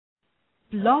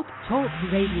Blog Talk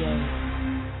Radio.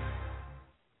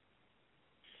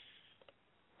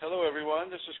 Hello, everyone.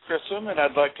 This is Chrism, and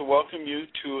I'd like to welcome you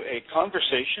to a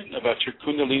conversation about your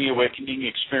Kundalini awakening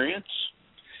experience.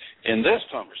 In this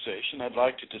conversation, I'd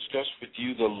like to discuss with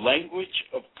you the language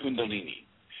of Kundalini.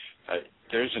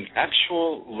 There's an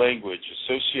actual language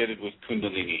associated with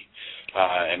Kundalini,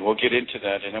 and we'll get into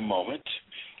that in a moment.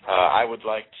 I would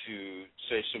like to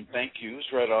say some thank yous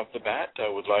right off the bat. I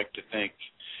would like to thank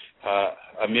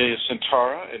Amelia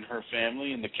Santara and her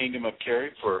family in the Kingdom of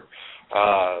Kerry for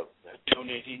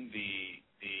donating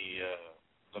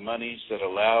the monies that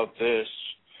allowed this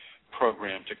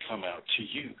program to come out to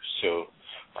you. So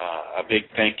a big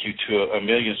thank you to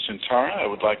Amelia Santara. I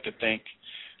would like to thank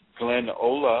Glenn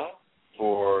Ola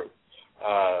for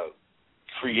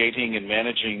creating and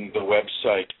managing the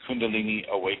website Kundalini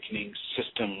Awakening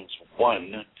Systems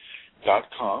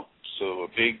 1.com. So a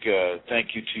big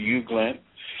thank you to you, Glenn.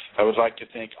 I would like to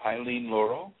thank Eileen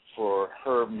Laurel for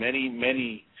her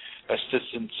many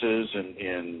assistances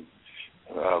in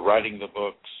writing the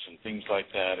books and things like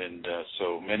that. And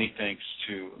so many thanks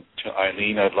to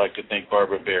Eileen. I'd like to thank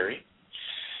Barbara Berry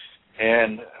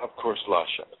and, of course,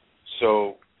 Lasha.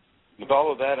 So with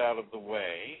all of that out of the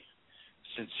way,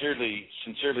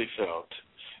 sincerely felt,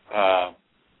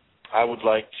 I would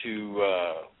like to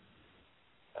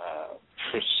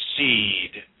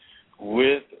proceed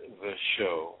with the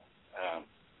show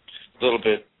a little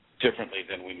bit differently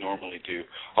than we normally do,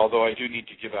 although I do need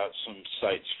to give out some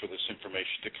sites for this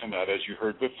information to come out. As you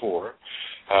heard before,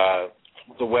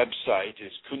 the website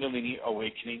is Kundalini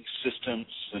Awakening Systems,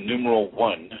 the numeral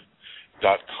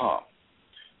 1.com.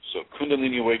 So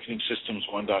Kundalini Awakening Systems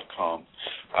 1.com.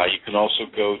 You can also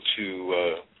go to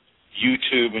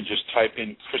YouTube and just type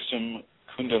in Chrism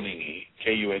Kundalini,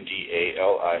 Kundalini,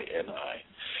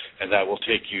 and that will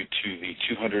take you to the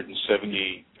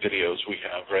 270 videos we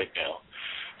have right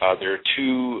now. There are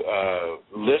two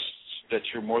lists that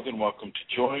you're more than welcome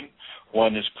to join.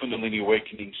 One is Kundalini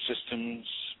Awakening Systems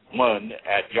 1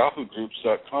 at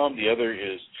yahoogroups.com. The other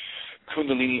is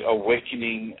Kundalini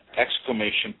Awakening !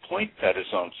 That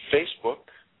is on Facebook.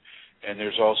 And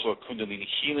there's also a Kundalini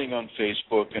Healing on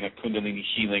Facebook and a Kundalini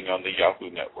Healing on the Yahoo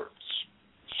networks.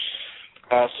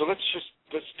 So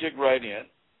let's dig right in.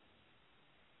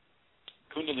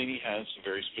 Kundalini has a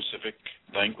very specific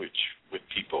language with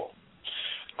people.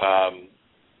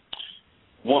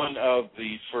 One of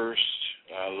the first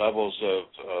levels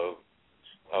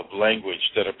of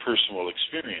language that a person will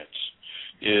experience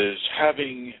is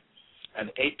having an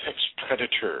apex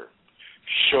predator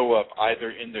show up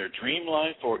either in their dream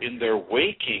life or in their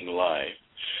waking life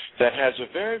that has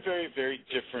a very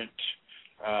different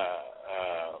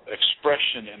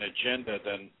expression and agenda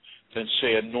than,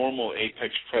 say, a normal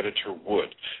apex predator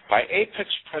would. By apex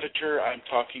predator, I'm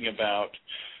talking about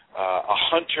a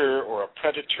hunter or a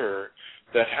predator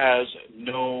that has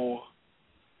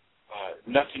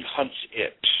nothing hunts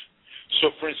it.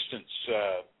 So, for instance,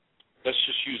 let's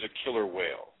just use a killer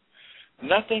whale.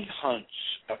 Nothing hunts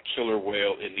a killer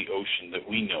whale in the ocean that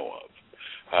we know of.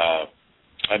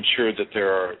 I'm sure that there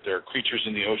are creatures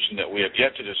in the ocean that we have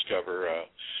yet to discover.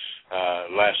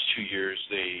 Last 2 years,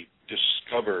 they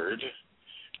discovered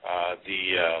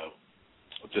the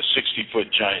 60-foot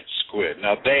giant squid.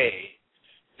 Now, they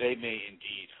may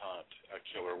indeed hunt a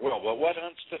killer whale. Well, what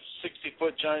hunts the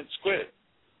 60-foot giant squid?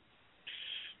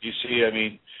 You see, I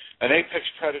mean, an apex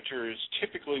predator is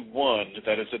typically one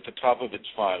that is at the top of its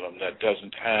phylum that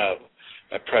doesn't have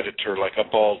a predator, like a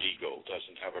bald eagle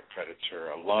doesn't have a predator,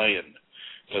 a lion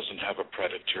doesn't have a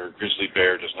predator, a grizzly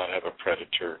bear does not have a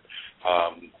predator.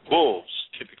 Wolves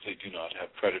typically do not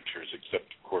have predators except,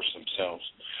 of course, themselves.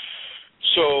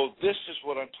 So this is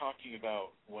what I'm talking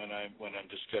about when I'm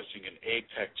discussing an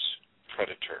apex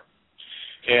predator.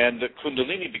 And the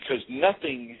Kundalini, because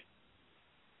nothing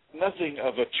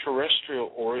of a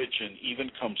terrestrial origin even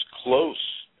comes close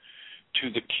to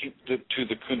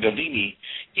the Kundalini,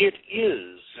 it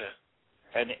is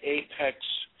an apex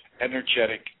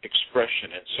energetic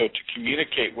expression. And so to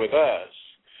communicate with us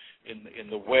in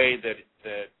the way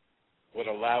that would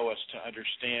allow us to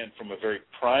understand from a very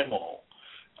primal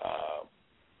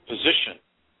position,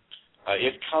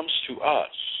 it comes to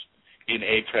us in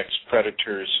apex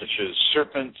predators such as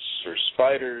serpents or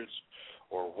spiders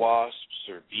or wasps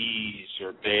or bees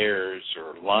or bears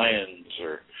or lions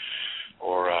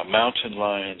or mountain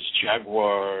lions,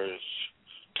 jaguars,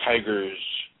 tigers.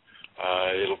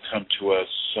 It'll come to us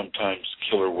sometimes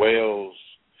killer whales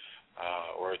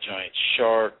or a giant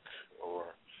shark or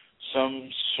some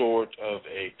sort of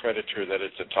a predator that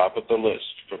is at the top of the list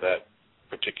for that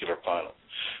particular phylum.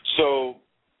 So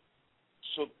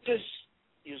this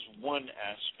is one one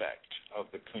aspect of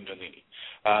the Kundalini.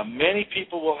 Many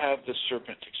people will have the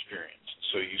serpent experience.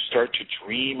 So you start to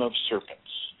dream of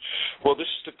serpents. Well, this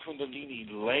is the Kundalini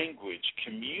language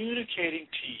communicating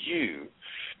to you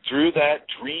through that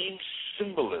dream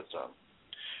symbolism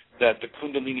that the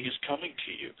Kundalini is coming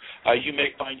to you. You may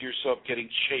find yourself getting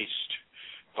chased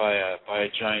by a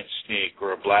giant snake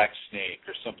or a black snake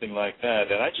or something like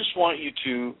that. And I just want you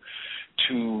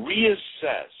to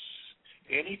reassess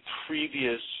any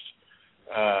previous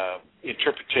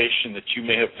interpretation that you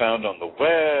may have found on the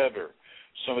web, or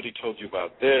somebody told you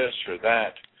about this or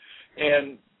that,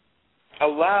 and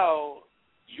allow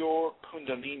your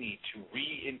Kundalini to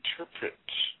reinterpret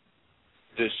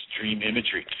this dream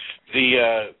imagery.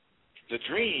 The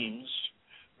dreams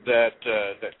that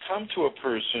come to a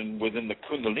person within the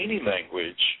Kundalini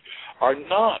language are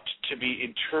not to be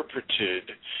interpreted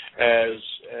as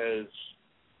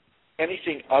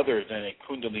anything other than a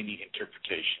Kundalini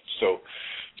interpretation. So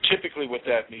typically what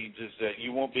that means is that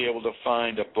you won't be able to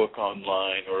find a book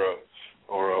online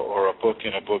or a book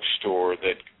in a bookstore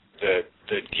that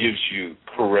gives you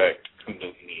correct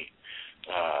Kundalini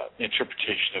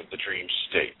interpretation of the dream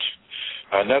state.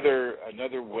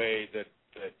 Another way that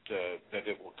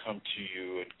it will come to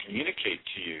you and communicate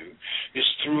to you is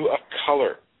through a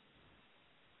color.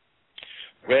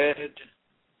 Red,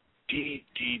 deep,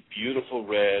 deep, beautiful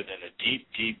red, and a deep,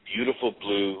 deep, beautiful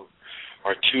blue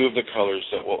are two of the colors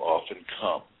that will often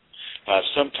come.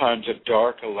 Sometimes a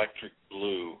dark electric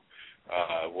blue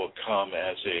will come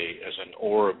as an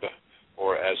orb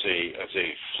or as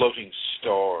a floating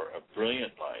star, a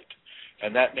brilliant light,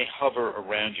 and that may hover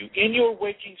around you in your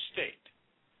waking state.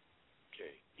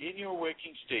 Okay, in your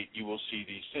waking state, you will see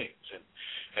these things,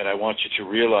 and I want you to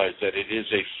realize that it is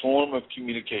a form of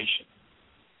communication.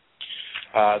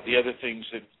 The other things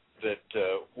that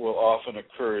will often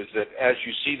occur is that as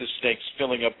you see the snakes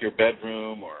filling up your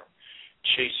bedroom or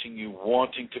chasing you,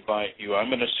 wanting to bite you, I'm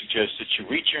going to suggest that you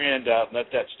reach your hand out and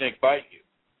let that snake bite you.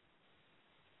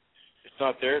 It's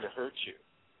not there to hurt you.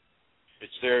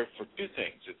 It's there for two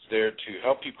things. It's there to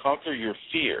help you conquer your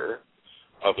fear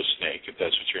of a snake, if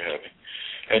that's what you're having.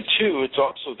 And two, it's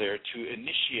also there to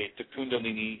initiate the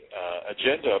Kundalini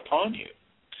agenda upon you.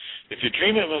 If you're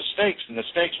dreaming of snakes and the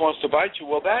snake wants to bite you,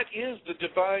 well, that is the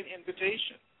divine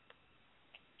invitation.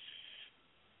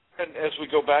 And as we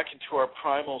go back into our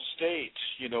primal state,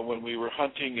 when we were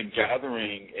hunting and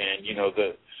gathering, and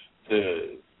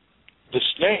the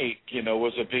snake,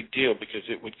 was a big deal because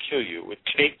it would kill you. It would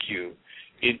take you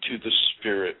into the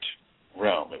spirit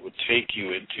realm. It would take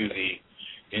you into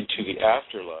the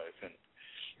afterlife and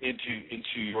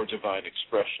into your divine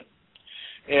expression.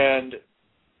 And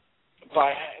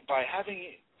by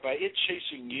it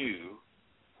chasing you,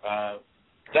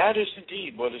 that is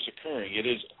indeed what is occurring. It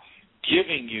is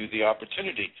giving you the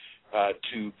opportunity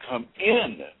to come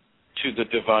in to the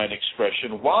divine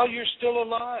expression while you're still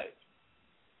alive.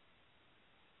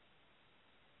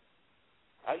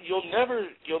 You'll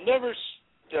never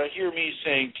hear me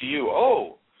saying to you,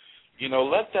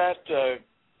 let that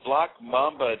black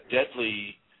mamba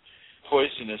deadly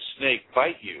poisonous snake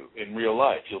bite you in real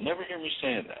life. You'll never hear me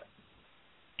saying that.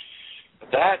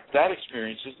 That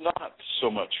experience is not so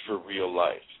much for real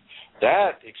life.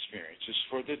 That experience is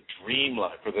for the dream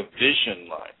life, or the vision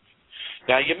life.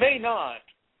 Now, you may not,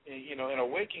 in a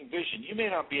waking vision, you may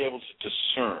not be able to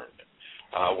discern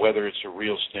whether it's a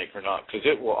real snake or not, because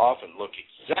it will often look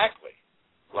exactly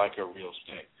like a real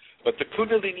snake. But the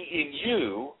Kundalini in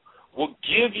you will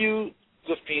give you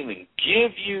the feeling,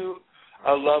 give you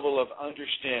a level of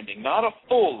understanding, not a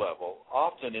full level.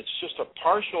 Often it's just a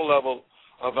partial level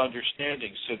of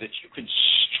understanding so that you can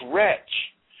stretch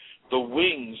the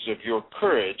wings of your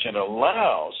courage and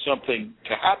allow something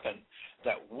to happen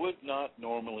that would not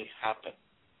normally happen.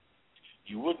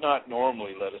 You would not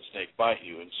normally let a snake bite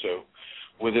you, and so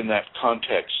within that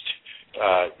context,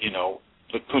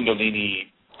 the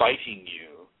Kundalini biting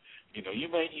you,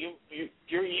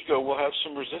 your ego will have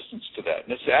some resistance to that,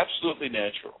 and it's absolutely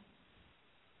natural.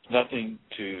 Nothing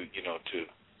to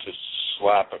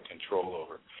slap a control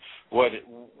over.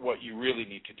 What you really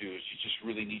need to do is you just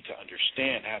really need to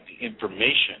understand, have the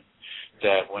information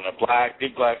that when a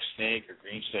big black snake or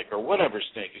green snake or whatever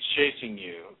snake is chasing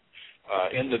you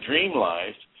in the dream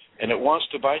life and it wants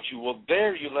to bite you, well,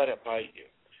 there you let it bite you.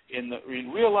 In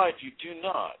real life, you do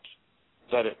not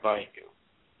let it bite you.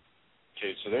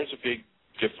 Okay, so there's a big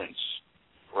difference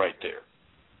right there.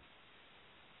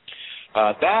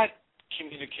 That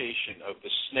communication of the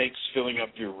snakes filling up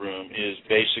your room is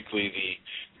basically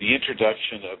the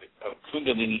introduction of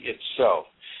Kundalini itself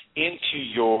into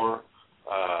your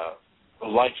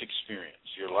life experience,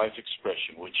 your life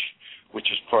expression,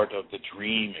 which is part of the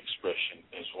dream expression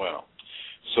as well.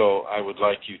 So I would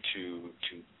like you to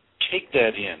take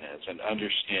that in as an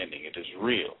understanding. It is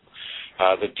real.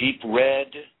 The deep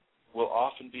red will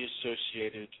often be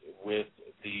associated with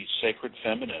the sacred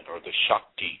feminine or the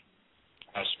Shakti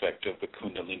aspect of the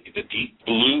Kundalini. The deep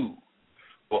blue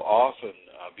will often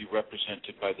be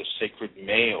represented by the sacred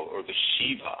male or the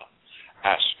Shiva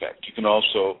aspect. You can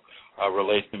also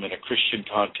relate them in a Christian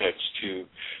context to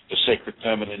the sacred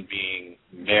feminine being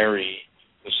Mary,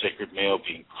 the sacred male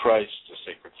being Christ, the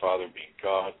sacred father being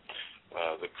God,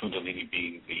 the Kundalini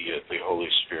being the Holy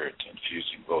Spirit,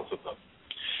 infusing both of them.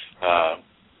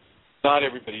 Not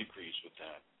everybody agrees with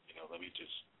that. Let me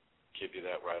just give you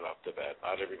that right off the bat.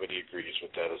 Not everybody agrees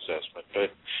with that assessment,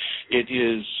 but it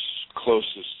is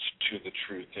closest to the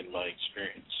truth in my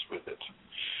experience with it.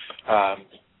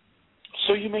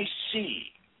 So you may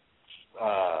see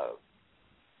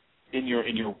in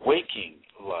your waking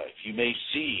life, you may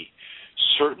see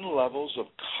certain levels of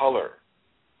color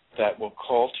that will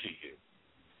call to you,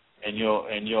 and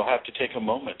you'll have to take a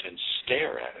moment and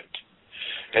stare at it.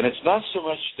 And it's not so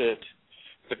much that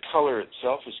the color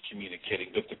itself is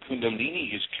communicating, but the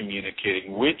Kundalini is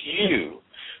communicating with you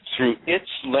through its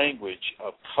language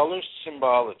of color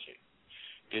symbology.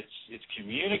 It's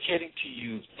communicating to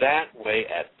you that way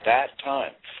at that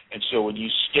time. And so when you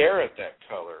stare at that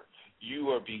color, you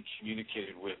are being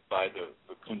communicated with by the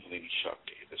Kundalini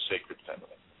Shakti, the sacred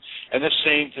feminine. And the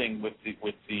same thing with the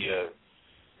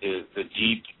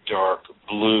deep dark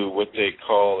blue, what they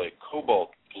call a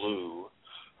cobalt blue.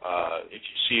 If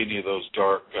you see any of those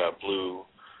dark blue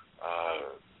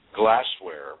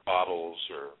glassware bottles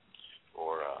or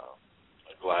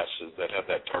glasses that have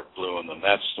that dark blue in them,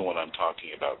 that's the one I'm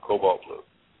talking about, cobalt blue.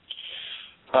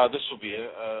 This will be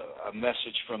a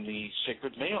message from the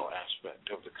sacred male aspect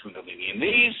of the Kundalini. And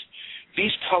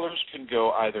these colors can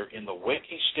go either in the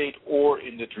waking state or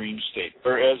in the dream state,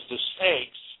 whereas the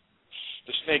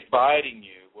snake biting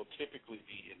you will typically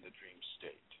be in the dream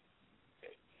state.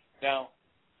 Okay. Now,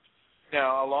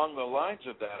 along the lines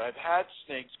of that, I've had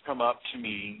snakes come up to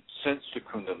me since the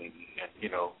Kundalini and,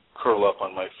 curl up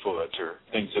on my foot or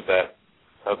things of that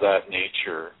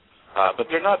nature. But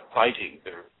they're not biting.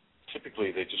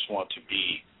 Typically they just want to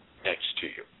be next to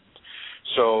you.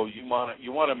 So you want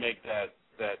to make that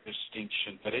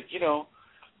distinction. But if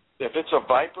it's a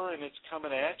viper and it's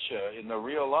coming at you in the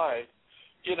real life,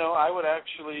 I would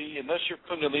actually, unless your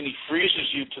Kundalini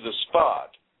freezes you to the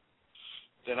spot,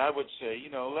 then I would say,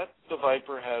 let the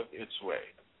viper have its way.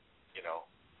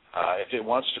 If it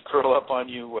wants to curl up on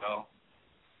you, well,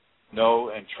 know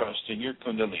and trust in your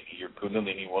Kundalini. Your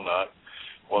Kundalini will not.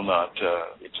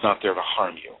 It's not there to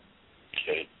harm you.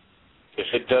 Okay.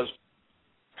 If it does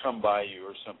come by you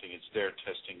or something, it's there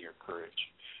testing your courage.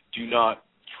 Do not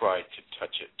try to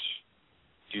touch it.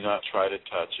 Do not try to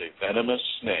touch a venomous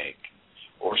snake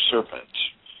or serpent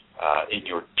in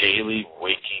your daily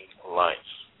waking life.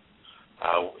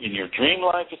 In your dream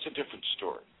life, it's a different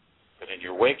story. But in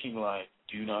your waking life,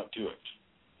 do not do it.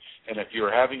 And if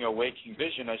you're having a waking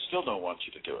vision, I still don't want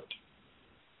you to do it.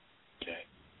 Okay?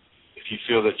 If you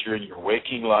feel that you're in your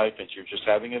waking life and you're just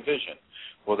having a vision,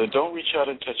 well, then don't reach out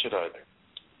and touch it either,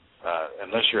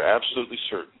 unless you're absolutely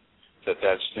certain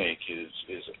that snake is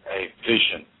a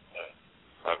vision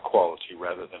quality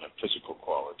rather than a physical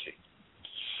quality.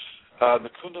 The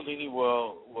Kundalini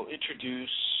will introduce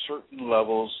certain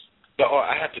levels. Now,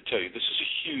 I have to tell you, this is a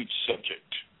huge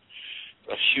subject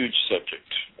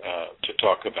to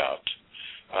talk about.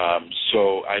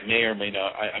 So I may or may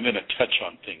not, I'm going to touch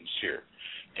on things here.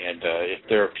 And if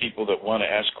there are people that want to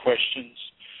ask questions,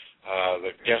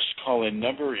 the guest call-in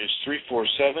number is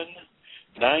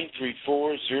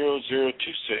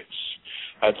 347-934-0026.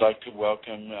 I'd like to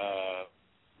welcome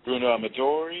Bruno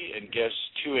Amadori and guests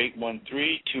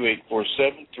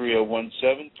 2813-2847,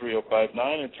 3017,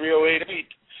 3059, and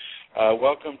 3088.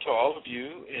 Welcome to all of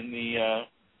you in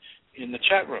the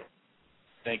chat room.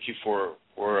 Thank you for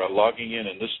logging in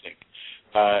and listening.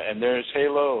 And there's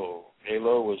Halo.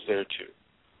 Halo was there too.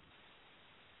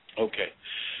 Okay.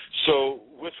 So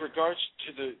with regards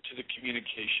to the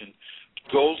communication,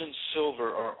 gold and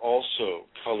silver are also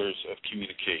colors of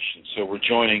communication. So we're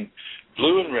joining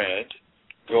blue and red,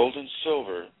 gold and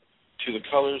silver, to the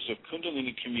colors of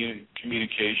Kundalini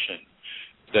communication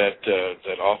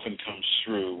that often comes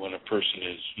through when a person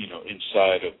is,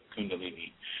 inside of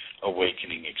Kundalini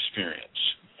awakening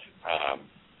experience.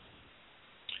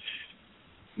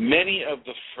 Many of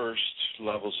the first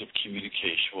levels of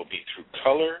communication will be through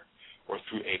color or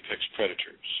through apex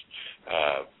predators.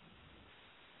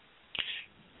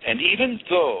 And even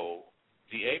though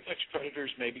the apex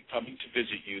predators may be coming to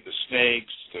visit you, the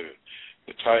snakes,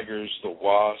 the tigers, the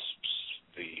wasps,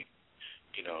 the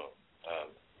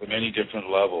many different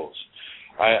levels.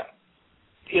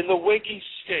 In the waking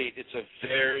state, it's a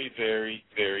very, very,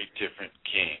 very different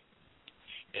game.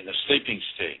 In the sleeping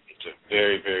state, it's a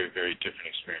very, very, very different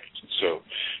experience. And so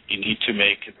you need to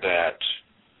make that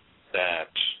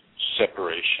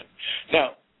separation.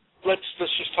 Now, let's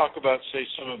just talk about, say,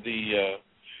 some of the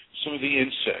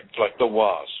insects, like the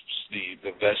wasps,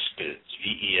 the vespids,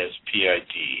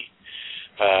 VESPID.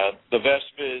 The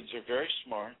vespids are very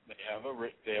smart. They have a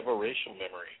racial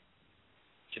memory,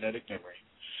 genetic memory,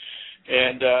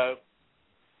 and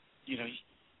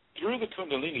through the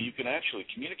Kundalini, you can actually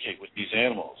communicate with these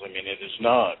animals. I mean, it is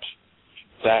not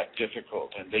that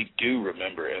difficult, and they do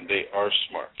remember, and they are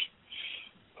smart.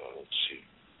 Let's see.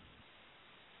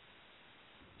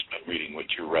 I'm reading what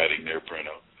you're writing there,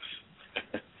 Bruno.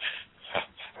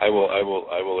 I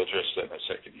will address that in a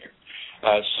second here.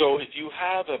 So if you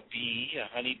have a bee, a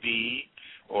honeybee,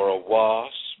 or a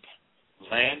wasp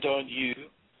land on you,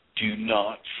 do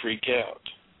not freak out.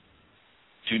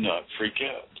 Do not freak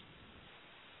out.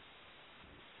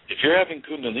 If you're having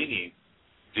Kundalini,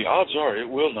 the odds are it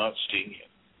will not sting you.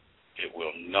 It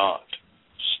will not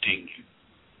sting you.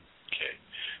 Okay?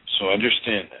 So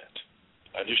understand that.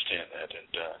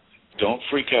 And don't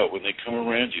freak out when they come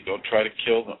around you. Don't try to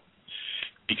kill them.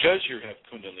 Because you have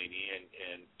Kundalini,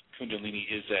 and Kundalini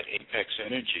is that apex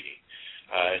energy,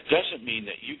 it doesn't mean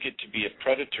that you get to be a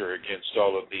predator against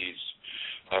all of these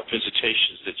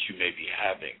visitations that you may be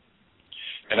having.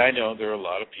 And I know there are a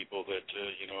lot of people that,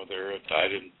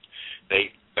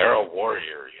 they're a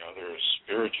warrior, they're a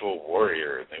spiritual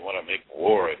warrior, and they want to make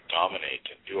war and dominate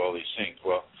and do all these things.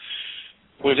 Well,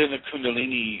 within the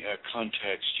Kundalini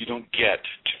context, you don't get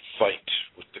to fight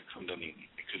with the Kundalini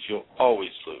because you'll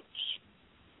always lose.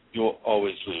 You'll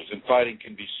always lose. And fighting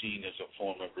can be seen as a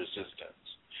form of resistance.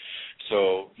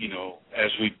 So,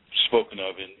 as we've spoken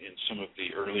of in some of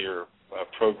the earlier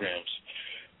programs,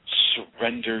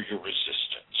 surrender your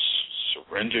resistance.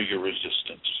 Surrender your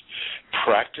resistance.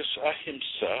 Practice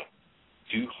ahimsa.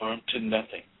 Do harm to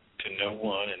nothing, to no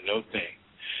one and no thing.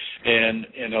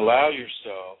 And allow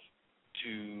yourself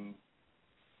to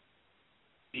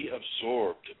be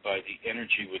absorbed by the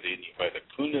energy within you, by the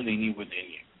Kundalini within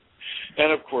you.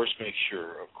 And, of course, make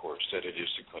sure, that it is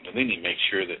the Kundalini. Make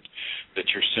sure that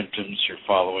your symptoms, you're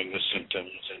following the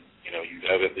symptoms, and, you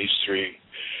have at least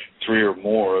three or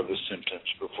more of the symptoms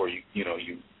before you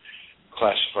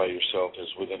classify yourself as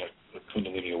within a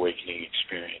Kundalini awakening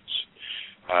experience.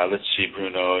 Let's see,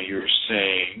 Bruno, you're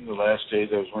saying the last days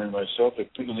I was wearing myself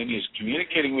that Kundalini is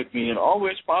communicating with me in all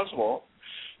ways possible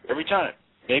every time.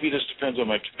 Maybe this depends on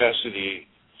my capacity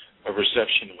of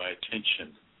reception and my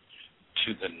attention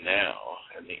to the now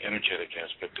and the energetic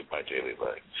aspect of my daily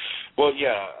life. Well,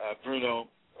 yeah, Bruno,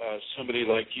 somebody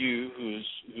like you who's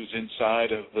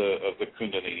inside of the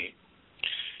Kundalini,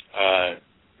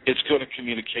 it's going to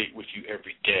communicate with you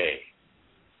every day,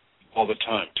 all the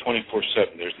time,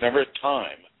 24/7. There's never a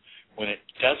time when it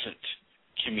doesn't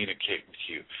communicate with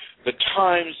you. The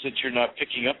times that you're not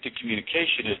picking up the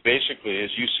communication is basically, as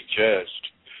you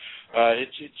suggest,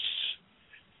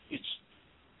 it's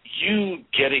you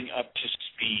getting up to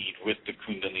speed with the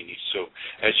Kundalini. So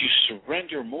as you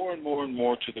surrender more and more and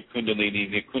more to the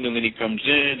Kundalini comes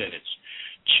in and it's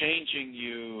changing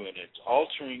you and it's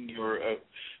altering your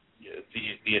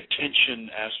the attention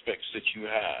aspects that you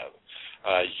have.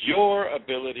 Your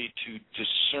ability to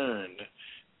discern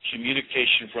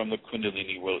communication from the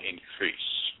Kundalini will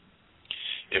increase.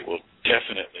 It will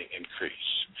definitely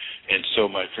increase. And so,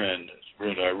 my friend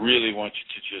Bruno, I really want you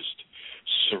to just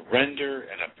surrender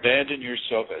and abandon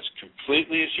yourself as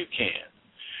completely as you can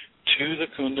to the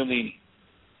Kundalini,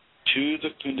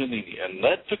 and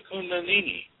let the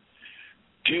Kundalini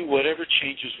do whatever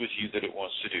changes with you that it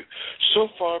wants to do. So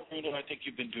far, Bruno, I think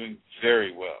you've been doing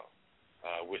very well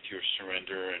with your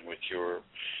surrender and with your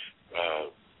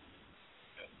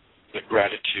the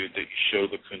gratitude that you show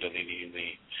the Kundalini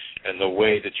and the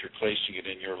way that you're placing it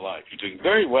in your life. You're doing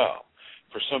very well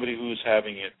for somebody who is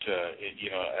having it,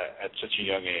 at such a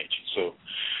young age.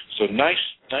 So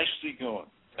nicely going,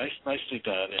 nicely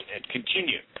done, and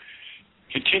continue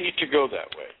to go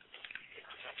that way.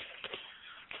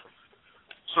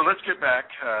 So let's get back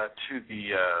to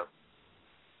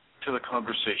the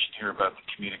conversation here about the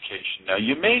communication. Now,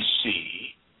 you may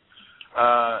see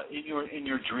in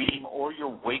your dream or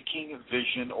your waking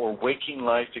vision or waking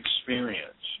life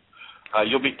experience,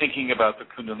 you'll be thinking about the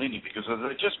Kundalini because, as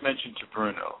I just mentioned to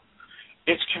Bruno,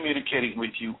 it's communicating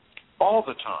with you all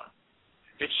the time.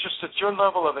 It's just that your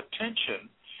level of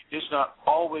attention is not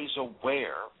always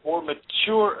aware or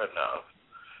mature enough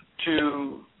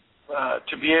to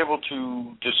be able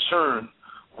to discern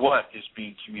what is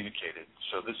being communicated.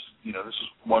 So this is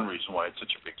one reason why it's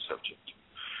such a big subject.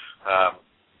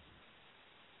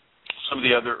 Some of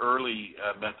the other early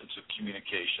methods of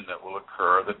communication that will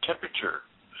occur are the temperature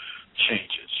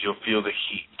changes. You'll feel the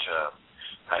heat.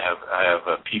 I have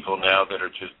people now that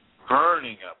are just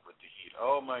burning up with the heat.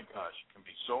 Oh my gosh, it can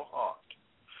be so hot.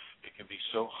 It can be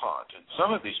so hot. And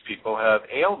some of these people have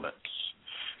ailments.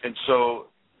 And so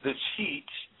this heat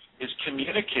is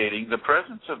communicating the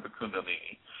presence of the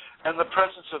Kundalini, and the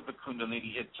presence of the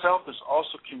Kundalini itself is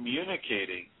also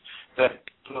communicating that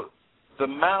the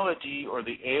malady or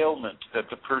the ailment that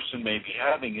the person may be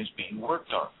having is being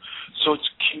worked on. So it's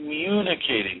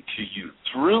communicating to you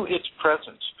through its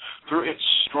presence, through its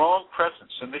strong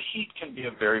presence. And the heat can be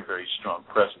a very, very strong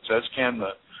presence, as can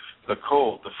the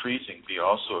cold, the freezing, be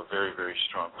also a very, very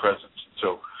strong presence.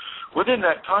 So within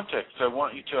that context, I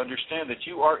want you to understand that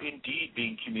you are indeed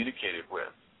being communicated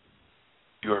with.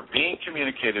 You are being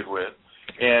communicated with,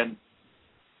 and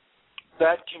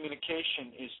that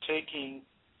communication is taking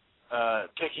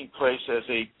place as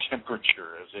a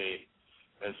temperature, as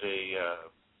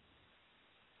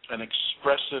an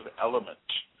expressive element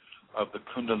of the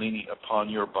Kundalini upon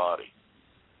your body.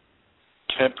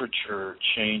 Temperature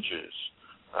changes.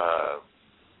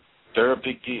 They're a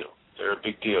big deal. They're a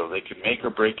big deal. They can make or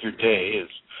break your day, as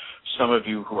some of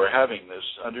you who are having this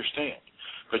understand.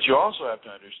 But you also have to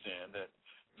understand that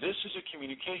this is a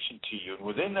communication to you, and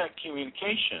within that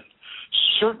communication,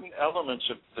 certain elements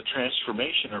of the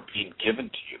transformation are being given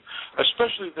to you,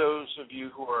 especially those of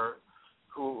you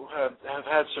who have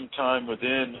had some time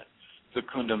within the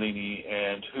Kundalini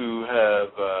and who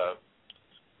have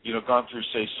gone through,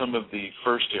 say, some of the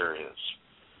first areas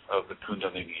of the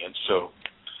Kundalini. And so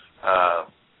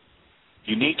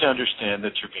you need to understand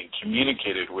that you're being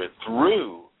communicated with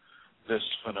through this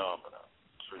phenomena,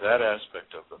 through that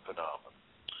aspect of the phenomena.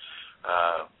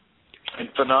 And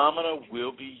phenomena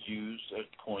will be used as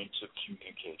points of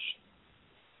communication.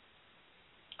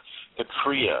 The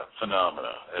Kriya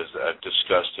phenomena, as I've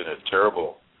discussed in a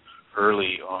terrible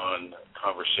early on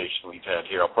conversation we've had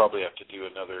here. I'll probably have to do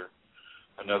another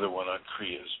one on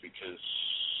Kriyas because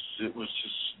it was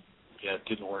just, it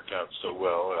didn't work out so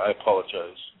well. I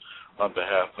apologize on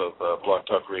behalf of Blog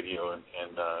Talk Radio and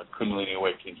Kundalini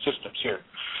Awakening Systems here.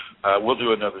 We'll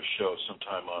do another show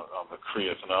sometime on the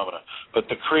Kriya phenomena. But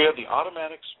the Kriya, the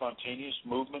automatic spontaneous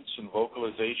movements and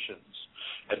vocalizations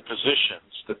and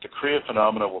positions that the Kriya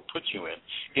phenomena will put you in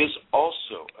is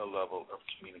also a level of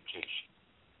communication.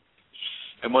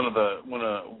 And one of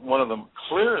the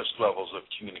clearest levels of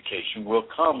communication will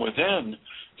come within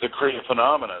the Kriya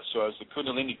phenomena. So as the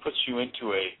Kundalini puts you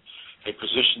into a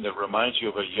position that reminds you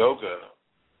of a yoga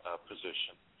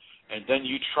position, and then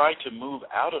you try to move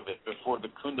out of it before the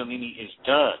Kundalini is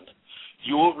done,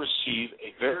 you will receive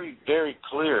a very, very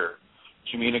clear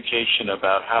communication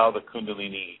about how the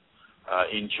Kundalini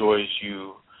enjoys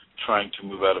you trying to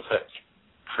move out of that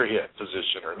Kriya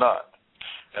position or not.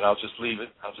 And I'll just leave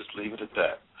it at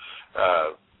that.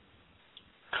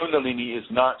 Kundalini is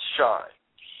not shy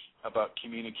about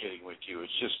communicating with you.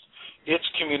 It's just its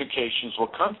communications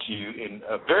will come to you in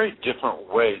a very different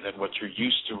way than what you're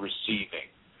used to receiving.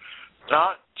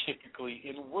 Not typically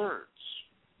in words.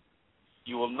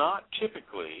 You will not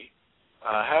typically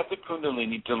have the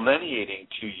Kundalini delineating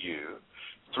to you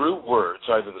through words,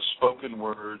 either the spoken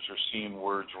words or seeing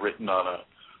words written on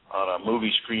a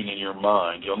movie screen in your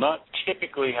mind. You'll not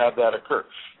typically have that occur.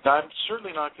 Now, I'm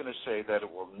certainly not going to say that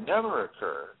it will never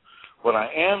occur. What I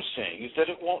am saying is that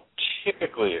it won't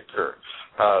typically occur.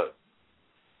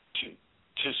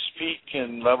 To speak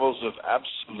in levels of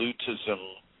absolutism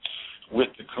with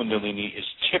the Kundalini is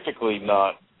typically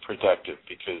not productive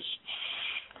because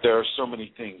there are so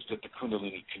many things that the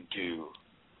Kundalini can do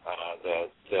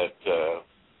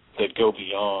that go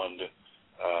beyond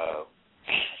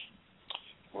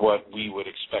what we would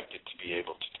expect it to be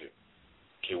able to do.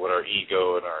 Okay, what our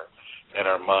ego and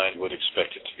our mind would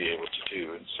expect it to be able to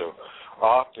do. And so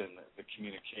often the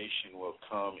communication will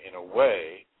come in a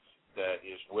way that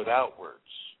is without words.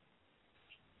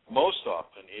 Most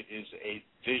often it is a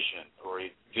vision or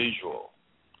a visual.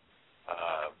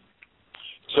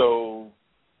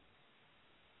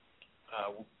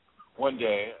 One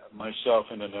day, myself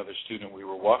and another student, we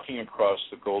were walking across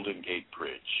the Golden Gate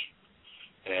Bridge,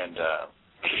 and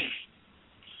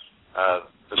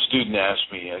the student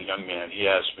asked me, a young man,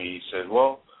 he said,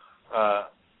 well,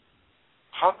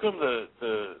 how come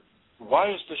why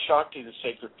is the Shakti the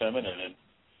sacred feminine,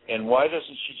 and why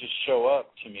doesn't she just show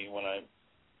up to me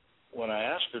when I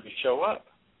ask her to show up?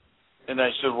 And I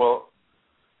said, well,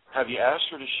 have you asked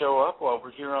her to show up while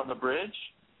we're here on the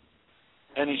bridge?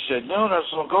 And he said, no. And I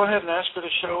said, well, go ahead and ask her to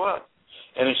show up.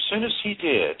 And as soon as he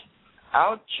did,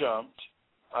 out jumped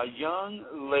a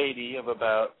young lady of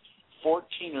about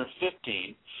 14 or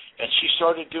 15, and she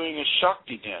started doing a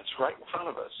Shakti dance right in front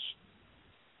of us.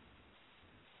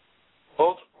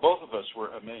 Both of us were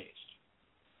amazed.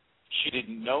 She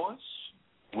didn't know us.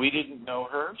 We didn't know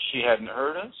her. She hadn't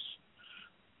heard us.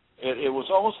 It was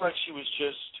almost like she was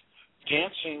just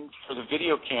dancing for the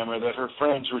video camera that her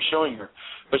friends were showing her.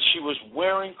 But she was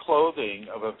wearing clothing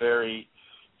of a very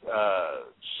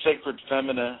sacred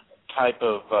feminine type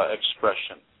of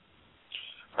expression.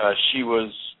 She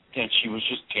was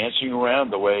just dancing around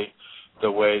the way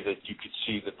that you could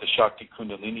see that the Shakti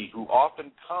Kundalini, who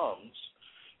often comes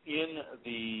in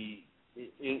the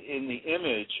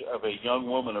image of a young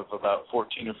woman of about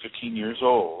 14 or 15 years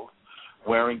old,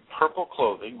 wearing purple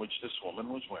clothing, which this woman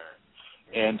was wearing,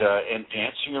 and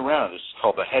dancing around. This is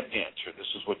called the head dancer. This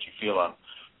is what you feel on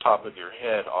top of your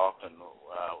head often.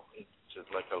 It's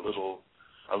like a little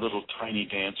tiny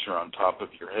dancer on top of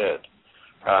your head.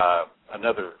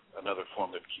 Another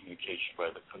form of communication by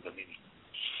the Kundalini.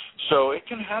 So it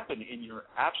can happen in your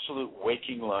absolute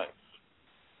waking life,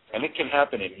 and it can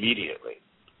happen immediately.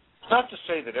 It's not to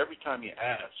say that every time you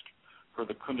ask for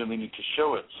the Kundalini to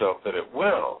show itself that it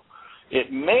will.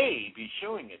 It may be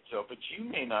showing itself, but you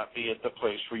may not be at the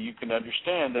place where you can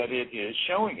understand that it is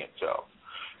showing itself.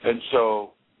 And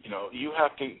so, you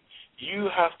have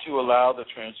to allow the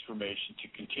transformation to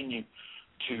continue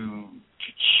to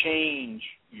change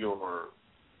your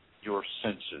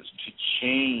senses, to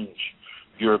change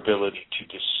your ability to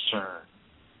discern.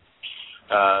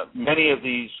 Many of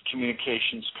these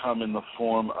communications come in the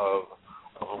form of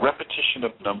a repetition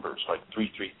of numbers like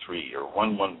 333 or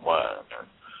 111 or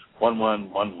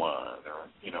 1111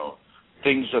 or,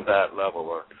 things of that level.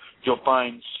 Or you'll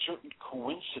find certain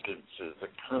coincidences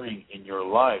occurring in your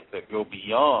life that go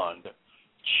beyond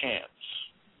chance.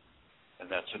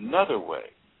 And that's another way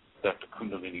that the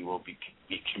Kundalini will be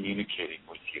communicating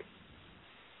with you.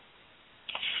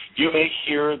 You may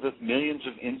hear the millions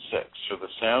of insects or the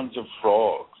sounds of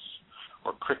frogs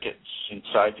or crickets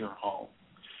inside your home.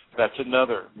 That's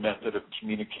another method of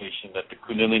communication that the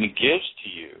Kundalini gives to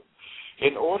you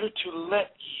in order to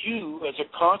let you as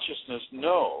a consciousness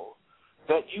know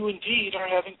that you indeed are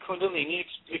having Kundalini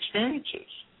experiences.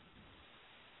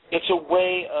 It's a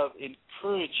way of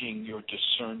encouraging your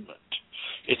discernment.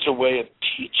 It's a way of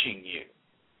teaching you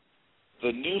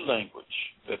the new language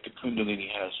that the Kundalini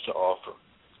has to offer,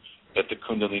 that the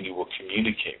Kundalini will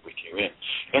communicate with you in.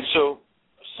 And so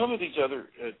some of these other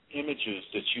images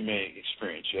that you may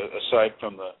experience, aside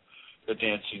from the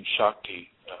dancing Shakti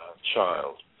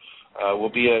child,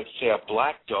 will be, a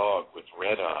black dog with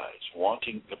red eyes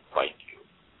wanting to bite you.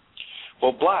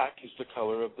 Well, black is the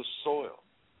color of the soil.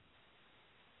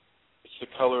 It's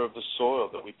the color of the soil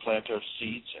that we plant our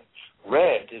seeds in.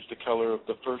 Red is the color of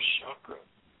the first chakra.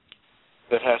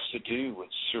 That has to do with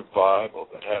survival,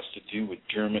 that has to do with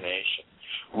germination.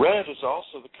 Red is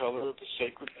also the color of the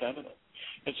sacred feminine.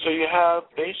 And so you have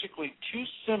basically two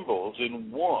symbols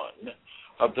in one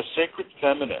of the sacred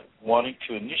feminine wanting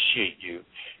to initiate you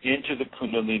into the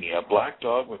Kundalini, a black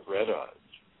dog with red eyes.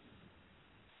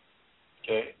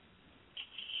 Okay?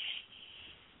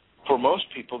 For most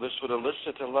people, this would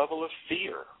elicit a level of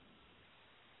fear.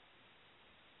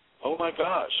 Oh my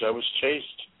gosh, I was chased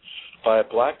by a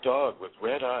black dog with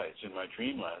red eyes in my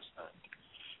dream last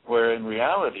night, where in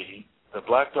reality, the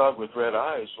black dog with red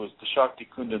eyes was the Shakti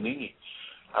Kundalini,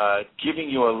 giving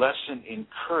you a lesson in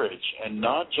courage and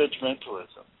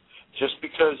non-judgmentalism. Just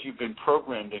because you've been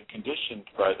programmed and conditioned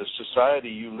by the society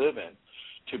you live in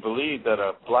to believe that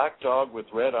a black dog with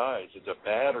red eyes is a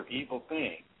bad or evil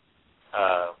thing,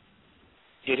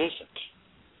 it isn't.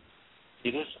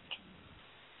 It isn't.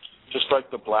 Just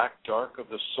like the black dark of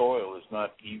the soil is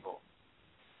not evil,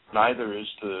 neither is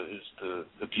the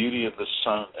beauty of the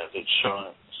sun as it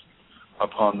shines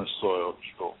upon the soil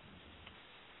evil.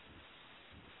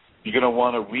 You're going to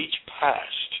want to reach past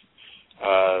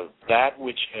that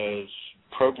which has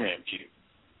programmed you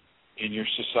in your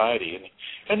society,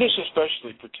 and this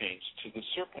especially pertains to the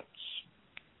serpents.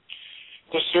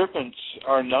 The serpents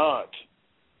are not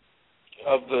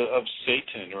of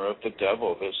Satan or of the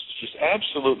devil. This is just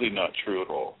absolutely not true at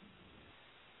all.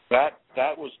 That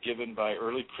was given by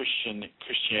early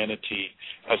Christianity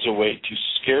as a way to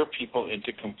scare people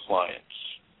into compliance.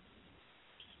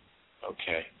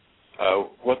 Okay.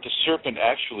 What the serpent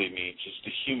actually means is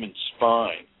the human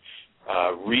spine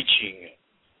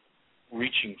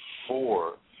reaching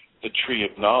for the tree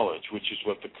of knowledge, which is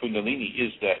what the Kundalini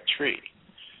is, that tree.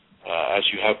 As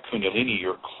you have Kundalini,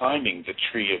 you're climbing the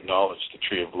tree of knowledge, the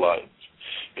tree of life,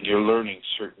 and you're learning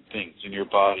certain things, and your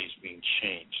body's being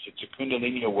changed. It's a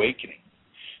Kundalini awakening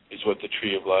is what the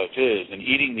tree of life is. And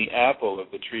eating the apple of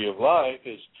the tree of life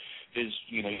is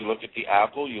you look at the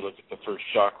apple, you look at the first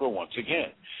chakra, once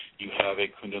again, you have a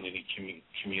Kundalini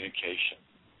communication.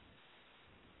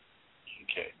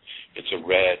 Okay. It's a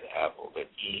red apple that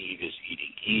Eve is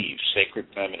eating. Eve, sacred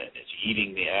feminine, is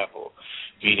eating the apple,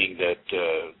 meaning that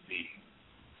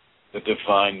the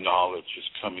divine knowledge is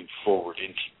coming forward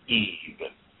into Eve,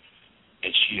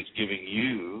 and she is giving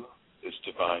you this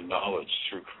divine knowledge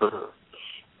through her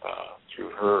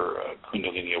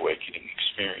Kundalini awakening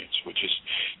experience, which is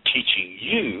teaching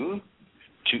you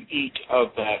to eat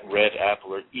of that red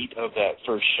apple, or eat of that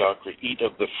first chakra, eat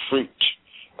of the fruit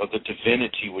of the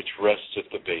divinity which rests at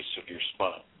the base of your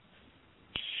spine.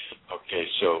 Okay,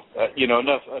 so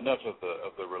enough of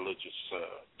the religious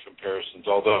comparisons.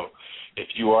 Although, if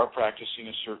you are practicing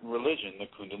a certain religion, the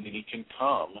Kundalini can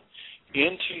come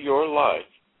into your life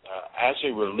as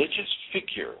a religious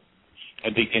figure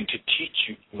and begin to teach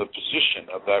you from the position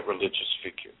of that religious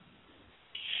figure.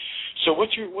 So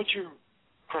what you're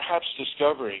perhaps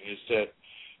discovering is that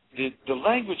the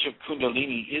language of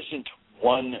Kundalini isn't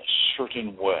one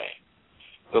certain way.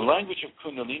 The language of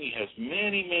Kundalini has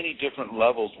many, many different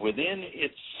levels within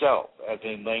itself as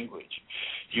in language.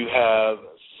 You have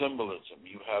symbolism,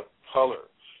 you have color,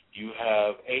 you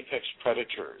have apex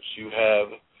predators, you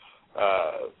have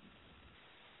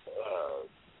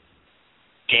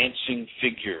dancing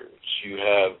figures, you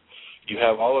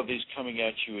have all of these coming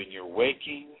at you in your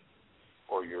waking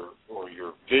or your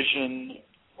vision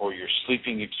or your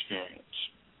sleeping experience.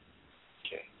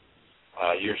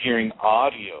 You're hearing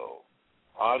audio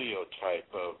type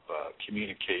of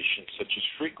communication, such as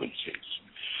frequencies.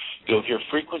 You'll hear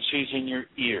frequencies in your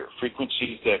ear,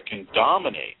 frequencies that can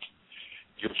dominate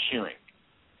your hearing.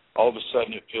 All of a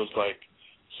sudden it feels like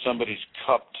somebody's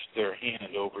cupped their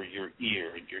hand over your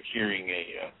ear and you're hearing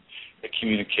a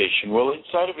communication. Well,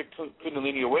 inside of a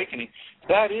Kundalini awakening,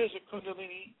 that is a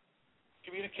Kundalini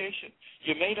communication.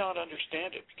 You may not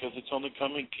understand it because it's only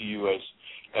coming to you as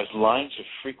lines of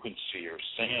frequency or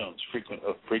sounds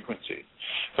of frequency.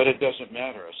 But it doesn't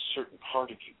matter. A certain part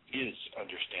of you is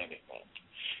understanding that.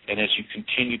 And as you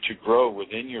continue to grow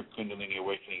within your Kundalini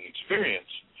awakening experience,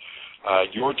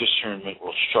 your discernment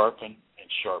will sharpen and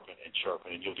sharpen and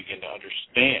sharpen, and you'll begin to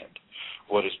understand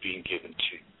what is being given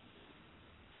to you.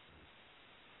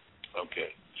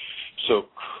 Okay.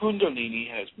 So Kundalini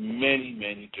has many,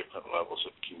 many different levels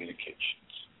of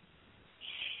communications.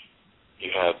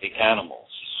 You have the animals,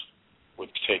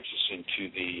 which takes us into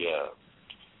the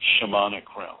shamanic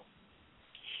realm.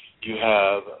 You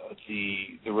have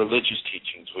the religious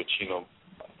teachings, which,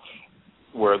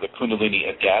 where the Kundalini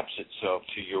adapts itself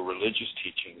to your religious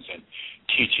teachings and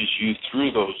teaches you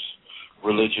through those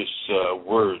religious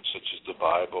words, such as the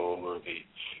Bible or the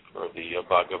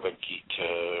Bhagavad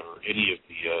Gita or any of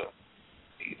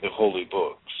the holy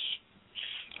books.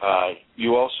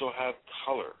 You also have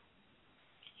color,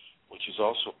 which is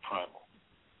also primal.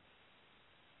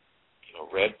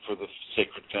 Red for the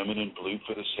sacred feminine, blue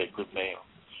for the sacred male.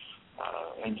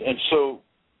 And so,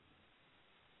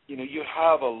 you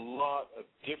have a lot of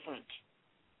different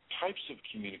types of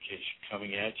communication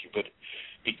coming at you, but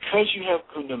because you have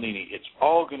Kundalini, it's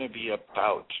all going to be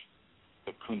about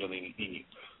the Kundalini in you.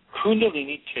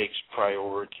 Kundalini takes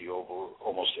priority over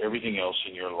almost everything else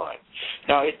in your life.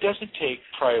 Now, it doesn't take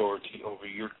priority over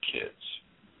your kids.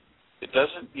 It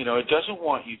doesn't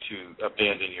want you to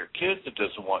abandon your kids. It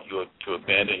doesn't want you to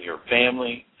abandon your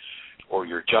family or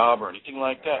your job or anything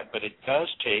like that. But it does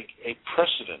take a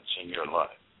precedence in your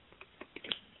life.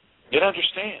 It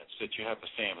understands that you have a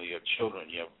family, you have children,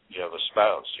 you have a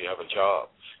spouse, you have a job.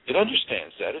 It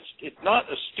understands that. It's not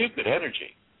a stupid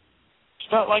energy.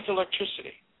 It's not like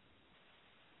electricity.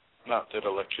 Not that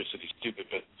electricity is stupid,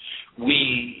 but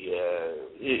we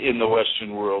in the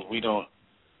Western world we don't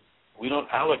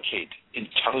allocate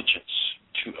intelligence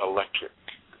to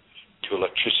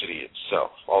electricity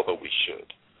itself, although we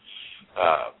should.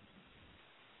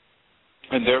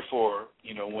 And therefore,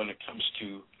 when it comes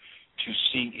to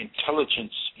seeing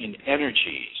intelligence in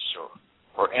energies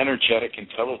or energetic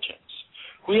intelligence,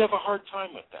 we have a hard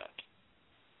time with that.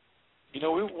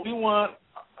 We want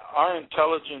our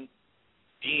intelligent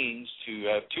beings to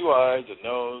have 2 eyes, a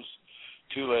nose,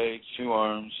 2 legs, 2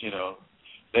 arms,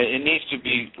 It needs to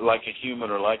be like a human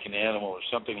or like an animal or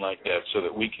something like that, so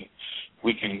that it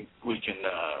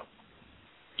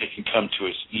can come to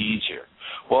us easier.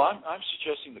 Well, I'm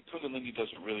suggesting that Kundalini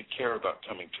doesn't really care about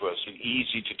coming to us in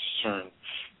easy to discern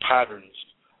patterns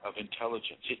of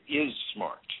intelligence. It is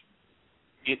smart.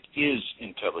 It is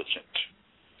intelligent,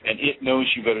 and it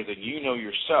knows you better than you know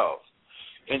yourself.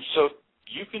 And so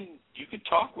you can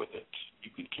talk with it.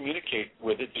 You can communicate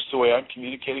with it just the way I'm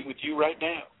communicating with you right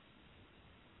now.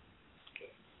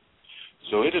 Okay.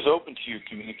 So it is open to your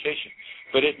communication,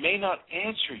 but it may not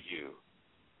answer you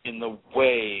in the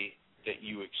way that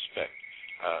you expect.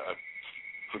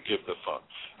 Forgive the phone.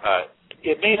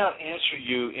 It may not answer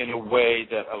you in a way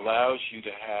that allows you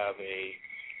to have a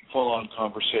full-on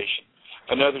conversation.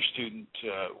 Another student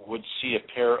would see a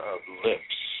pair of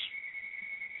lips.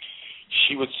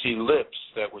 She would see lips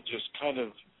that would just kind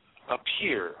of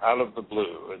appear out of the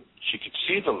blue, and she could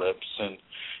see the lips, and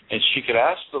she could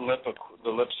ask the lips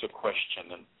a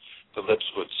question, and the lips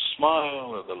would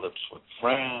smile or the lips would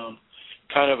frown,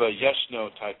 kind of a yes-no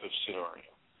type of scenario.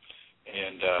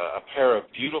 And a pair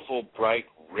of beautiful, bright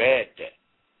red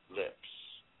lips.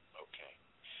 Okay.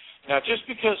 Now, just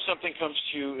because something comes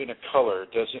to you in a color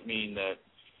doesn't mean that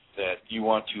you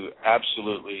want to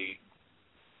absolutely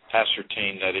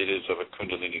ascertain that it is of a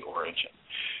Kundalini origin.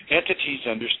 Entities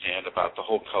understand about the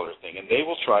whole color thing, and they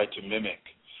will try to mimic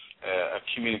a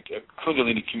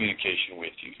Kundalini communication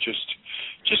with you.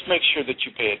 Just make sure that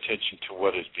you pay attention to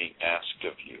what is being asked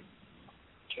of you,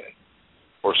 okay,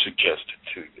 or suggested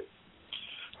to you.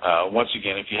 Once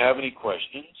again, if you have any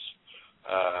questions,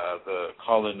 the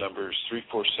call-in number is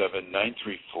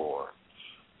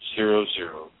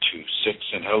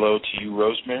 347-934-0026. And hello to you,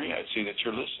 Rosemary. I see that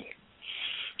you're listening.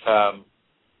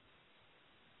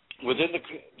 Within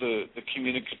the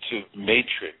communicative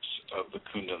matrix of the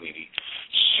Kundalini,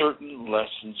 certain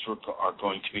lessons are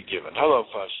going to be given. Hello,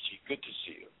 Fashti. Good to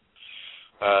see you.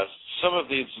 Some of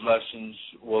these lessons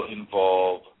will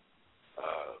involve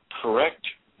correct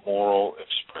moral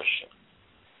expression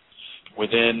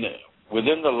within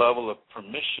the level of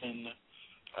permission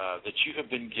that you have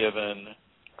been given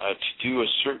to do a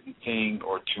certain thing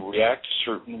or to react a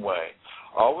certain way.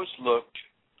 Always look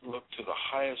to the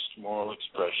highest moral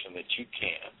expression that you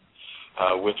can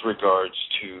with regards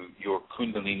to your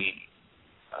Kundalini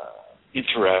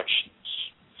interactions.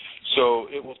 So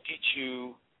it will teach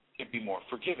you to be more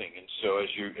forgiving, and so as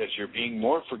you're being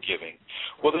more forgiving,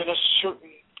 well, then a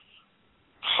certain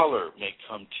color may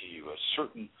come to you, a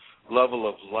certain level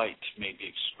of light may be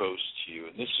exposed to you.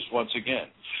 And this is, once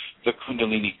again, the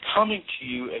Kundalini coming to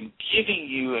you and giving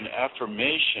you an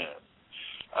affirmation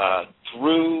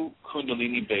through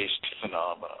Kundalini-based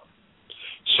phenomena.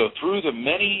 So through the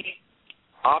many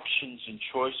options and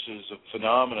choices of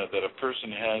phenomena that a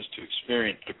person has to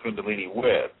experience the Kundalini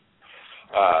with,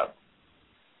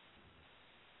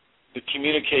 the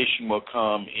communication will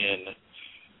come in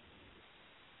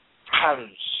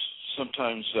patterns,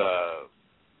 sometimes a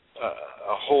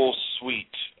whole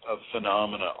suite of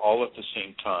phenomena all at the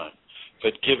same time,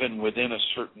 but given within a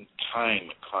certain time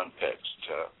context,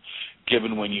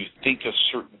 given when you think a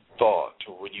certain thought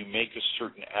or when you make a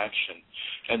certain action.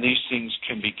 And these things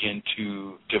can begin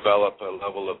to develop a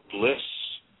level of bliss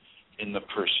in the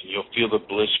person. You'll feel the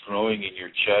bliss growing in your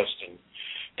chest,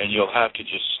 and you'll have to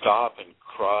just stop and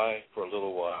cry for a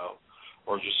little while,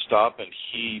 or just stop and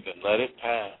heave and let it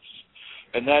pass.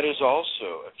 And that is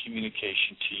also a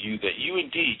communication to you that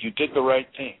you did the right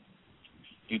thing.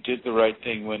 You did the right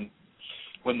thing when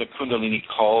the Kundalini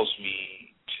calls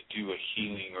me to do a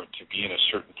healing or to be in a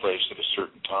certain place at a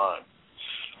certain time.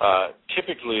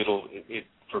 Typically,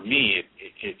 for me,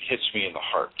 it hits me in the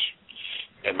heart,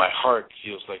 and my heart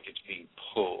feels like it's being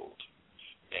pulled,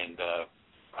 and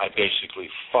I basically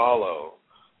follow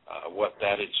what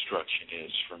that instruction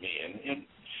is for me.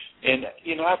 And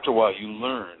after a while, you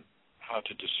learn how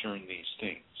to discern these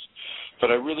things.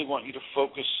 But I really want you to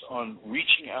focus on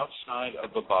reaching outside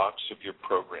of the box of your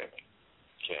programming,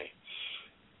 okay?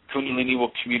 Kundalini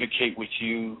will communicate with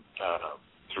you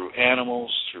through animals,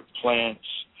 through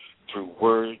plants, through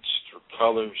words, through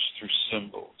colors, through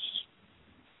symbols,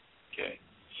 okay?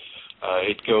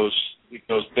 It goes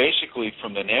basically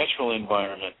from the natural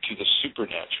environment to the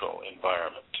supernatural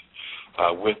environment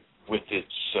with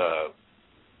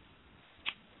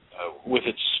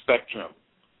its spectrum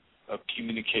of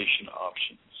communication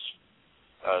options.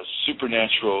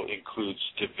 Supernatural includes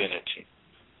divinity.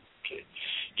 Okay.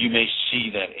 You may see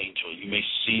that angel. You may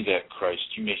see that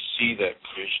Christ. You may see that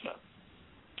Krishna.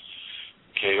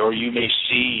 Okay, or you may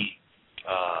see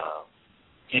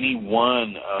any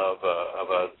one of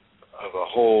a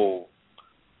whole,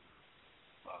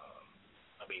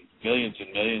 millions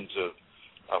and millions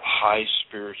of high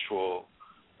spiritual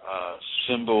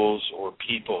symbols or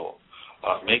people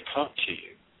may come to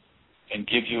you and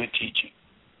give you a teaching.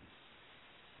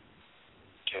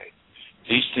 Okay.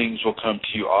 These things will come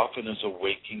to you often as a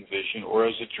waking vision or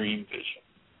as a dream vision.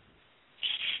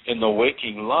 In the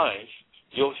waking life,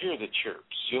 you'll hear the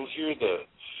chirps, you'll hear the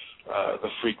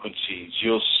frequencies,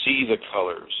 you'll see the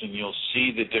colors, and you'll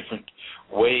see the different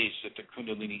ways that the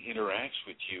Kundalini interacts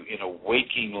with you in a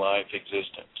waking life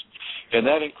existence. And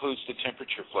that includes the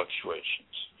temperature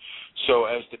fluctuations. So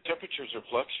as the temperatures are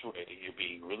fluctuating, you're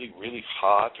being really, really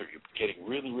hot, or you're getting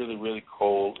really, really, really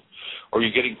cold, or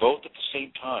you're getting both at the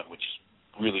same time, which is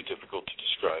really difficult to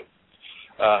describe.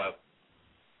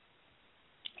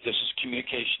 This is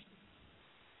communication.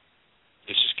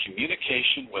 This is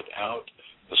communication without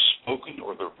the spoken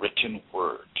or the written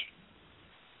word.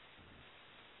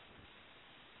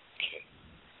 Okay.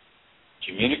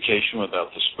 Communication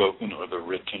without the spoken or the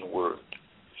written word.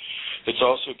 It's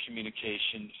also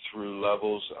communication through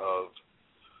levels of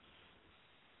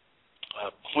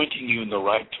pointing you in the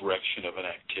right direction of an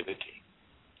activity.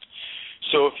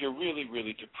 So if you're really,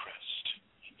 really depressed,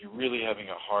 you're really having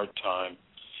a hard time,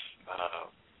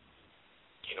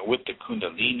 with the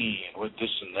Kundalini and with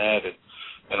this and that,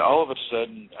 and all of a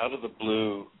sudden, out of the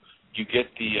blue, you get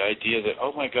the idea that,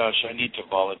 oh my gosh, I need to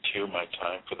volunteer my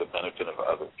time for the benefit of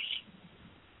others.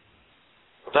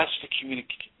 Well, that's the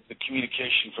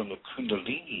communication from the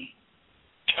Kundalini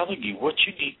telling you what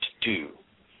you need to do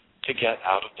to get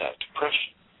out of that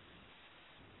depression.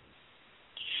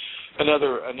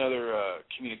 Another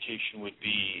communication would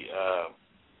be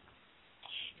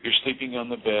you're sleeping on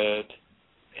the bed,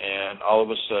 and all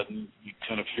of a sudden you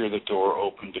kind of hear the door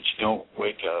open, but you don't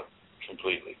wake up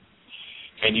completely,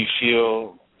 and you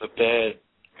feel the bed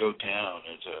go down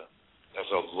as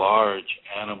a large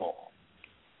animal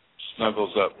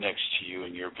snuggles up next to you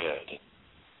in your bed,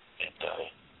 and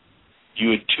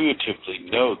you intuitively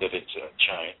know that it's a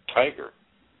giant tiger,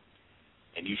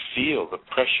 and you feel the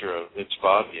pressure of its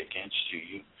body against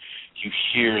you. You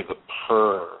hear the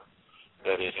purr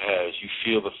that it has. You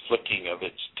feel the flicking of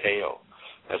its tail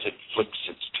as it flicks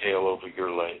its tail over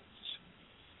your legs.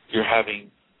 You're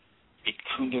having a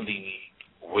Kundalini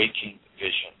waking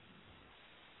vision,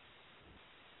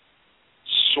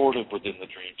 sort of within the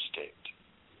dream state.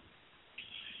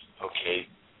 Okay,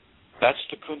 that's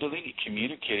the Kundalini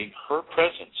communicating her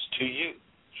presence to you.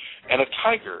 And a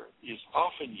tiger is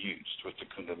often used with the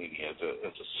Kundalini as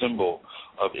a symbol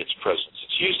of its presence.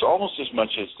 It's used almost as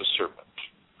much as the serpent.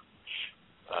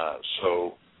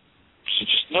 So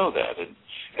just know that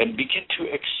and begin to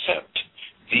accept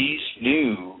these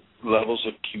new levels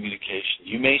of communication.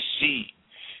 You may see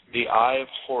the eye of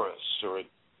Horus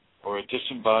or a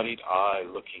disembodied eye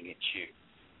looking at you.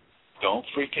 Don't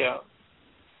freak out.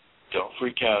 Don't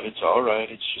freak out. It's all right.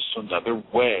 It's just another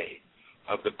way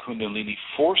of the Kundalini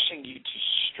forcing you to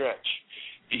stretch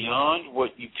beyond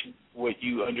what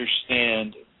you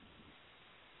understand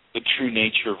the true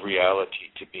nature of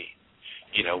reality to be.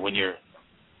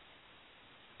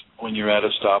 When you're at a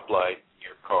stoplight in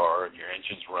your car and your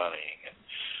engine's running and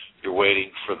you're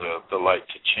waiting for the light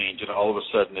to change, and all of a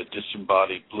sudden a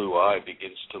disembodied blue eye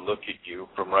begins to look at you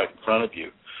from right in front of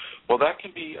you. Well, that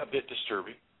can be a bit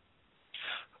disturbing.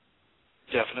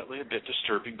 Definitely a bit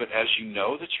disturbing, but as you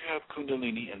know that you have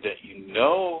Kundalini and that you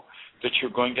know that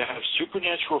you're going to have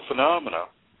supernatural phenomena,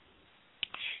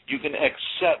 you can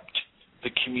accept the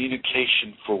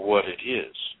communication for what it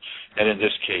is. And in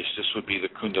this case, this would be the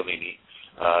Kundalini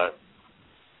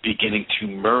beginning to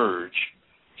merge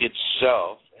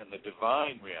itself and the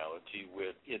divine reality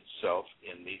with itself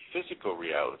in the physical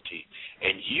reality.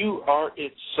 And you are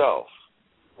itself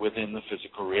within the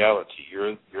physical reality.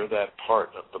 You're that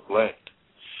part of the blend.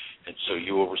 And so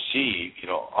you will receive,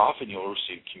 often you'll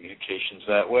receive communications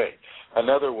that way.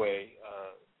 Another way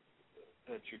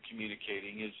that you're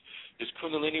communicating is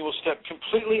Kundalini will step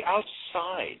completely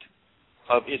outside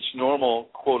of its normal,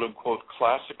 quote-unquote,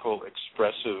 classical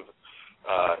expressive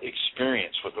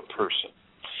experience with a person.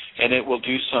 And it will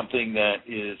do something that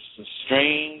is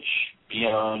strange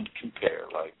beyond compare,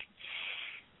 like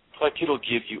it'll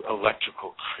give you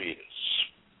electrical kriyas.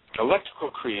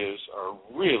 Electrical kriyas are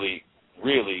really,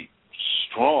 really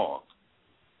strong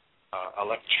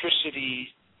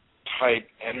electricity-type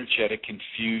energetic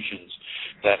infusions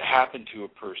that happen to a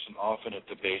person, often at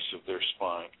the base of their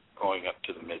spine, going up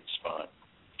to the mid-spine.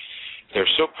 They're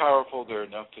so powerful, they're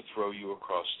enough to throw you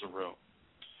across the room.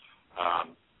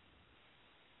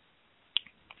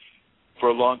 For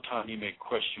a long time, you may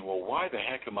question, well, why the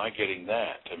heck am I getting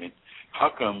that? I mean, how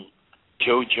come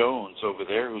Joe Jones over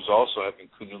there, who's also having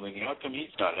Kundalini, how come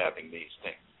he's not having these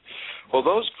things? Well,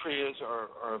 those kriyas are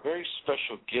a very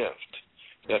special gift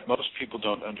that most people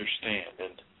don't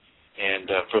understand. And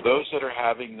for those that are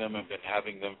having them and been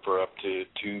having them for up to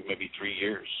 2, maybe 3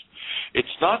 years,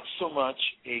 it's not so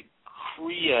much a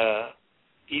kriya,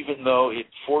 even though it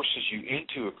forces you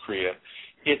into a kriya.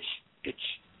 it's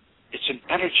an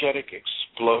energetic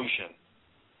explosion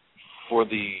for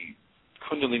the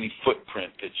Kundalini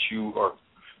footprint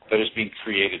that is being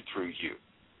created through you.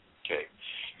 Okay,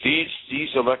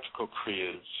 these electrical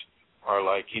kriyas are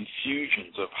like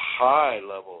infusions of high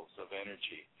levels of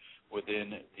energy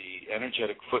within the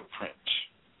energetic footprint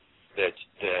that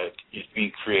is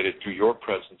being created through your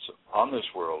presence on this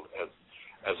world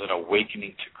as an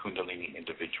awakening to Kundalini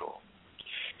individual.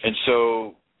 And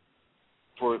so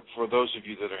for those of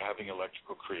you that are having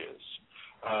electrical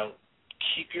kriyas,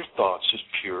 keep your thoughts as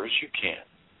pure as you can.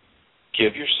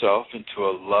 Give yourself into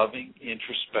a loving,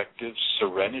 introspective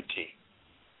serenity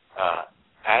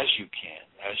as you can,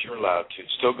 as you're allowed to.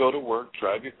 Still go to work,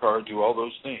 drive your car, do all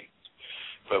those things.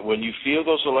 But when you feel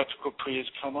those electrical kriyas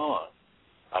come on,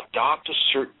 adopt a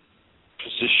certain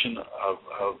position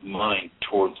of mind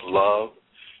towards love,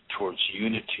 towards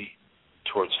unity,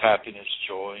 towards happiness,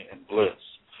 joy, and bliss.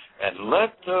 And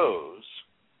let those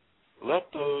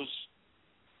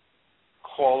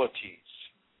qualities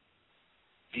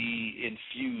be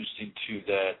infused into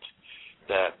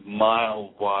that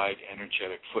mile-wide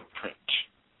energetic footprint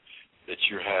that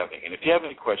you're having. And if you have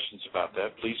any questions about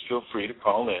that, please feel free to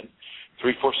call in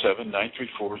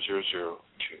 347-934-0026.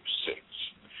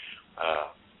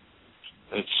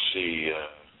 Let's see, a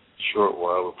short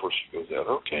while before she goes out.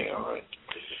 Okay, all right.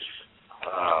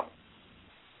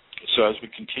 So as we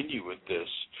continue with this,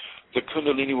 the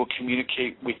Kundalini will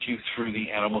communicate with you through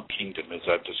the animal kingdom, as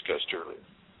I've discussed earlier.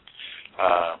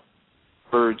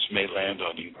 Birds may land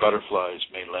on you. Butterflies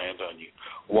may land on you.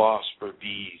 Wasps or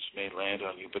bees may land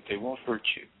on you, but they won't hurt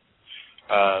you.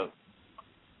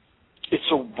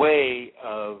 It's a way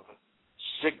of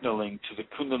signaling to the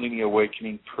Kundalini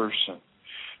awakening person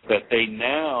that they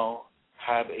now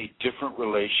have a different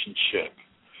relationship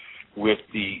with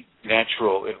the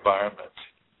natural environment.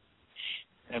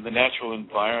 And the natural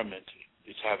environment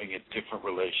is having a different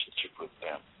relationship with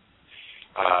them.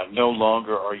 No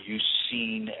longer are you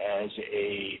seen as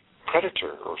a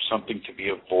predator or something to be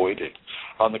avoided.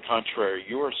 On the contrary,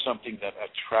 you are something that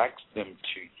attracts them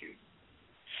to you.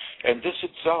 And this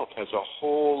itself has a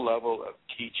whole level of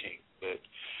teaching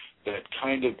that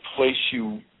kind of place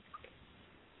you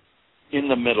in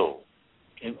the middle,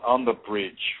 on the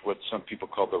bridge, what some people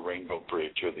call the Rainbow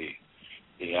Bridge or the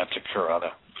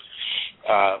Antakarana.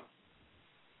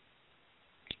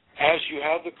 As you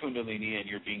have the Kundalini and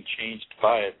you're being changed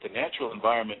by it, the natural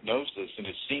environment knows this and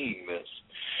is seeing this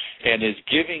and is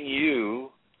giving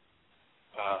you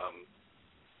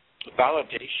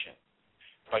validation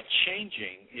by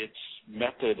changing its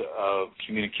method of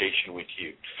communication with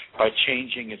you, by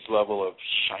changing its level of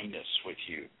shyness with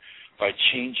you, by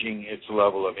changing its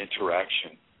level of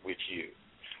interaction with you.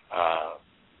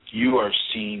 You are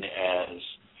seen as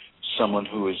someone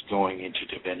who is going into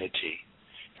divinity.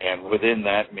 And within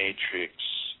that matrix,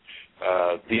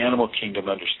 the animal kingdom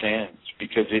understands,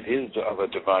 because it is of a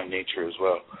divine nature as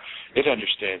well. It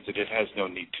understands that it has no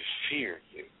need to fear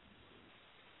you.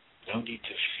 No need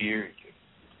to fear you.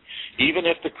 Even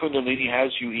if the Kundalini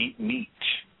has you eat meat,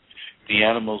 the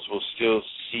animals will still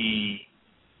see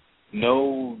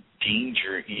no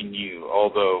danger in you,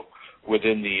 although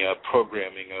within the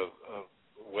programming of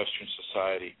Western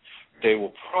society, they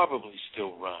will probably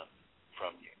still run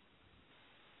from you.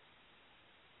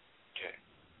 Okay.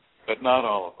 But not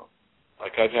all of them.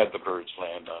 Like I've had the birds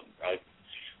land on, I've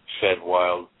fed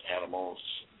wild animals,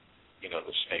 the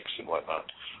snakes and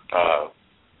whatnot.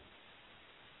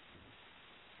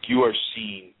 You are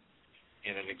seen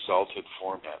in an exalted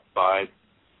format by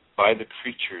the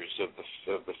creatures of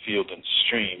the field and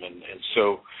stream, and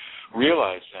so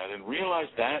realize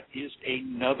that is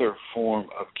another form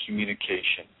of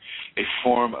communication, a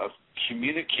form of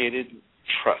communicated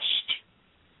trust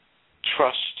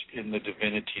in the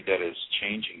divinity that is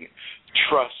changing you,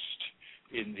 trust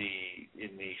in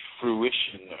the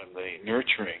fruition and the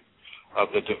nurturing of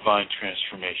the divine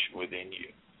transformation within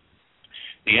you.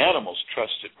 The animals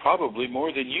trust it probably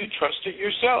more than you trust it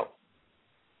yourself.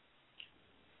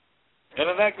 And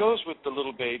then that goes with the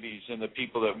little babies and the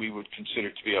people that we would consider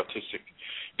to be autistic.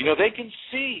 They can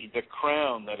see the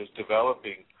crown that is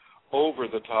developing over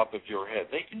the top of your head.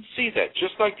 They can see that,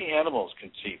 just like the animals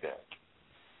can see that.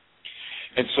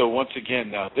 And so once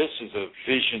again, now this is a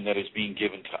vision that is being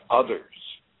given to others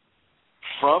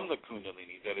from the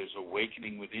Kundalini that is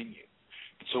awakening within you.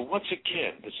 And so once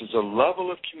again, this is a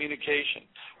level of communication,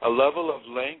 a level of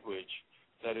language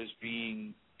that is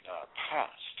being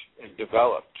passed and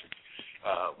developed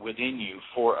within you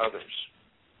for others.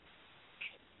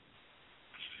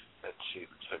 Let's see,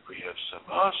 looks like we have some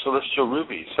celestial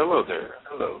rubies. Hello there.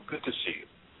 Hello, good to see you.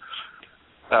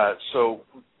 So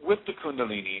with the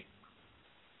Kundalini,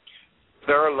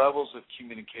 there are levels of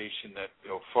communication that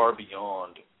go far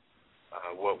beyond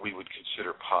what we would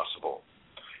consider possible.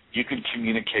 You can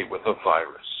communicate with a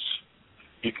virus.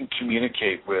 You can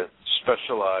communicate with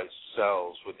specialized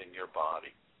cells within your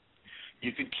body.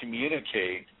 You can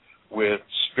communicate with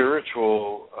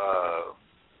spiritual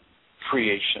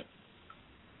creation,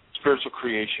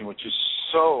 which is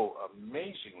so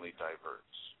amazingly diverse.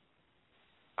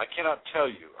 I cannot tell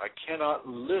you, I cannot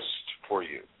list for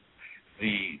you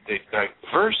the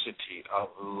diversity of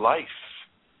life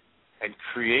and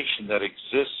creation that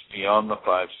exists beyond the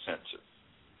five senses.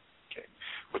 Okay,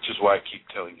 which is why I keep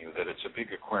telling you that it's a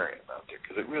big aquarium out there,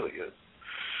 because it really is.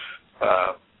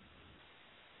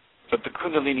 But the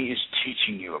Kundalini is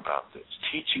teaching you about this,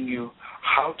 teaching you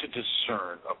how to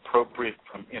discern appropriate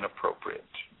from inappropriate,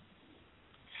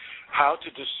 how to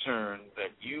discern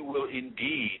that you will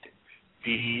indeed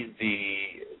be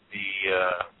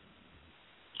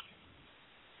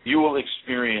you will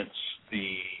experience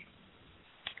the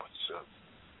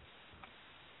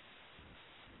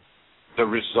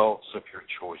results of your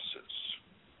choices.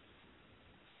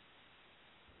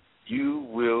 You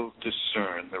will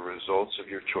discern the results of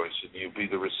your choices, and you'll be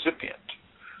the recipient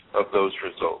of those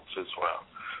results as well.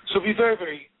 So be very,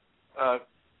 very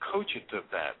cogent of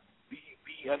that.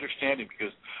 Be understanding,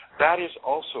 because that is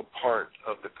also part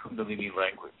of the Kundalini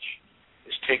language,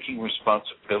 is taking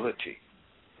responsibility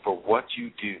for what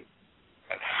you do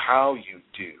and how you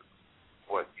do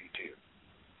what you do.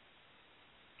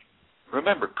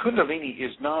 Remember, Kundalini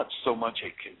is not so much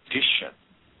a condition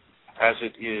as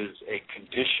it is a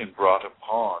condition brought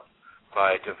upon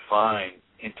by divine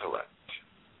intellect.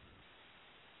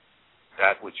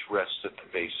 That which rests at the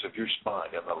base of your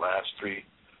spine and the last three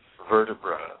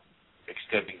vertebrae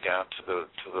extending down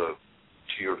to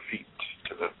your feet,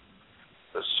 to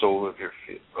the sole of your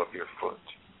foot.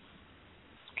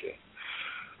 Okay.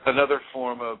 Another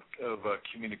form of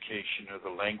communication, or the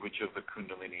language of the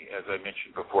Kundalini, as I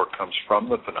mentioned before, comes from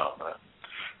the phenomena.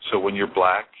 So when your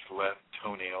black left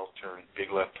toenail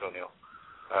big left toenail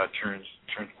turns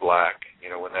black,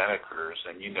 when that occurs,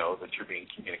 then you know that you're being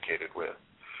communicated with.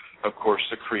 Of course,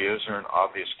 the Kriyas are an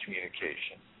obvious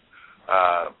communication.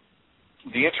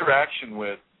 The interaction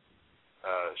with,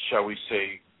 shall we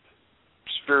say,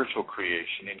 spiritual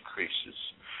creation increases.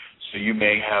 So you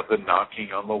may have the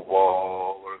knocking on the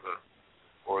wall,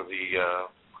 or the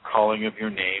calling of your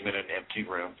name in an empty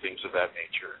room, things of that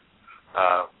nature.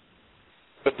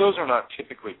 But those are not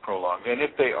typically prolonged, and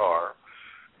if they are,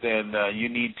 then you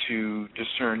need to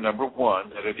discern, number one,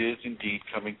 that it is indeed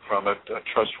coming from a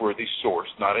trustworthy source,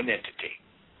 not an entity,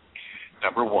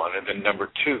 number one. And then number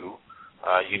two,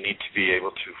 you need to be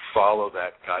able to follow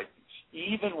that guidance,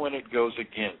 even when it goes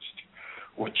against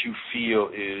what you feel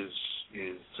is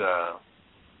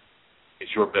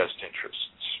your best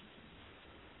interests.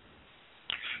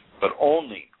 But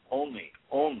only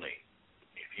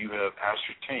if you have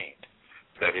ascertained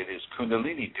that it is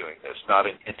Kundalini doing this, not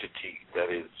an entity that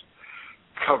is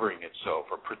covering itself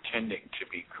or pretending to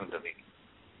be Kundalini.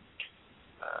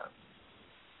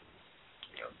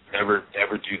 Never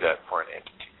do that for an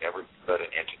entity. Never let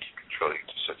an entity control you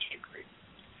to such a degree.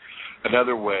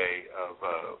 Another way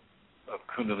of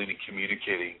Kundalini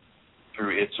communicating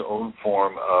through its own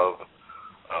form of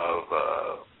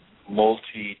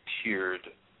multi-tiered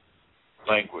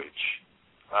language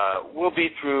will be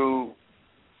through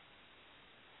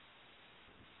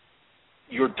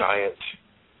your diet,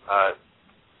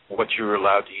 what you're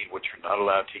allowed to eat, what you're not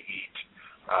allowed to eat,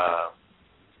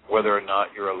 whether or not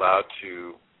you're allowed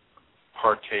to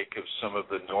partake of some of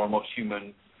the normal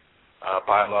human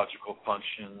biological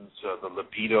functions. The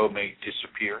libido may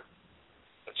disappear,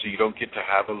 so you don't get to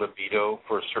have a libido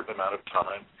for a certain amount of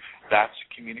time. That's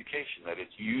communication. That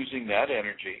it's using that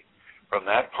energy from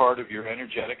that part of your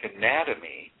energetic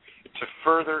anatomy to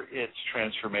further its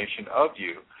transformation of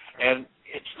you, and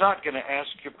it's not going to ask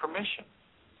your permission.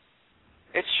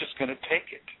 It's just going to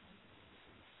take it.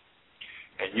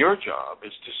 And your job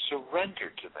is to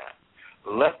surrender to that.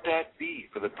 Let that be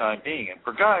for the time being. And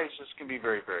for guys, this can be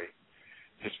very, very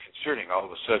disconcerting. All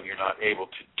of a sudden, you're not able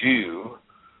to do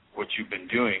what you've been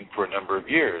doing for a number of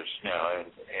years now.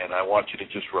 And I want you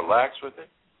to just relax with it.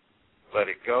 Let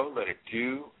it go. Let it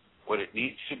do what it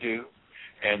needs to do.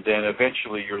 And then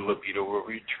eventually your libido will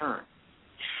return.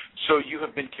 So you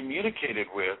have been communicated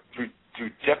with through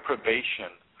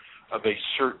deprivation of a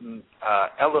certain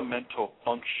elemental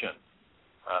function,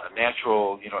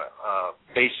 natural,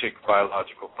 basic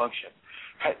biological function.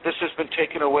 This has been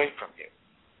taken away from you.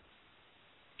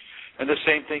 And the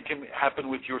same thing can happen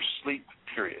with your sleep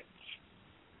periods.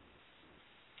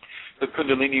 the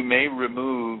Kundalini may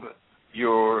remove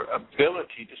your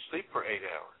ability to sleep for 8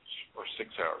 hours or 6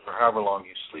 hours or however long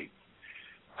you sleep.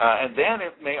 And then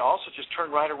it may also just turn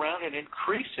right around and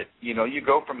increase it. You know, you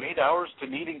go from 8 hours to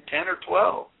needing 10 or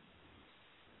 12.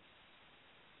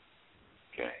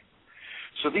 Okay.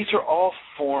 So these are all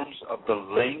forms of the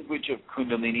language of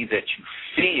Kundalini that you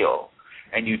feel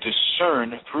and you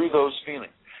discern through those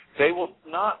feelings. They will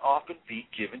not often be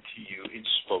given to you in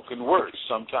spoken words.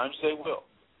 Sometimes they will,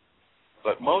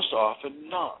 but most often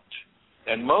not.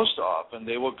 And most often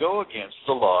they will go against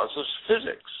the laws of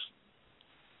physics.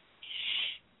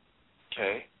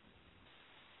 Okay?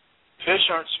 Fish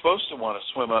aren't supposed to want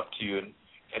to swim up to you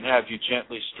and have you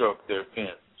gently stroke their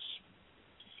fins.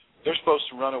 They're supposed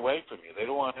to run away from you. They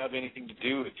don't want to have anything to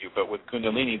do with you, but with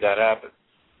Kundalini that happens.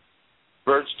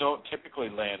 Birds don't typically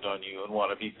land on you and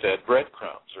want to be fed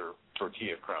breadcrumbs or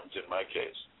tortilla crumbs in my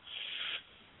case.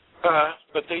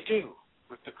 But they do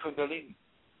with the Kundalini.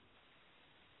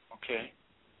 Okay?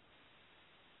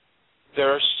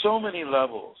 There are so many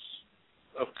levels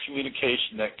of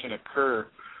communication that can occur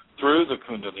through the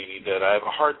Kundalini that I have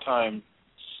a hard time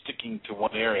sticking to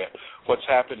one area. What's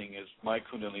happening is my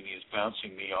Kundalini is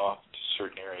bouncing me off to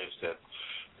certain areas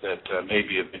that may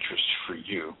be of interest for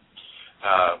you.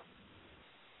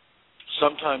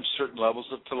 Sometimes certain levels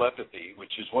of telepathy,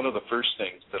 which is one of the first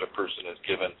things that a person is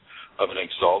given of an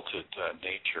exalted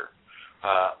nature,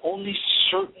 only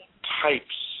certain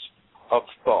types of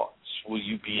thoughts will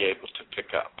you be able to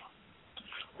pick up.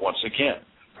 Once again,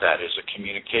 that is a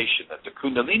communication that the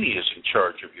Kundalini is in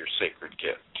charge of your sacred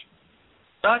gift.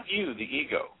 Not you, the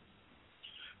ego.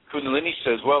 Kundalini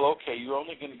says, well, okay, you're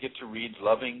only going to get to read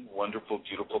loving, wonderful,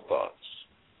 beautiful thoughts.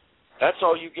 That's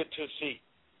all you get to see.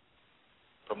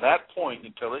 From that point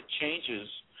until it changes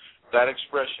that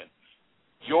expression,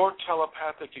 your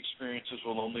telepathic experiences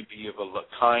will only be of a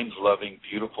kind, loving,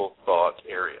 beautiful thought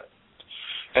area.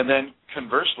 And then,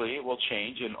 conversely, it will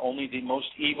change, and only the most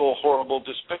evil, horrible,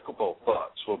 despicable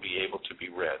thoughts will be able to be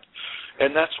read.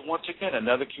 And that's, once again,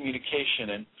 another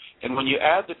communication. And when you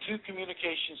add the two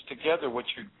communications together, what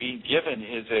you're being given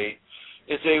is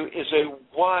a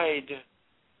wide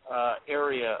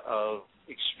area of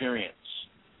experience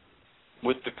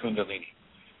with the Kundalini,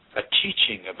 a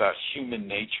teaching about human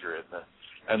nature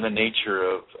and the nature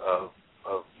of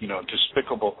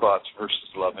despicable thoughts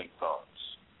versus loving thoughts.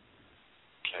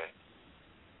 Okay.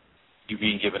 You're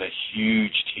being given a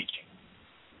huge teaching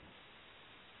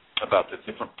about the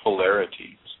different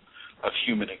polarities of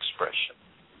human expression.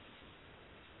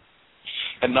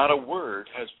 And not a word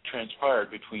has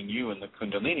transpired between you and the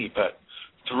Kundalini, but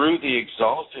through the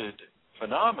exalted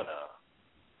phenomena,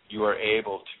 you are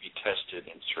able to be tested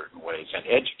in certain ways and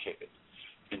educated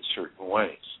in certain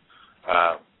ways.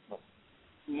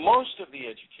 Most of the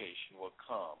education will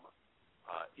come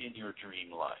in your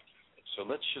dream life. So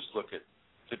let's just look at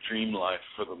the dream life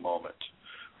for the moment.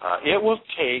 It will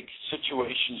take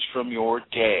situations from your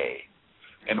day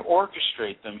and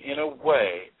orchestrate them in a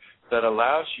way that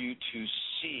allows you to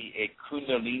see a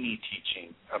Kundalini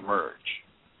teaching emerge.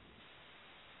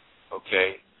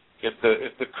 Okay? If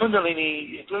the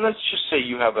Kundalini, let's just say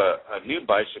you have a new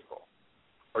bicycle,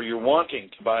 or you're wanting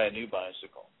to buy a new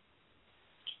bicycle,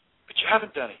 but you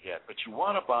haven't done it yet, but you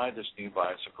want to buy this new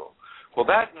bicycle. Well,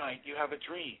 that night you have a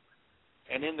dream.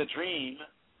 And in the dream,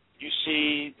 you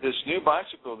see this new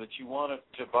bicycle that you wanted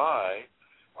to buy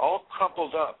all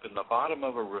crumpled up in the bottom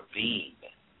of a ravine.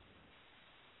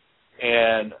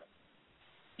 And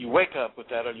you wake up with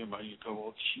that on your mind. You go,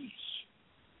 well, geez,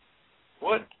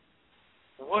 what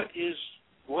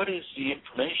is the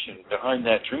information behind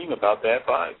that dream about that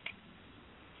bike?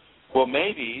 Well,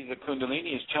 maybe the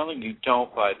Kundalini is telling you,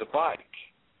 don't buy the bike.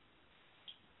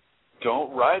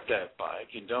 Don't ride that bike,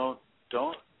 and don't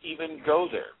even go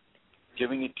there.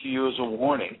 Giving it to you as a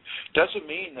warning doesn't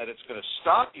mean that it's going to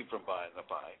stop you from buying the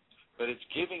bike, but it's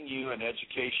giving you an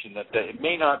education that it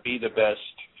may not be the best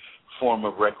form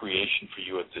of recreation for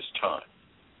you at this time.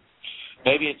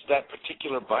 Maybe it's that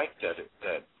particular bike that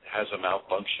has a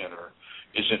malfunction or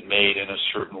isn't made in a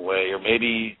certain way, or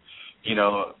maybe,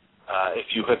 if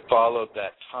you had followed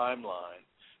that timeline,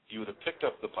 you would have picked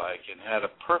up the bike and had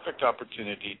a perfect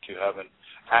opportunity to have an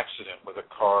accident with a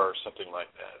car or something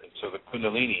like that. And so the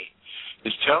Kundalini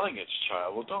is telling its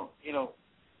child, well,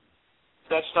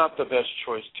 that's not the best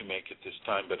choice to make at this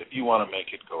time, but if you want to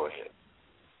make it, go ahead.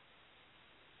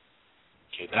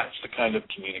 Okay, that's the kind of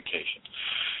communication.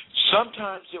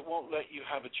 Sometimes it won't let you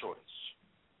have a choice.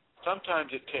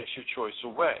 Sometimes it takes your choice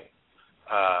away.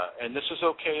 And this is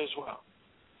okay as well.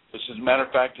 As a matter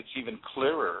of fact, it's even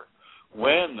clearer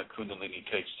when the Kundalini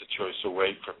takes the choice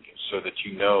away from you, so that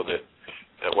you know that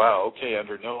that, wow, okay,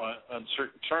 under no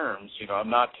uncertain terms, I'm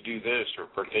not to do this or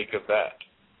partake of that.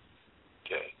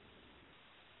 Okay.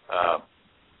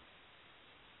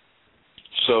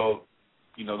 So,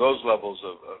 those levels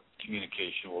of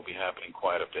communication will be happening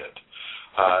quite a bit.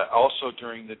 Also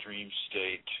during the dream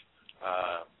state,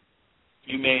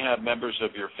 you may have members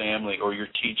of your family or your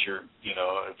teacher.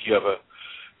 If you have a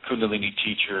Kundalini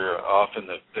teacher, often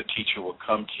the teacher will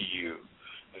come to you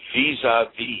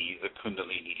vis-a-vis the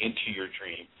Kundalini into your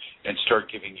dream and start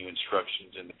giving you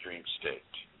instructions in the dream state.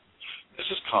 This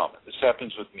is common. This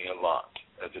happens with me a lot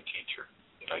as a teacher.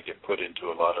 I get put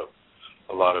into a lot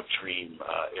of dream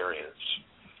areas.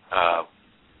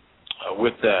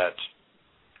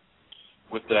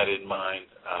 With that in mind,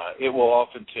 it will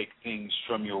often take things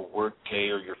from your work day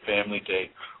or your family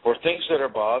day or things that are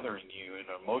bothering you in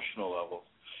an emotional level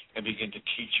and begin to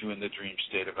teach you in the dream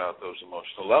state about those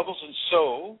emotional levels. And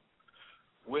so,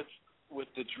 with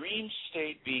the dream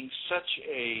state being such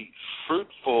a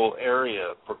fruitful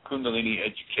area for Kundalini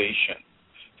education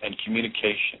and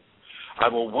communication, I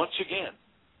will once again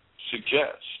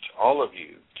suggest all of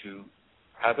you to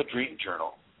have a dream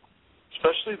journal,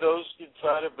 especially those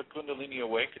inside of the Kundalini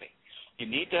awakening. You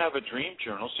need to have a dream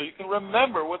journal so you can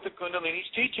remember what the Kundalini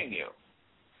is teaching you.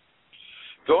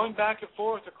 Going back and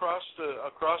forth across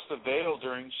the veil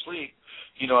during sleep,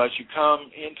 as you come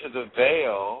into the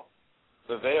veil,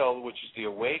 which is the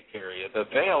awake area, the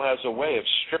veil has a way of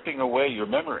stripping away your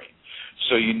memory.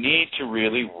 So you need to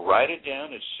really write it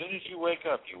down as soon as you wake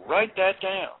up. You write that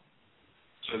down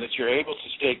so that you're able to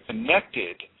stay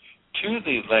connected to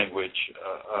the language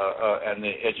and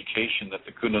the education that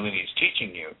the Kundalini is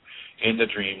teaching you in the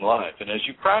dream life. And as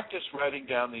you practice writing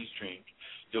down these dreams,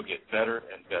 you'll get better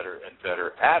and better and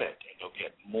better at it, and you'll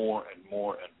get more and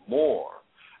more and more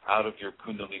out of your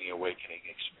Kundalini awakening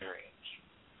experience.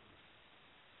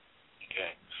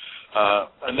 Okay.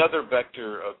 Another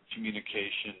vector of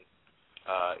communication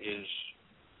is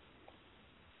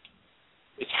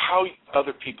how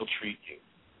other people treat you.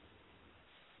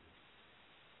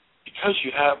 Because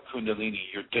you have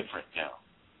Kundalini, you're different now.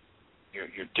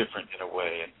 You're different in a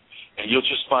way, and you'll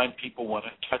just find people want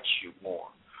to touch you more.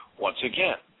 Once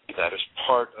again, that is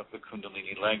part of the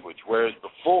Kundalini language. Whereas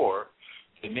before,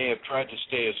 they may have tried to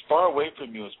stay as far away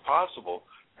from you as possible.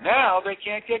 Now they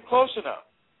can't get close enough.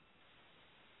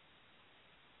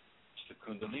 It's the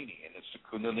Kundalini, and it's the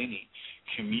Kundalini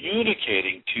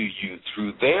communicating to you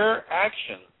through their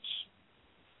actions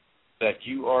that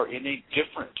you are in a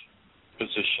different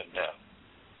position now.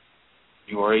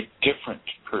 You are a different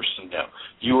person now.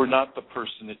 You are not the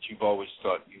person that you've always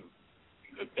thought you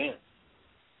had been.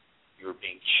 You are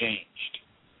being changed.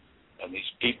 And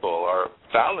these people are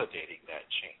validating that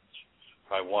change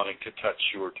by wanting to touch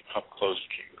you or to come close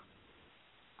to you.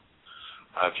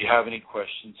 If you have any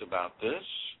questions about this,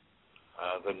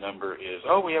 the number is,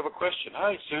 we have a question.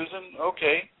 Hi, Susan.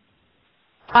 Okay.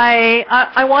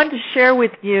 I wanted to share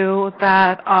with you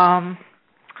that,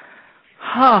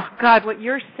 what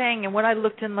you're saying and what I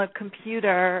looked in the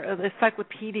computer, the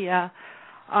encyclopedia,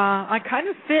 I kind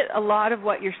of fit a lot of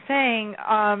what you're saying.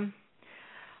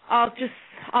 I'll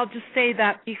just say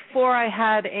that before I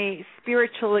had a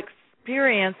spiritual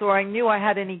experience or I knew I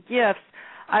had any gifts,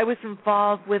 I was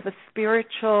involved with a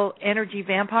spiritual energy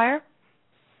vampire.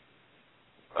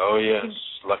 Oh, yes.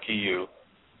 Lucky you.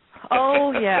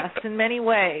 Oh, yes, in many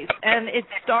ways. And it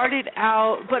started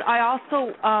out, but I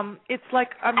also, it's like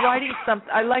I'm writing something.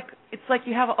 It's like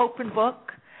you have an open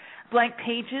book, blank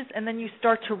pages, and then you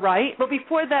start to write. But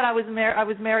before that, I was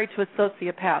married to a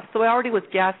sociopath, so I already was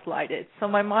gaslighted. So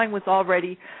my mind was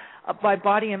already, my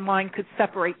body and mind could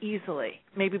separate easily.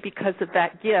 Maybe because of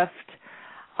that gift,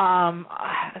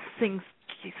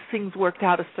 things worked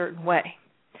out a certain way.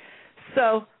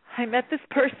 So I met this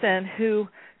person who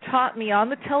taught me on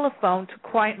the telephone to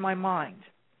quiet my mind.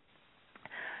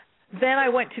 Then I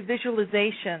went to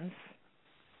visualizations.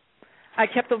 I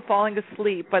kept on falling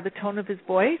asleep by the tone of his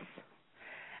voice.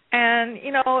 And,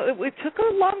 it took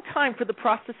a long time for the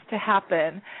process to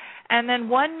happen. And then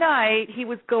one night he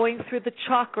was going through the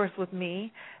chakras with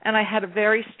me, and I had a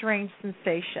very strange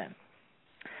sensation.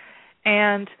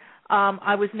 And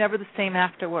I was never the same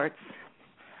afterwards.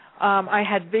 I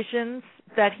had visions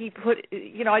that he put,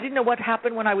 I didn't know what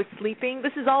happened when I was sleeping.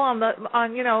 This is all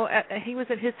he was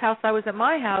at his house, I was at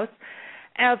my house,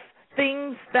 of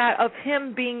things of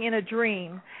him being in a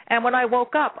dream. And when I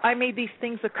woke up, I made these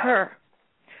things occur.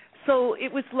 So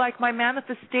it was like my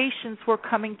manifestations were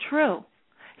coming true.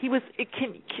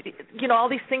 All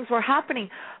these things were happening.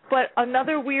 But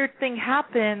another weird thing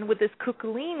happened with this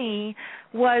Kundalini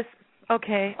was,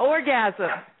 orgasm.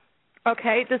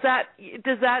 Okay, does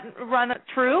that run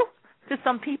true? to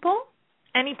some people?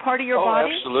 Any part of your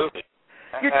body? Absolutely.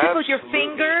 Your tip of your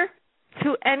finger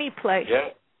to any place. Yeah.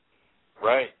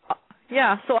 Right.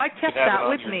 Yeah, so I kept that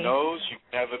with me. You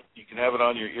can have it on your nose, you can have it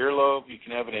on your earlobe, you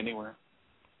can have it anywhere.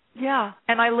 Yeah,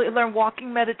 and I learned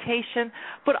walking meditation,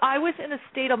 but I was in a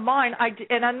state of mind,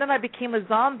 and then I became a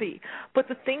zombie. But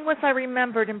the thing was, I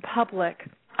remembered in public,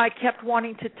 I kept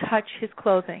wanting to touch his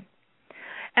clothing.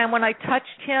 And when I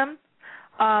touched him,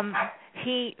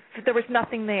 there was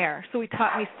nothing there, so he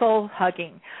taught me soul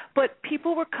hugging. But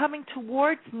people were coming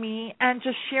towards me and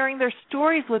just sharing their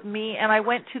stories with me, and I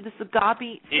went to this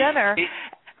Agape Center. He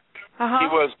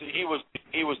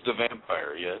was the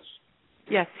vampire, yes.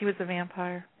 Yes, he was a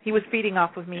vampire. He was feeding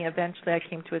off of me. Eventually, I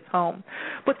came to his home.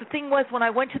 But the thing was, when I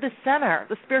went to the center,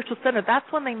 the spiritual center, that's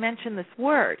when they mentioned this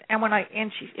word. And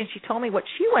she told me what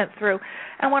she went through.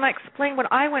 And when I explained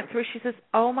what I went through, she says,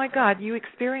 "Oh my God, you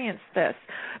experienced this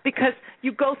because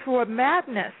you go through a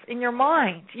madness in your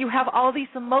mind. You have all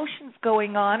these emotions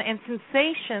going on and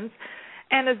sensations,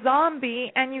 and a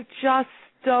zombie, and you just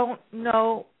don't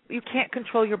know." You can't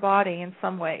control your body in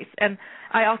some ways. And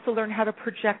I also learned how to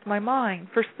project my mind.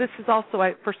 This is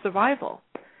also for survival.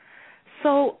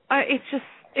 So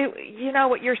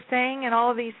what you're saying and all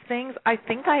of these things, I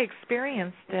think I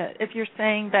experienced it, if you're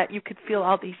saying that you could feel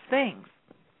all these things.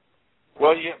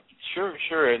 Well, yeah, sure.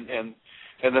 And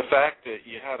the fact that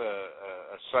you had a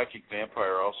psychic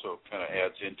vampire also kind of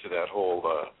adds into that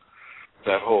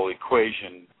whole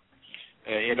equation.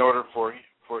 In order for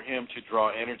him to draw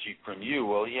energy from you,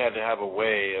 well, he had to have a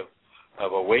way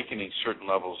of awakening certain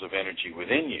levels of energy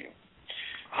within you.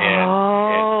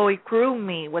 And he grew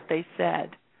me, what they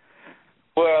said.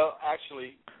 Well,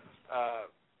 actually,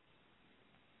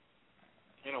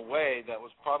 in a way, that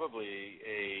was probably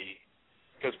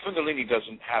because Kundalini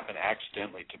doesn't happen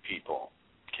accidentally to people.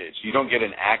 Okay, so you don't get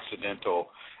an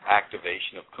accidental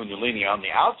activation of Kundalini on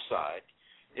the outside.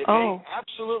 It may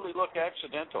absolutely look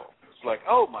accidental. It's like,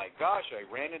 oh my gosh,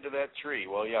 I ran into that tree.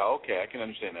 Well, yeah, okay, I can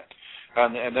understand that.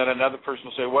 And then another person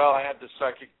will say, well, I had this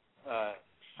psychic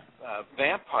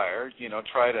vampire,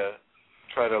 try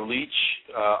to leech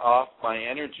off my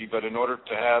energy, but in order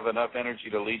to have enough energy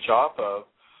to leech off of,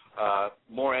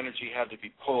 more energy had to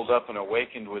be pulled up and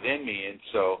awakened within me, and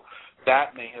so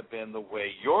that may have been the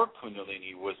way your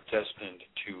Kundalini was destined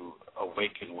to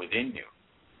awaken within you.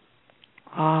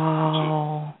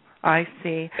 Oh, I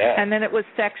see. Yeah. And then it was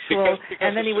sexual, because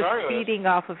and then he was feeding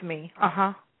off of me.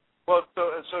 Uh-huh. Well,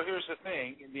 so here's the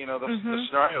thing. The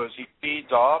scenario is he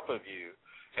feeds off of you,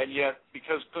 and yet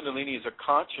because Kundalini is a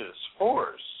conscious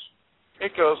force,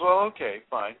 it goes, well, okay,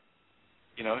 fine.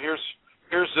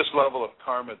 Here's this level of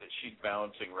karma that she's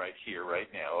balancing right here, right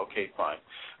now. Okay, fine.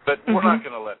 But we're not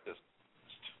going to let this.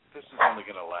 This is only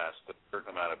going to last a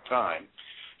certain amount of time.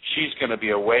 She's going to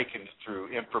be awakened through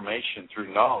information,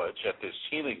 through knowledge at this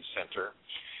healing center,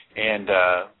 and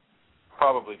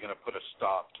probably going to put a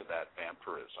stop to that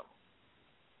vampirism.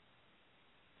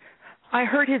 I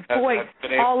heard his voice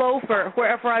all over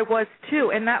wherever I was,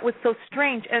 too, and that was so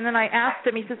strange. And then I asked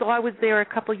him, he says, I was there a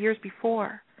couple of years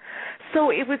before. So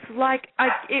it was like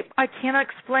I cannot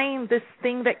explain this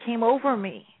thing that came over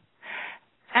me.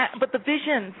 But the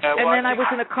visions, and then I was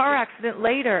in a car accident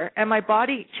later, and my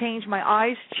body changed, my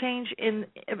eyes changed.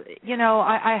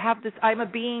 I have this. I'm a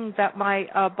being that my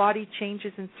body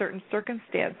changes in certain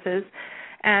circumstances.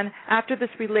 And after this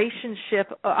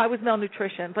relationship, I was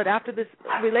malnutrition. But after this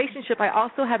relationship, I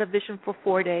also had a vision for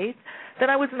 4 days. Then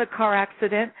I was in a car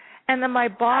accident, and then my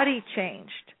body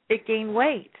changed. It gained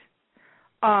weight.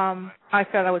 I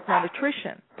thought I was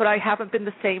malnutrition, but I haven't been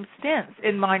the same since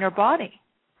in mind or body.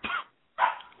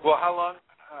 Well, how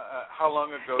long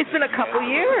ago? It's been a couple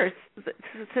years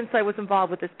since I was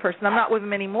involved with this person. I'm not with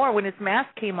him anymore. When his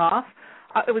mask came off,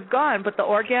 it was gone. But the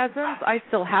orgasms, I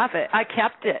still have it. I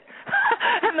kept it,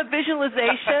 and the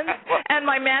visualizations and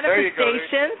my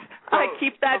manifestations, I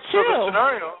keep that too. So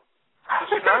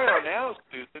the scenario now,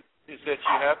 Susan, is that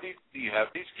you have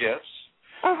these gifts,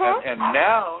 and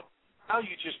now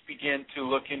you just begin to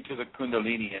look into the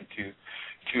Kundalini and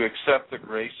to accept the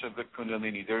grace of the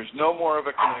Kundalini. There's no more of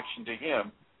a connection to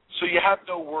him, so you have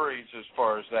no worries as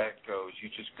far as that goes. You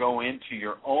just go into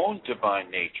your own divine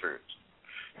natures.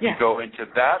 You go into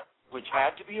that which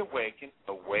had to be awakened,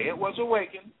 the way it was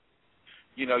awakened.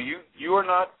 You are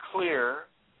not clear,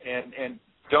 and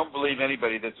don't believe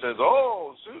anybody that says,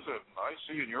 oh, Susan, I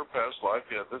see in your past life,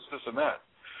 this, and that.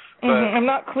 But, I'm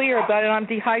not clear about it. I'm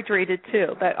dehydrated,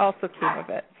 too. That also came with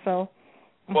it. So.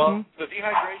 Well, the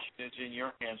dehydration is in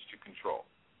your hands to control.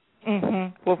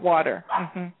 With water.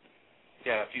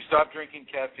 Yeah, if you stop drinking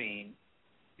caffeine,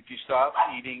 if you stop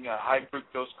eating high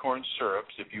fructose corn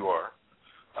syrups, if you are,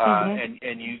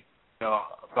 and you know,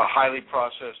 the highly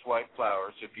processed white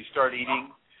flours, if you start eating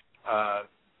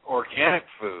organic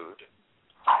food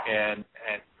and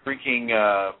drinking,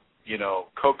 you know,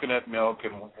 coconut milk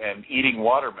and eating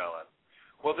watermelon,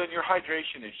 well, then your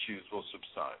hydration issues will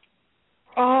subside.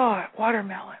 Oh,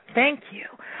 watermelon. Thank you.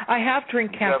 I have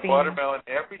drink caffeine. You have watermelon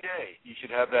every day. You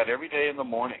should have that every day in the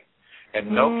morning.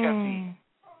 And no caffeine.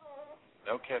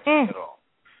 No caffeine at all.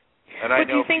 And but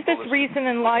do you think this reason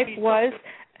in life was,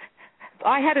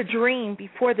 I had a dream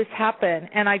before this happened,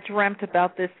 and I dreamt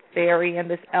about this fairy and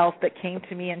this elf that came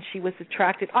to me, and she was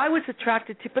attracted. I was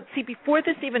attracted to, but see, before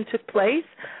this even took place,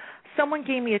 someone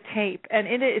gave me a tape, and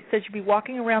in it says you'd be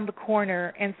walking around the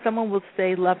corner, and someone will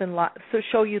say love and light, so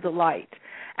show you the light.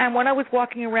 And when I was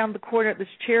walking around the corner at this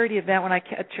charity event, when I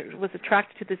was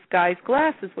attracted to this guy's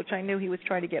glasses, which I knew he was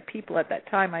trying to get people at that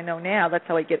time, I know now, that's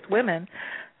how he gets women,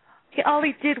 all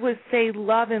he did was say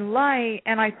love and light,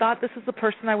 and I thought this is the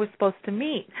person I was supposed to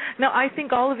meet. Now, I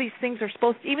think all of these things are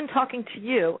supposed to, even talking to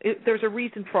you, there's a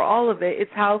reason for all of it.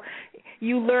 It's how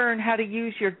you learn how to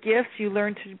use your gifts. You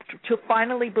learn to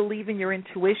finally believe in your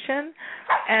intuition,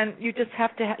 and you just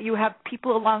have to, you have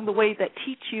people along the way that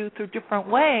teach you through different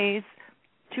ways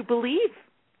to believe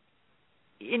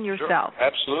in yourself. Sure.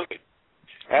 Absolutely.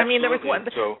 I mean, there was one.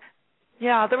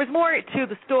 Yeah, there was more to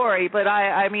the story, but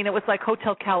I mean, it was like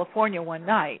Hotel California one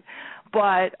night.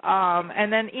 But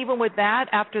and then even with that,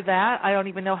 after that, I don't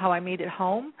even know how I made it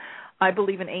home. I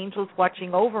believe in angels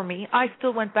watching over me. I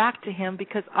still went back to him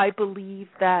because I believed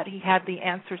that he had the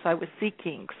answers I was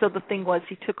seeking. So the thing was,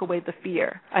 he took away the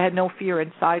fear. I had no fear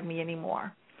inside me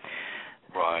anymore.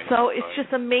 Right. So it's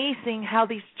just amazing how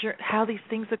these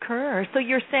things occur. So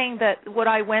you're saying that what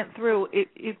I went through,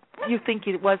 you think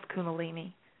it was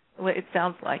Kundalini? It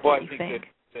sounds like. Well, I think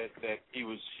that he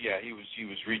was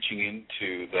reaching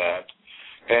into that,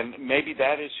 and maybe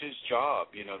that is his job.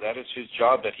 You know, that is his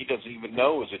job that he doesn't even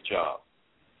know is a job.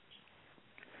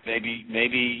 Maybe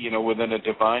you know, within a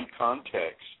divine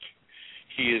context,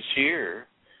 he is here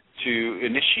to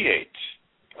initiate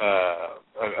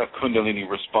a Kundalini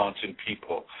response in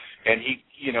people, and he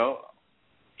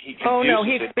confuses Oh no,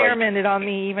 he experimented it on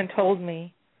me. Even told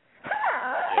me.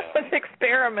 An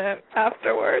experiment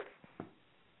afterwards.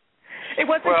 It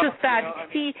wasn't just that.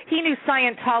 He knew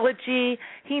Scientology.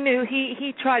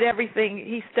 He tried everything.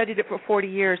 He studied it for 40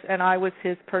 years, and I was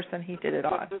his person he did it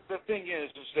on. The thing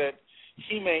is that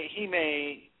he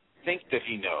may think that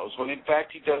he knows when in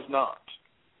fact he does not.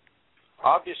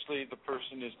 Obviously, the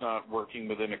person is not working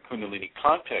within a Kundalini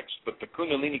context, but the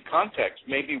Kundalini context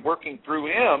may be working through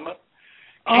him,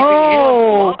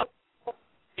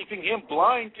 keeping him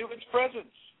blind to its presence.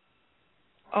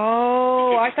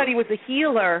 Oh, I thought he was a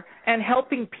healer and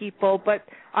helping people, but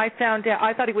I found out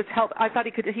I thought he was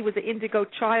he was an indigo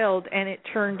child, and it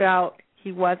turned out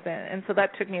he wasn't, and so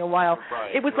that took me a while.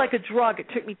 Right, it was like a drug. It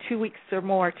took me 2 weeks or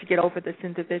more to get over this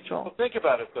individual. Well, think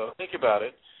about it, though. Think about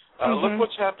it. Look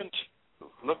what's happened to you.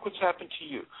 Look what's happened to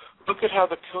you. Look at how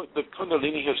the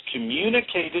Kundalini has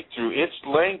communicated through its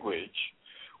language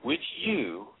with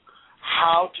you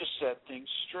how to set things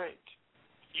straight.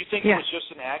 You think it was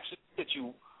just an accident that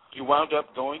you wound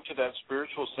up going to that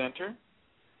spiritual center?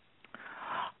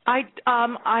 I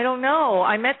don't know.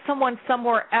 I met someone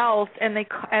somewhere else, and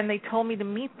they told me to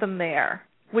meet them there,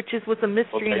 which was a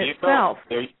mystery in itself.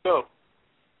 There you go.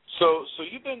 So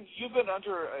you've been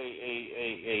under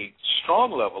a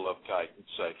strong level of guidance.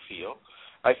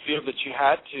 I feel that you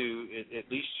had to,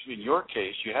 at least in your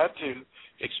case, you had to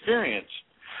experience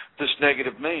this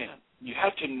negative man. You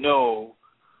had to know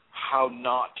how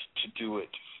not to do it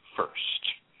first,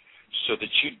 so that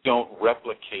you don't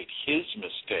replicate his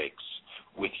mistakes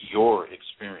with your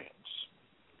experience.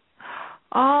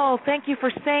 Oh, thank you for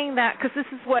saying that, because this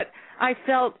is what I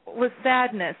felt was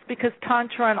sadness, because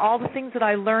Tantra and all the things that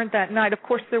I learned that night, of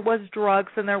course there was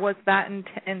drugs and there was that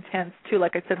intense too,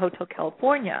 like I said, Hotel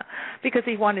California, because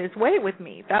he wanted his way with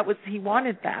me. He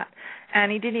wanted that,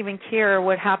 and he didn't even care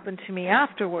what happened to me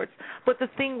afterwards. But the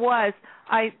thing was,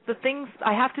 I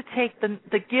have to take the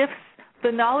gifts,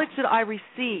 the knowledge that I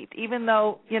received, even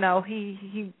though,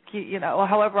 he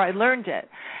however I learned it,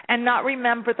 and not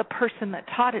remember the person that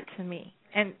taught it to me.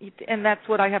 And that's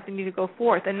what I have to need to go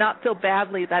forth, and not feel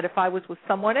badly that if I was with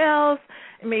someone else,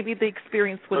 maybe the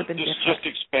experience would have been different. Just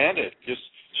expand it.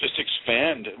 Just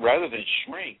expand rather than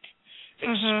shrink.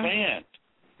 Expand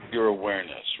your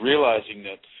awareness, realizing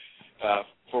that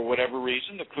for whatever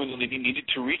reason, the Kundalini needed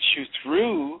to reach you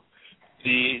through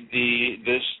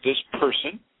this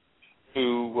person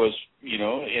who was,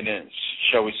 in a,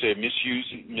 shall we say,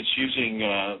 misusing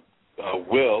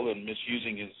will and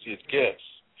misusing his gifts.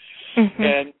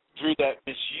 And through that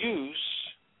misuse,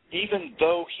 even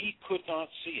though he could not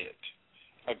see it,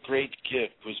 a great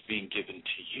gift was being given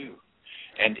to you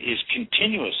and is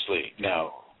continuously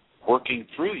now working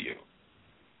through you.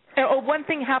 One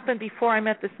thing happened before I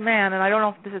met this man, and I don't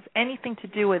know if this has anything to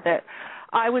do with it.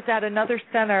 I was at another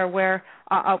center where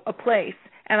a place,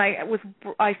 and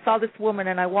I saw this woman,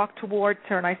 and I walked towards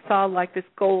her, and I saw like this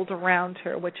gold around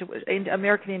her, which it was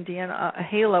American Indian, a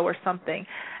halo or something.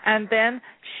 And then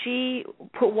she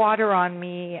put water on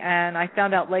me, and I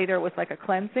found out later it was like a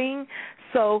cleansing.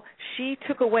 So she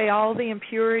took away all the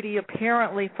impurity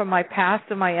apparently from my past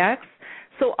and my ex.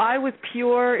 So I was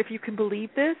pure, if you can believe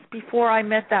this, before I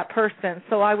met that person.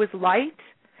 So I was light.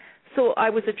 So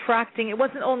I was attracting. It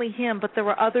wasn't only him, but there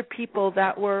were other people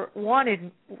that were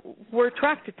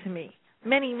attracted to me.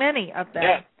 Many of them.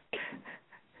 Yeah.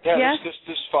 Yeah. Yes?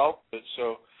 This follows it.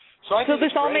 So I think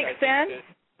this all makes sense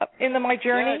in my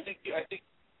journey. Yeah,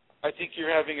 I think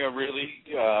you're having a really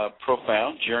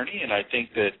profound journey, and I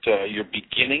think that you're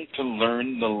beginning to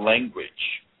learn the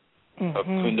language of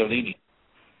Kundalini.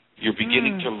 You're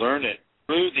beginning to learn it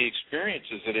through the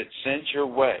experiences that it sends your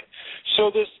way. So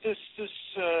this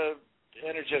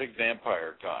energetic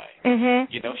vampire guy,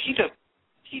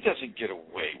 he doesn't get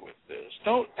away with this.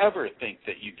 Don't ever think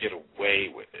that you get away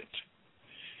with it.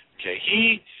 Okay,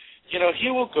 he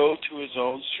will go to his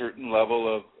own certain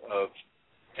level of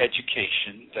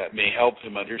education that may help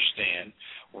him understand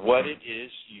what it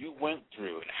is you went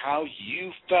through and how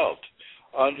you felt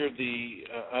under the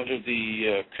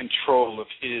control of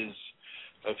his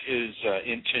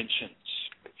intentions,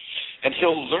 and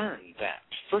he'll learn that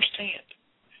firsthand.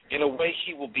 In a way,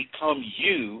 he will become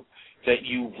you that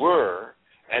you were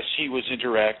as he was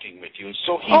interacting with you, and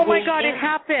so he. Oh my God! It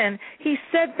happened. He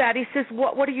said that. He says,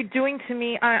 "What are you doing to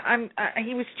me?"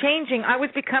 He was changing. I was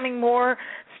becoming more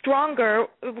stronger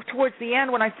towards the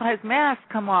end when I saw his mask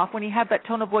come off. When he had that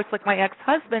tone of voice like my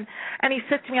ex-husband, and he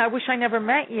said to me, "I wish I never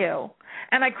met you."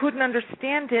 And I couldn't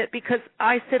understand it because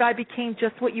I said I became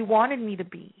just what you wanted me to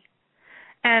be.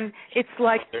 And it's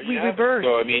like we reversed.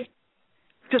 So, I mean,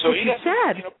 just what you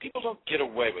said. People don't get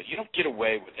away with. You don't get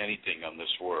away with anything on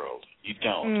this world. You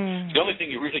don't. The only thing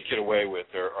you really get away with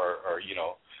are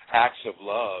acts of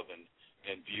love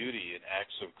and beauty and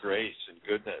acts of grace and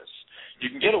goodness. You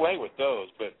can get away with those,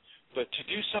 but to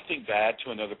do something bad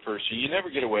to another person, you never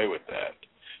get away with that.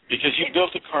 Because you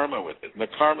built a karma with it, and the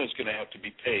karma is going to have to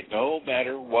be paid no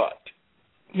matter what.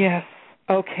 Yes.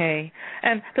 Okay.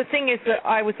 And the thing is that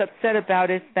I was upset about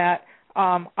is that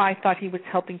I thought he was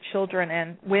helping children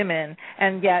and women,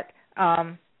 and yet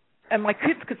and my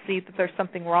kids could see that there's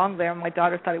something wrong there. My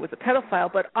daughter thought he was a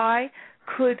pedophile, but I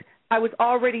was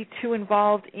already too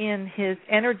involved in his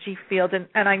energy field,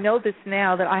 and I know this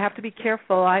now that I have to be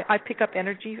careful. I pick up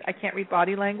energy. I can't read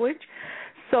body language.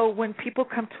 So when people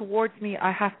come towards me,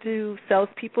 I have to,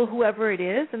 salespeople, whoever it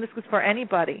is, and this was for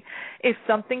anybody, if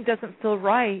something doesn't feel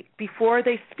right before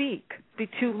they speak, be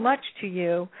too much to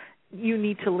you, you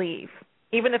need to leave.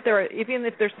 Even if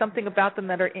there's something about them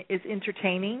that is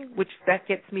entertaining, which that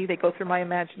gets me, they go through my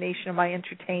imagination and my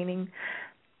entertaining.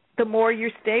 The more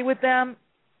you stay with them,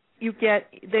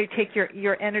 they take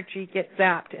your energy, gets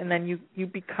zapped, and then you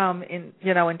become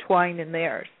entwined in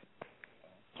theirs.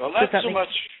 Well, not so much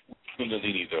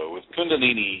Kundalini, though. With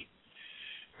Kundalini,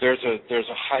 there's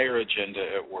a higher agenda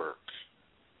at work.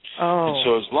 Oh. And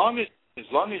so as long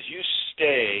as you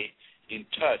stay in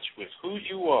touch with who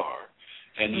you are,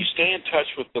 and you stay in touch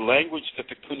with the language that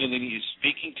the Kundalini is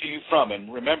speaking to you from,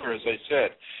 and remember, as I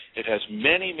said, it has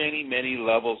many, many, many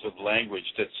levels of language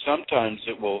that sometimes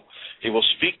it will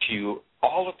speak to you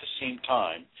all at the same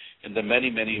time in the many,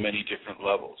 many, many different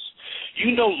levels.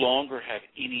 You no longer have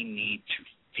any need to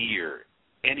fear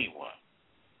anyone.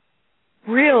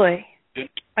 Really?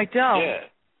 I don't. Yeah.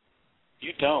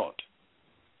 You don't.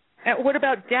 And what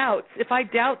about doubts? If I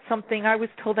doubt something, I was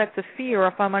told that's a fear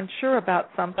if I'm unsure about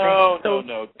something. No.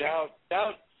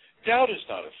 Doubt is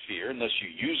not a fear unless you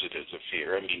use it as a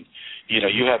fear. I mean,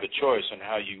 you have a choice on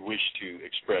how you wish to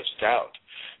express doubt.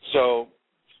 So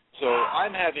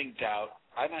I'm having doubt.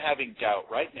 I'm having doubt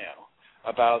right now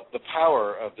about the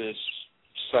power of this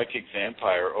psychic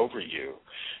vampire over you,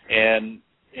 and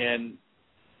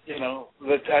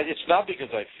it's not because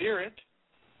I fear it.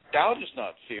 Doubt is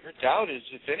not fear. Doubt is,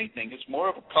 if anything, it's more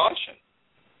of a caution.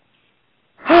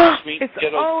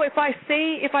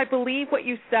 If I believe what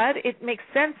you said, it makes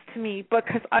sense to me,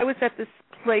 because I was at this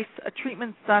place, a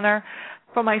treatment center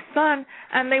for my son,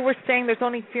 and they were saying there's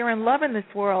only fear and love in this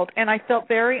world, and I felt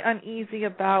very uneasy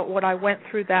about what I went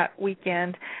through that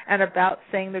weekend and about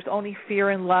saying there's only fear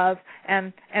and love,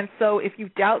 and so if you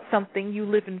doubt something, you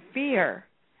live in fear.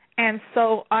 And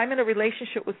so I'm in a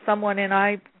relationship with someone, and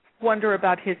I wonder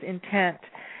about his intent.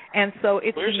 And so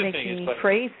it's making me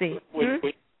crazy.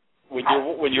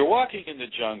 When you're walking in the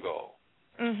jungle,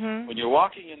 when you're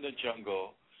walking in the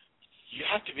jungle, you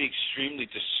have to be extremely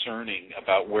discerning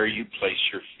about where you place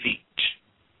your feet.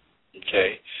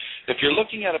 Okay? If you're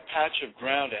looking at a patch of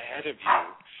ground ahead of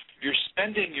you, you're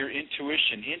sending your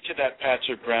intuition into that patch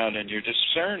of ground, and you're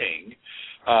discerning,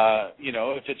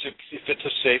 if it's a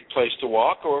safe place to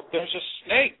walk, or if there's a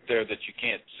snake there that you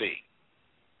can't see.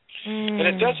 And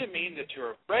it doesn't mean that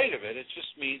you're afraid of it. It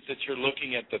just means that you're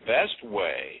looking at the best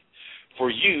way for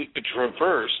you to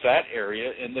traverse that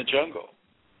area in the jungle.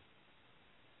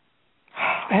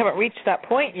 I haven't reached that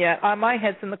point yet. My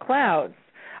head's in the clouds.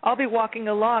 I'll be walking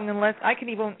along unless I can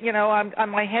even,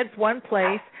 my head's one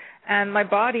place and my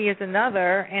body is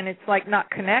another, and it's like not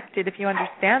connected, if you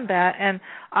understand that. And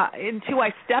until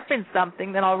I step in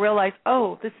something, then I'll realize,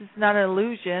 oh, this is not an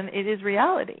illusion. It is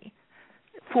reality,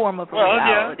 form of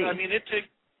reality. Yeah. I mean, it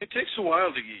takes a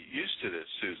while to get used to this,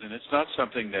 Susan. It's not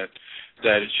something that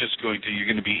it's just you're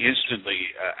going to be instantly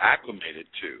acclimated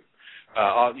to.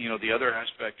 The other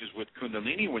aspect is with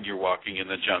Kundalini, when you're walking in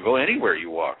the jungle, anywhere you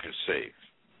walk is safe.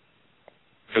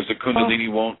 Because the Kundalini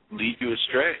won't lead you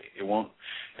astray. It won't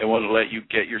let you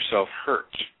get yourself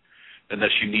hurt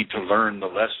unless you need to learn the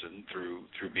lesson through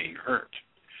being hurt.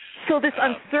 So this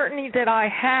uncertainty that I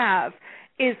have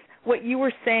is what you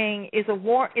were saying is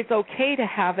it's okay to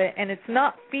have it, and it's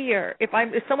not fear. If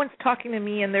someone's talking to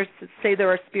me and they're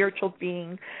a spiritual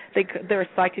being, they're a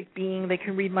psychic being, they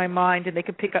can read my mind and they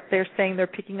can pick up. They're saying they're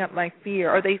picking up my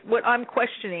fear, or what I'm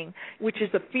questioning, which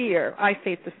is a fear. I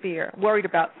say it's a fear, worried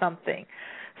about something,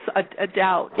 a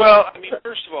doubt. Well, I mean,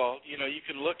 first of all, you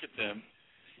can look at them.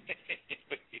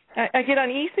 I get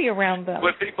uneasy around them.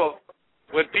 When people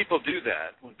do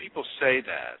that, when people say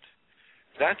that,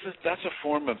 that's a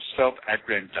form of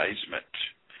self-aggrandizement.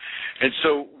 And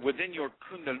so within your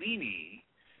Kundalini,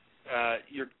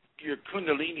 your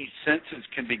Kundalini senses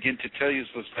can begin to tell you,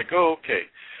 so it's like, oh, okay,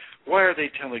 why are they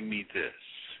telling me this?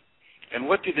 And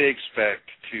what do they expect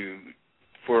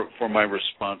for my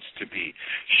response to be?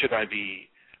 Should I be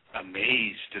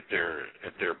amazed at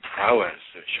their prowess?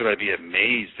 Should I be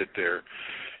amazed at their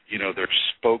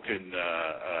spoken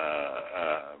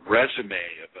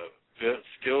resume of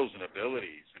skills and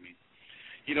abilities? I mean,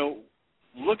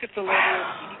 look at the level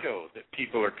of ego that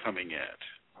people are coming at.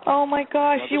 Oh my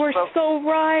gosh, you are so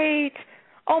right.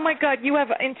 Oh my God, you have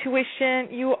intuition.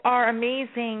 You are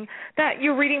amazing. That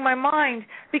you're reading my mind,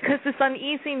 because this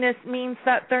uneasiness means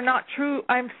that they're not true.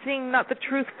 I'm seeing not the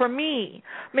truth for me.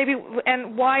 Maybe,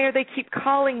 and why are they keep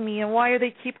calling me, and why are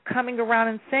they keep coming around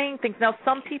and saying things? Now,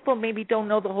 some people maybe don't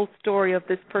know the whole story of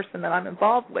this person that I'm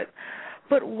involved with.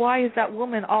 But why is that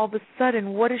woman all of a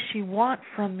sudden, what does she want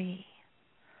from me?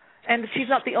 And she's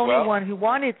not the only one who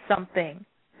wanted something.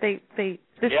 No.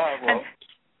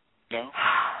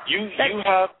 You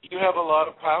have a lot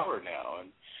of power now. And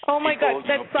oh my God,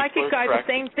 that psychic guy, the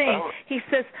same thing. Power. He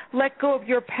says, let go of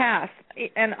your past.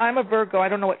 And I'm a Virgo. I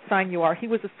don't know what sign you are. He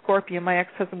was a Scorpion. My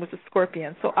ex-husband was a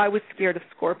Scorpion. So I was scared of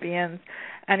Scorpions.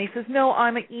 And he says, no,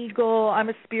 I'm an eagle. I'm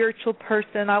a spiritual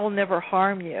person. I will never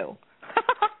harm you.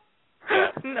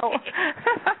 No.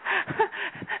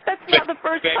 That's not the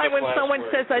first time when someone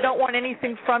says, I don't want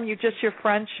anything from you, just your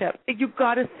friendship. You've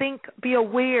got to be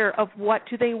aware of what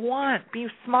do they want. Be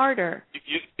smarter.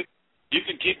 You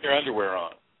can keep your underwear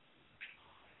on.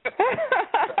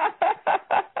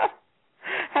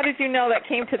 How did you know that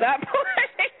came to that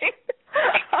point?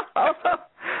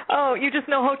 Oh, you just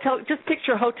know just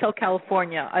picture Hotel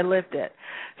California. I lived it.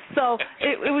 So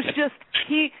it was just,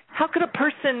 how could a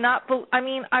person not,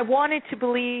 I wanted to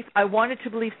believe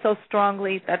so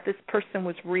strongly that this person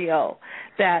was real,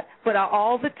 but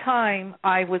all the time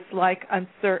I was like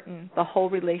uncertain, the whole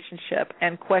relationship,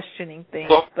 and questioning things.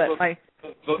 The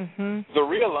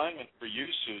realignment for you,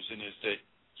 Susan, is that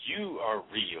you are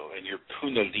real and your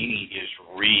Kundalini is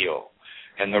real.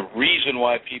 And the reason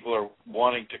why people are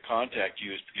wanting to contact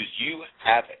you is because you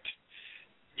have it.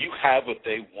 You have what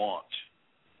they want.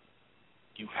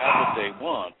 You have what they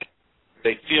want.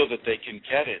 They feel that they can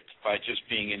get it by just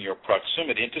being in your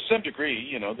proximity. And to some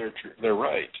degree, they're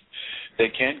right. They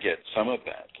can get some of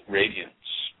that radiance.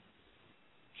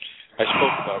 I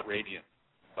spoke about radiance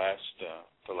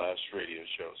the last radio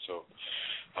show. So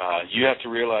you have to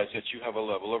realize that you have a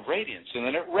level of radiance, and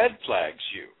then it red flags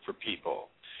you for people.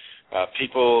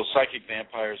 Psychic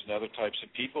vampires and other types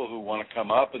of people who want to come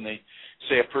up and they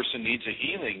say a person needs a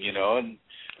healing, and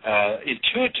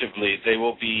intuitively they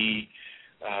will be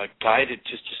guided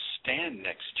just to stand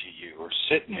next to you or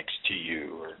sit next to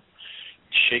you or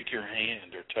shake your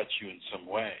hand or touch you in some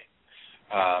way.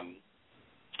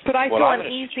 But I feel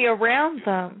uneasy around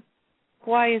them.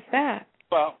 Why is that?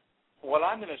 Well, what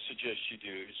I'm going to suggest you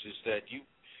do is that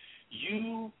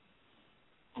you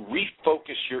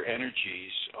refocus your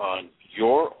energies on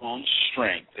your own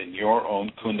strength and your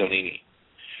own Kundalini.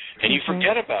 And you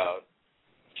forget about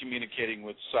communicating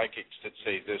with psychics that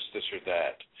say this or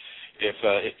that.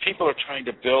 If people are trying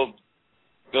to build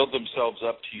themselves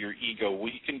up to your ego, well,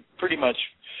 you can pretty much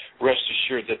rest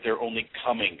assured that they're only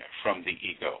coming from the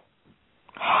ego,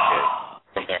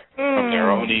 okay? from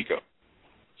their own ego.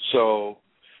 So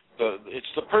it's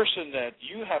the person that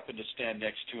you happen to stand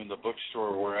next to in the bookstore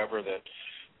or wherever that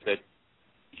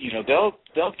you know,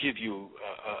 they'll give you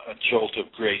a jolt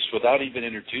of grace without even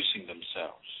introducing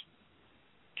themselves.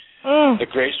 The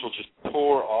grace will just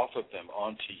pour off of them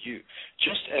onto you,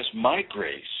 just as my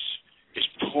grace is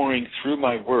pouring through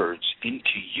my words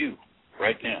into you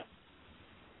right now.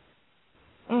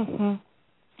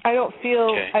 I don't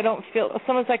feel.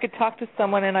 Sometimes I could talk to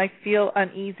someone and I feel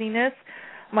uneasiness.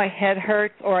 My head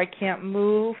hurts or I can't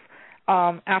move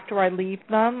after I leave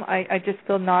them. I just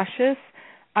feel nauseous.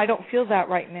 I don't feel that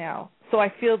right now. So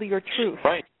I feel your truth.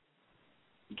 Right.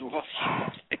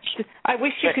 I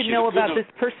wish you could know about this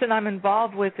person I'm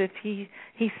involved with. If he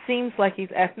seems like he's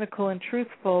ethical and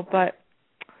truthful, but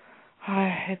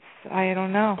I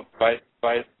don't know.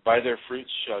 By their fruits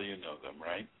shall you know them,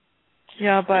 right?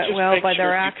 Yeah, but by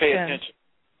their actions.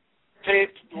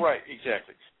 Right,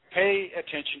 exactly. Pay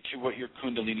attention to what your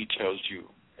Kundalini tells you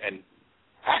and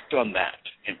act on that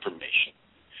information.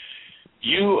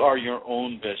 You are your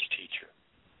own best teacher.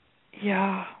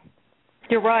 Yeah.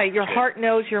 You're right. Your heart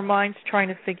knows, your mind's trying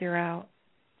to figure out.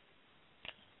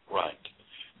 Right.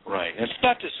 And it's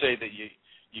not to say that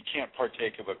you can't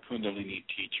partake of a Kundalini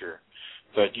teacher,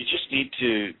 but you just need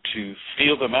to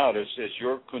feel them out as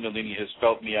your Kundalini has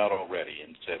felt me out already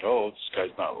and said, oh, this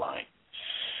guy's not lying.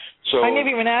 So I never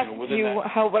even asked you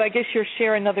how, but I guess you'll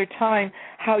share another time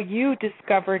how you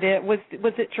discovered it. Was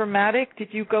it dramatic? Did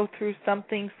you go through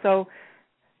something so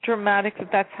dramatic that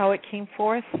that's how it came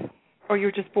forth? Or you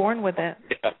were just born with it?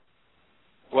 Yeah.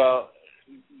 Well,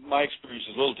 my experience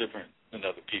is a little different than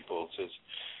other people's.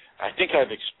 I think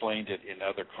I've explained it in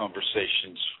other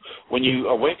conversations. When you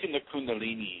awaken the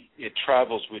Kundalini, it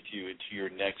travels with you into your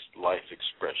next life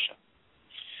expression.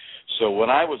 So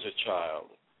when I was a child,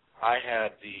 I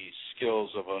had the skills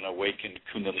of an awakened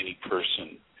Kundalini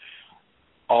person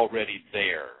already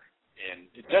there. And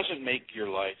it doesn't make your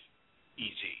life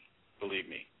easy, believe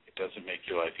me. It doesn't make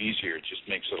your life easier. It just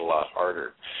makes it a lot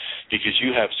harder because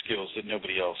you have skills that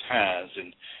nobody else has,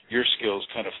 and your skills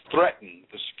kind of threaten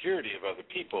the security of other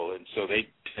people, and so they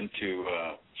tend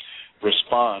to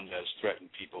respond as threatened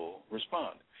people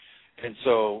respond. And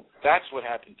so that's what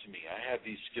happened to me. I had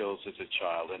these skills as a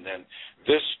child, and then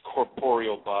this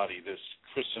corporeal body, this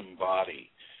Chrism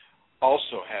body,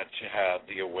 also had to have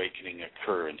the awakening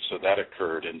occur, and so that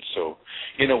occurred. And so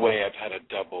in a way I've had a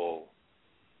double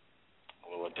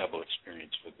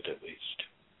experience with it at least.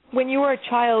 When you were a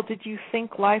child, did you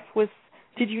think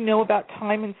did you know about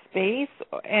time and space,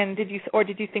 and did you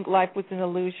think life was an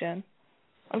illusion?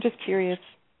 I'm just curious.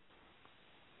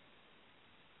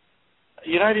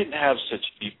 I didn't have such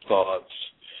deep thoughts.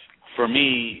 For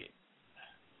me,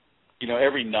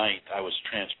 every night I was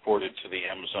transported to the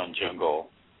Amazon jungle,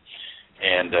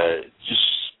 and it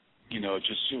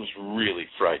was really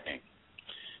frightening.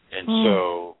 And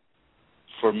so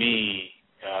for me,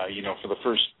 for the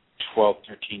first 12,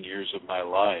 13 years of my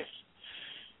life,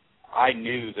 I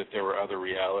knew that there were other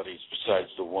realities besides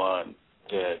the one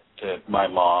that my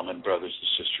mom and brothers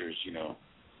and sisters,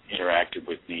 interacted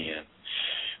with me in.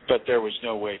 But there was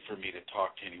no way for me to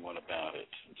talk to anyone about it.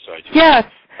 And so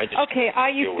I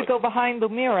used to go behind the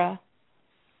mirror.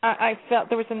 I felt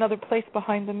there was another place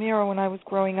behind the mirror when I was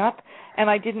growing up, and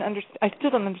I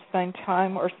still don't understand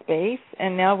time or space,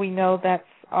 and now we know that's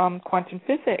quantum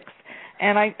physics.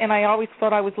 And I always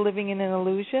thought I was living in an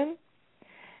illusion.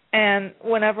 And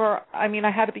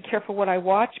I had to be careful what I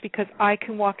watched because I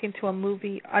can walk into a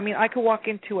movie. I could walk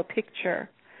into a picture,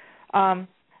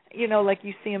 like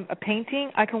you see a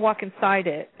painting. I can walk inside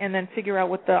it and then figure out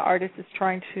what the artist is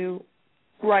trying to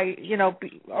write,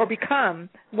 or become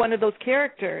one of those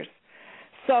characters.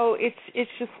 So it's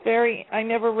just I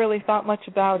never really thought much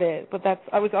about it, but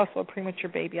I was also a premature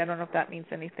baby. I don't know if that means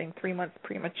anything, 3 months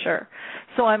premature.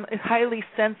 So I'm highly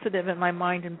sensitive in my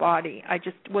mind and body. I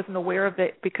just wasn't aware of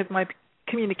it because my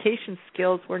communication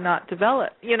skills were not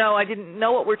developed. I didn't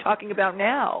know what we're talking about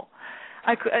now.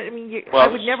 I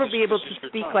would never be able to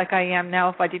speak like I am now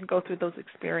if I didn't go through those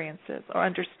experiences or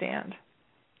understand.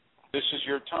 This is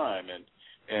your time,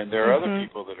 and there are other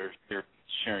people that are here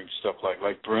sharing stuff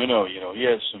like Bruno. He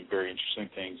has some very interesting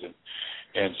things,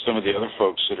 and some of the other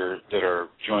folks that are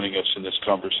joining us in this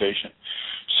conversation.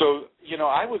 So,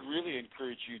 I would really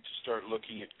encourage you to start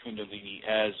looking at Kundalini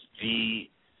as the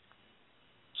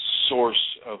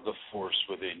source of the force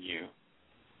within you.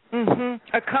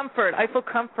 A comfort. I feel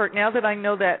comfort now that I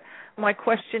know that my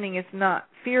questioning is not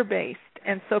fear-based.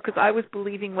 And so, because I was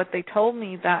believing what they told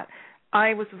me, that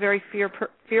I was a very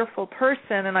fearful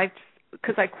person, and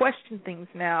because I question things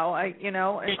now, my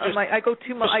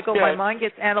mind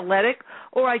gets analytic,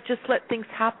 or I just let things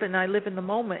happen. And I live in the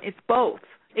moment. It's both.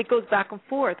 It goes back and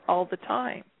forth all the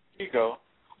time. There you go.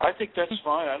 I think that's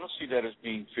fine. I don't see that as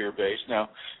being fear-based. Now,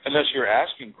 unless you're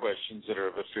asking questions that are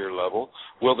of a fear level,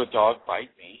 will the dog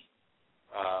bite me?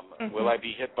 Will I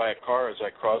be hit by a car as I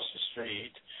cross the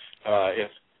street?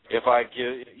 If I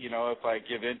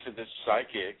give in to this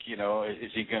psychic,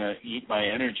 is he going to eat my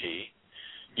energy?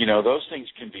 Those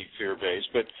things can be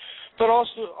fear-based, but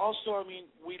also, I mean,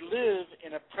 we live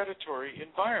in a predatory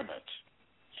environment,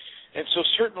 and so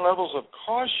certain levels of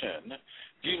caution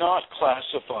do not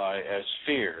classify as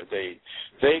fear. They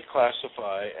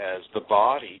classify as the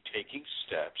body taking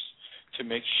steps to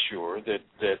make sure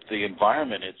that the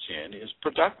environment it's in is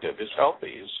productive, is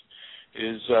healthy,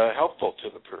 is helpful to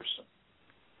the person.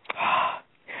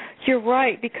 You're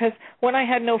right, because when I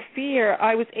had no fear,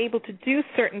 I was able to do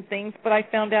certain things, but I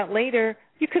found out later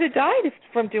you could have died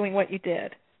from doing what you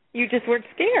did. You just weren't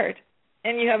scared,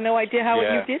 and you have no idea how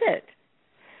you did it.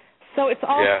 So it's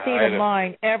all state of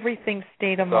mind. Everything's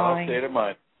state of mind. It's all state of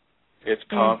mind. It's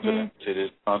confidence. It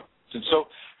is confidence. And so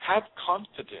have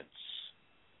confidence,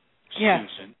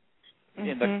 Susan,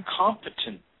 in the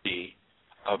competency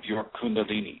of your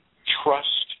Kundalini.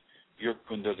 Trust your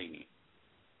Kundalini,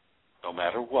 no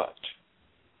matter what.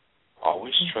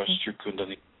 Always trust your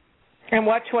Kundalini. And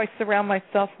what do I surround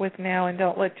myself with now, and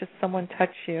don't let just someone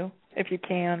touch you, if you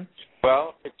can?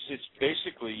 Well, it's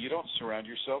basically you don't surround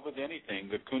yourself with anything.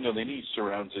 The Kundalini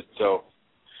surrounds itself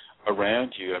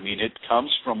around you. I mean, it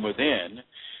comes from within,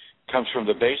 comes from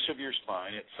the base of your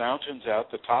spine. It fountains out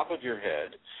the top of your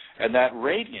head, and that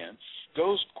radiance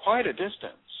goes quite a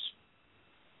distance.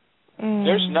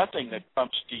 There's nothing that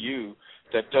comes to you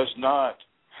that does not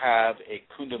have a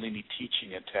Kundalini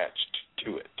teaching attached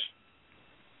to it.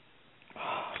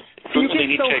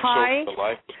 Kundalini takes over the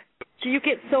life. Do you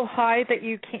get so high that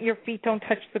your feet don't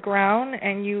touch the ground,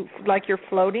 and you're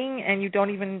floating, and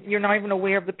you're not even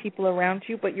aware of the people around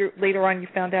you, but later on you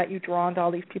found out you drawn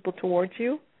all these people towards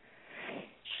you?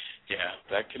 Yeah,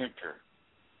 that can occur.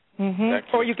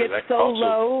 Or you get so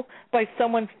low by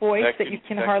someone's voice that you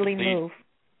can hardly move.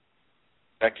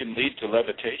 That can lead to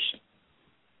levitation.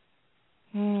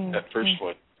 That first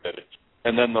one.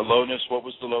 And then the lowness, what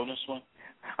was the lowness one?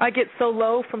 I get so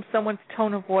low from someone's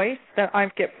tone of voice that I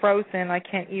get frozen. I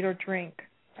can't eat or drink.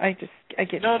 I get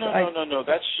No.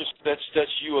 That's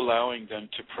you allowing them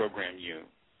to program you.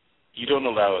 You don't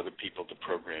allow other people to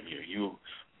program you.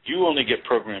 You only get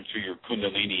programmed through your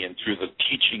Kundalini and through the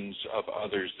teachings of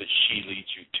others that she leads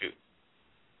you to.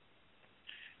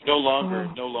 No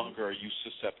longer are you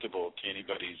susceptible to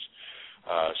anybody's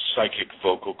psychic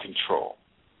vocal control.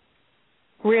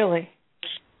 Really?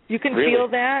 You can feel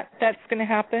that? That's going to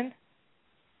happen?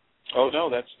 Oh, no,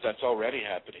 that's already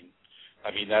happening. I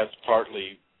mean, that's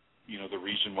partly, the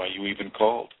reason why you even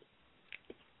called.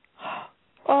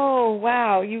 Oh,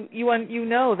 wow. You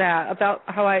know that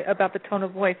about the tone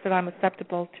of voice that I'm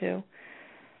susceptible to.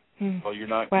 Well, you're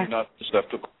not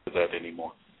susceptible to that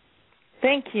anymore.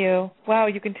 Thank you. Wow,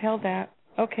 you can tell that.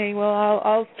 Okay, well,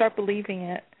 I'll start believing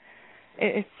it.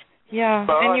 Well,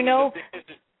 and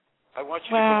I want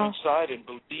you to go inside and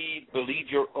believe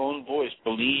your own voice.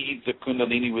 Believe the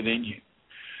Kundalini within you.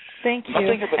 Thank you.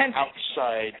 Nothing of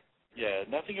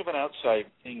an outside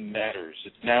thing matters.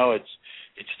 It's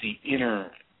the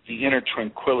inner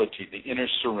tranquility, the inner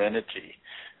serenity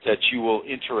that you will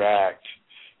interact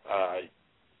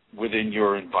within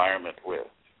your environment with.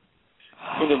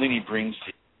 Kundalini brings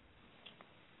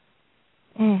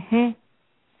you.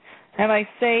 And I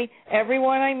say,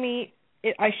 everyone I meet,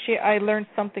 I learn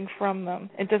something from them.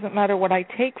 It doesn't matter what I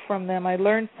take from them. I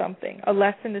learn something. A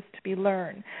lesson is to be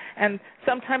learned. And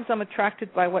sometimes I'm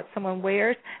attracted by what someone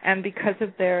wears, and because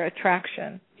of their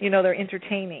attraction, they're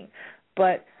entertaining.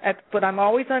 But I'm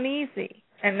always uneasy.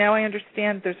 And now I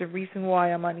understand there's a reason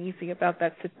why I'm uneasy about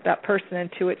that person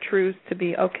until it proves to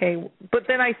be okay. But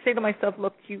then I say to myself,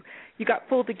 look, you got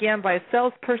fooled again by a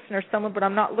salesperson or someone, but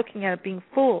I'm not looking at it being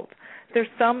fooled. There's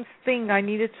something I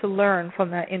needed to learn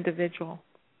from that individual.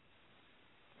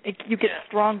 You get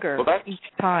stronger each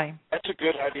time. That's a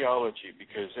good ideology,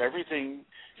 because everything,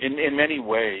 in many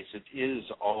ways, it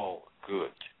is all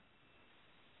good.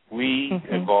 We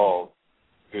evolve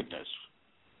goodness.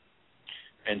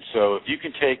 And so if you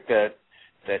can take that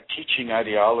teaching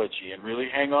ideology and really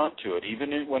hang on to it,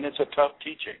 even when it's a tough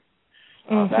teaching,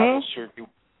 that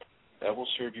will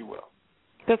serve you well.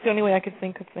 That's the only way I could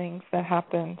think of things that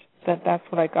happened. That's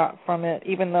what I got from it,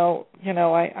 even though,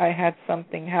 I had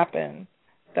something happen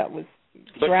that was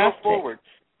but drastic. Go forward.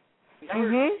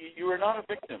 You are not a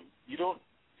victim. You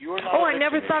are not a I victim.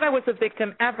 never thought I was a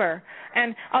victim ever.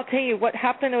 And I'll tell you what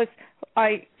happened was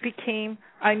I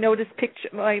noticed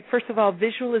first of all,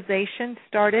 visualization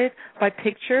started by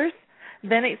pictures.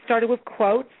 Then it started with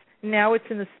quotes. Now it's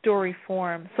in the story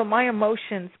form. So my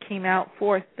emotions came out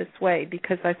forth this way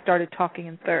because I started talking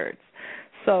in thirds.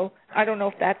 So I don't know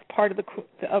if that's part of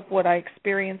what I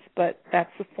experienced, but that's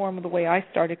the form of the way I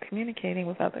started communicating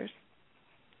with others.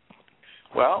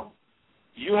 Well,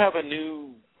 you have a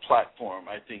new platform,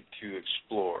 I think, to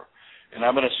explore. And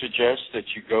I'm going to suggest that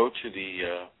you go to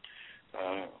the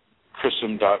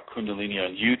Chrism.Kundalini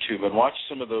on YouTube and watch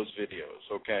some of those videos,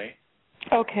 okay?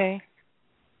 Okay.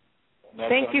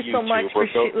 Thank you YouTube. so much for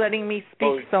letting me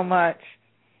speak so much.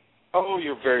 Oh,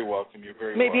 you're very welcome. You're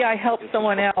very welcome. Maybe I helped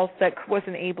someone else that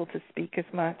wasn't able to speak as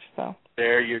much. So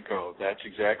there you go. That's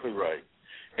exactly right.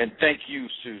 And thank you,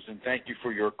 Susan. Thank you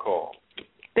for your call.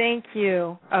 Thank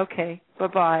you. Okay.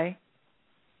 Bye-bye.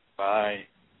 Bye.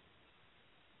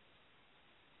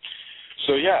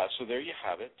 So there you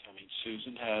have it. I mean,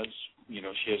 Susan has,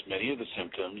 she has many of the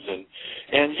symptoms,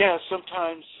 and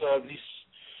sometimes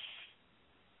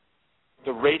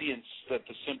the radiance that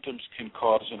the symptoms can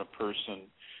cause in a person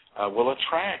will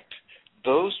attract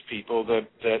those people that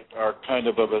are kind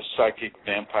of a psychic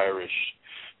vampire-ish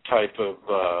type of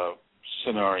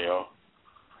scenario.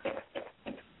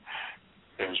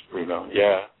 There's Bruno.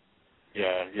 Yeah.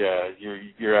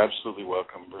 You're absolutely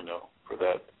welcome, Bruno, for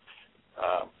that.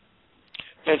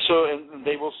 And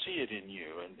they will see it in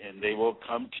you, and they will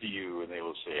come to you, and they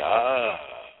will say,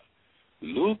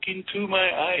 look into my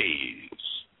eyes.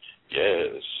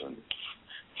 Yes, and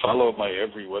follow my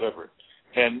every whatever.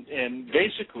 And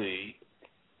basically,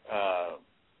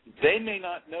 they may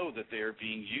not know that they are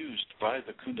being used by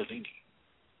the Kundalini.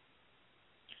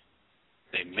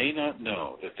 They may not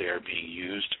know that they are being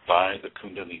used by the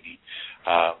Kundalini.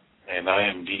 And I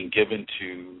am being given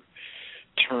to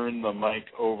turn the mic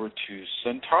over to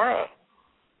Santara.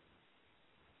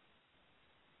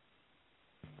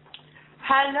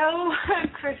 Hello,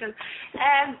 Chrism.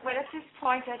 Well, at this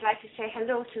point, I'd like to say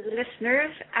hello to the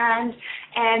listeners and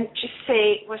just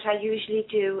say what I usually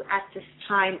do at this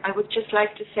time. I would just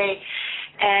like to say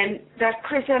that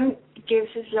Chrism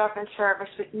gives his love and service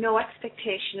with no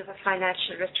expectation of a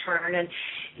financial return. And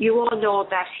you all know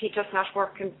that he does not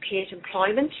work in paid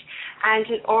employment. And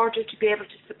in order to be able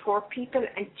to support people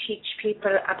and teach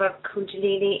people about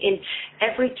Kundalini in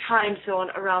every time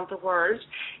zone around the world,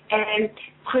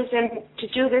 Chrism, to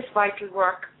do this vital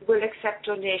work, will accept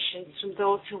donations from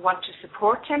those who want to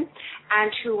support him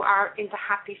and who are in the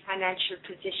happy financial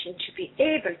position to be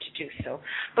able to do so.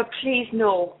 But please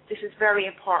know, this is very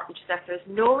important, that there's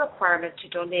no requirement to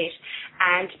donate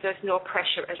and there's no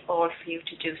pressure at all for you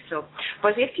to do so.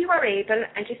 But if you are able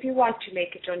and if you want to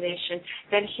make a donation,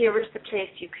 then here is the place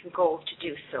you can go to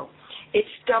do so. It's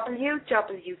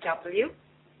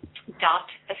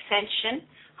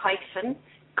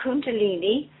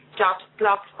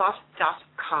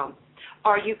www.ascension-kundalini.blogspot.com,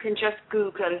 or you can just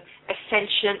Google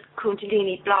Ascension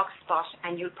Kundalini Blogspot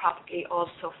and you'll probably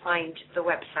also find the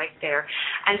website there.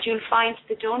 And you'll find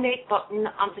the donate button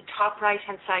on the top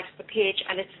right-hand side of the page,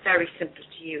 and it's very simple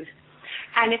to use.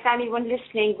 And if anyone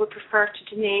listening would prefer to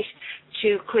donate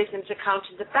to Chrism's account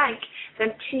in the bank,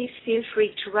 then please feel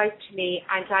free to write to me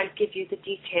and I'll give you the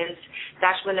details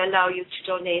that will allow you to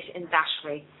donate in that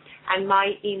way. And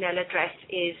my email address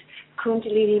is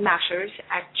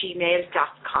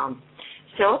kundalinimatters@gmail.com.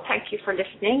 So thank you for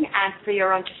listening and for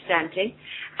your understanding.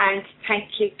 And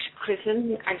thank you to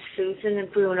Chrism and Susan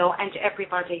and Bruno and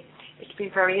everybody. It's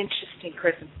been very interesting,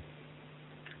 Chrism.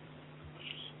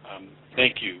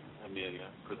 Thank you, Amelia,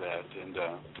 for that. And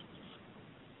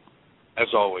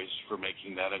as always, for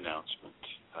making that announcement.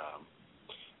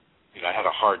 I had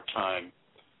a hard time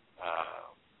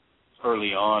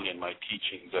early on in my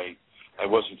teachings. I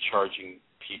wasn't charging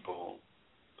people,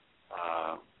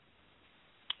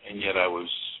 and yet I was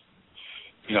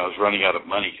running out of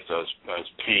money because I was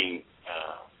paying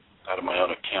out of my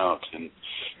own account, and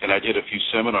I did a few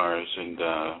seminars, and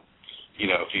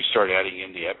if you start adding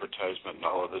in the advertisement and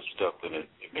all of this stuff, then it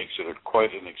makes it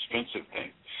quite an expensive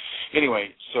thing.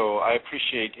 Anyway, so I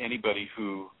appreciate anybody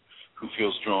who who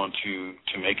feels drawn to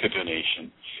make a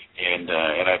donation. And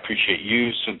I appreciate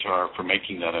you, Centaur, for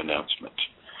making that announcement.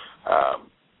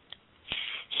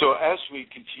 So as we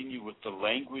continue with the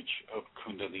language of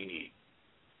Kundalini,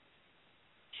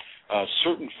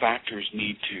 certain factors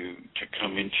need to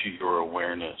come into your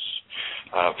awareness.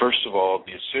 First of all,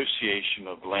 the association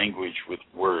of language with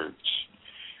words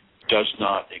does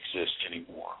not exist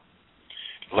anymore.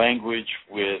 Language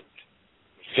with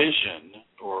vision,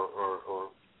 or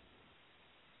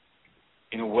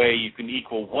in a way, you can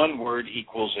equal one word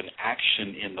equals an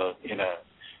action in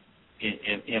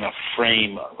a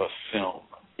frame of a film,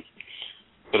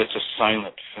 but it's a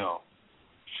silent film.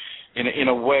 In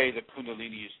a way, the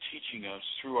Kundalini is teaching us,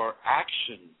 through our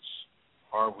actions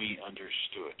are we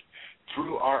understood.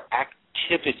 Through our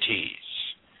activities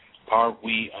are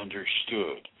we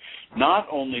understood, not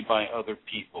only by other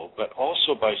people, but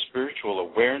also by spiritual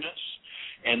awareness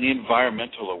and the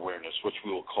environmental awareness, which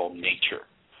we will call nature.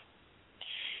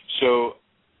 So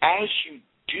as you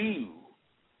do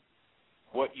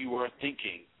what you are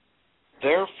thinking,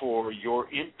 therefore your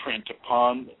imprint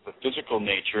upon the physical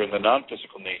nature and the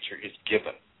non-physical nature is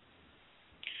given.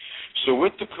 So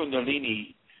with the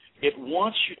Kundalini, it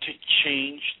wants you to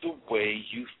change the way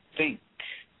you think,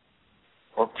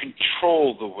 or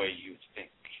control the way you think.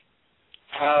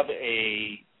 Have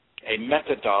a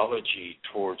methodology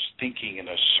towards thinking in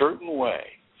a certain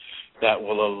way that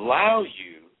will allow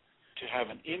you to have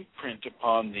an imprint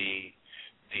upon the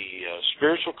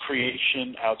spiritual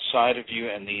creation outside of you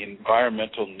and the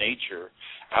environmental nature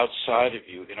outside of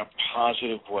you in a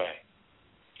positive way.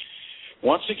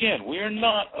 Once again, we are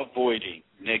not avoiding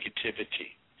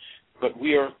negativity, but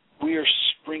we are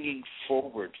springing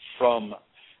forward from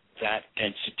that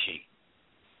density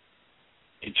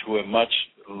into a much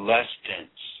less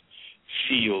dense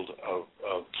field of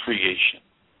creation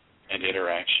and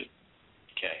interaction.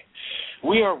 Okay,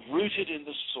 we are rooted in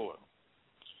the soil.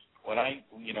 When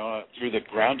through the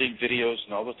grounding videos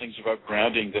and all the things about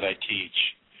grounding that I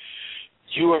teach,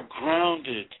 you are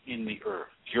grounded in the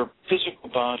earth. Your physical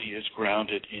body is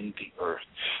grounded in the earth.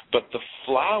 But the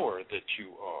flower that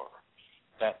you are,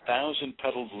 that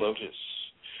 1,000-petaled lotus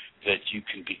that you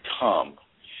can become,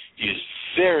 is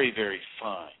very, very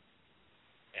fine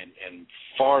and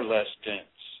far less dense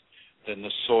than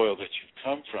the soil that you've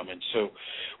come from. And so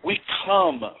we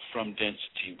come from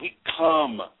density. We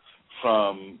come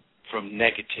from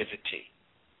negativity.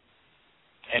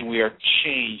 And we are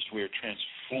changed, we are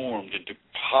transformed into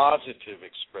positive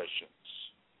expressions.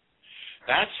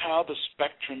 That's how the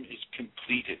spectrum is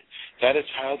completed. That is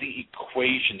how the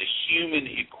equation, the human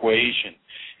equation,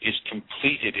 is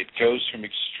completed. It goes from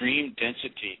extreme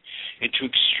density into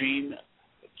extreme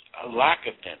lack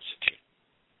of density.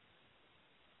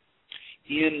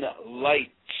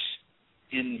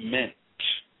 Enlightenment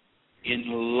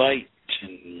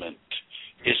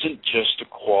isn't just a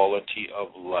quality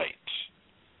of light.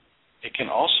 It can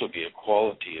also be a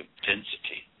quality of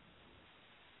density.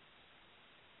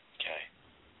 Okay.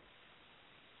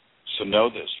 So know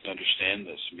this, and understand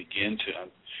this, and begin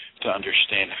to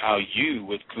understand how you,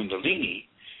 with Kundalini,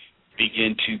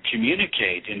 begin to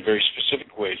communicate in very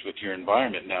specific ways with your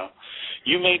environment. Now,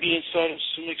 you may be inside of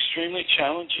some extremely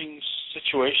challenging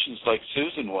situations like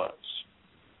Susan was,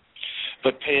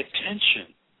 but pay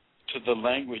attention to the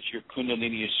language your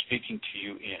Kundalini is speaking to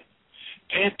you in.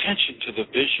 Pay attention to the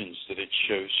visions that it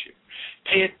shows you.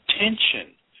 Pay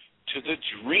attention to the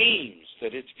dreams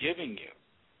that it's giving you.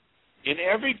 In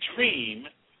every dream,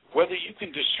 whether you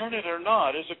can discern it or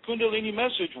not, is a Kundalini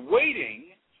message waiting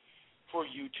for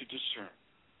you to discern.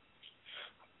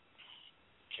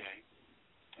 Okay?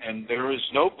 And there is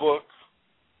no book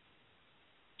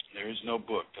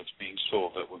that's being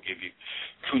sold that will give you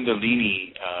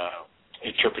Kundalini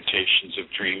interpretations of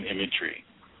dream imagery.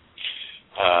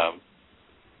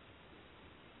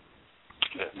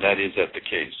 That is at the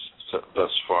case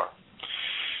thus far.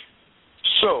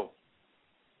 So,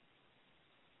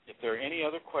 if there are any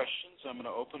other questions, I'm going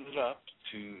to open it up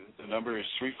to, the number is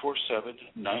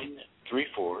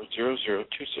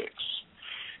 347-934-0026.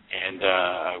 And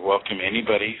I welcome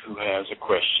anybody who has a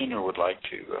question or would like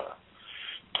to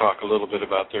talk a little bit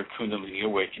about their Kundalini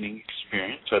awakening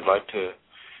experience. I'd like to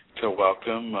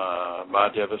welcome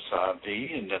Madhava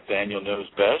Savdi and Nathaniel Knows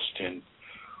Best and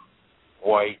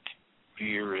White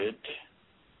Beard.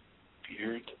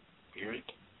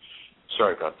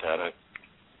 Sorry about that.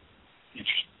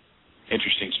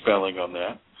 Interesting spelling on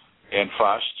that. And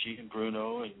Foshchi and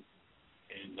Bruno and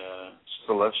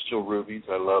Celestial Rubies.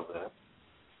 I love that.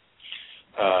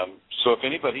 So if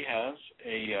anybody has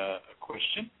a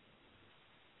question,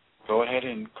 go ahead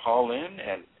and call in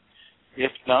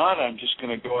If not, I'm just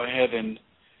going to go ahead and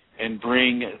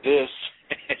bring this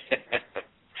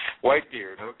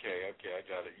Whitebeard. Okay, I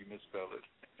got it. You misspelled it.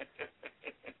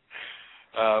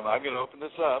 I'm going to open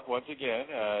this up once again.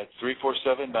 It's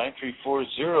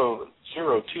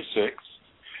 347-934-0026.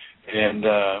 And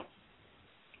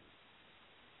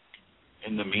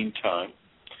in the meantime,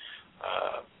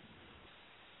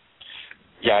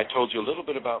 I told you a little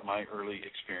bit about my early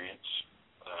experience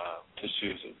to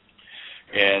Susan.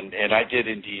 And I did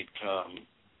indeed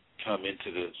come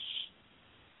into this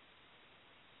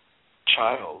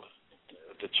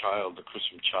the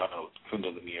Chrism child,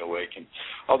 Kundalini awaken.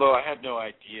 Although I had no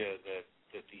idea that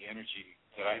the energy,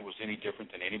 that I was any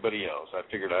different than anybody else. I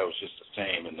figured I was just the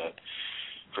same, and that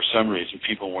for some reason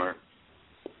people weren't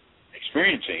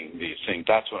experiencing these things.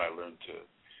 That's when I learned to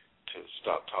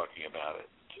stop talking about it,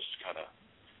 just kind of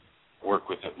work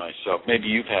with it myself. Maybe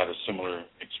you've had a similar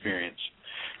experience.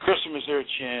 Chrism, is there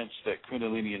a chance that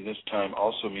Kundalini in this time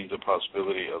also means a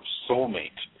possibility of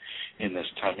soulmate in this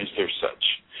time? Is there such?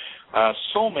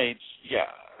 Soulmates,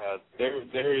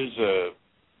 there is a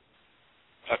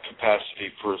capacity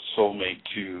for a soulmate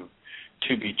to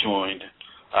be joined.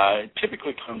 It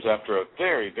typically comes after a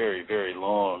very, very, very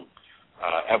long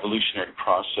evolutionary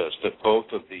process that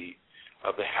both of the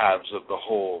halves of the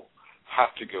whole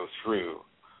have to go through.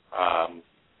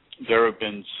 There have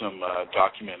been some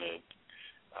documented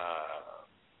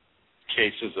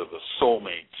cases of a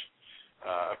soulmate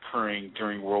occurring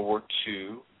during World War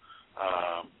II.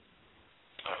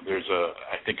 There's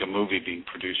I think a movie being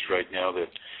produced right now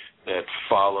that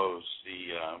follows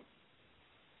the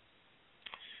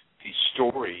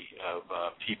story of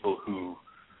people who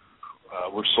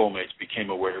were soulmates, became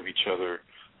aware of each other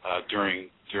during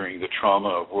the trauma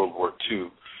of World War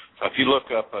II. If you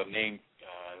look up a name,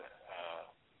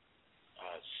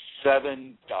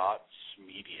 7 Dots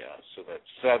Media, so that's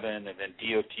 7 and then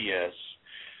DOTS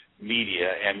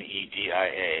Media, MEDIA,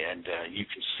 and you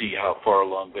can see how far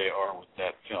along they are with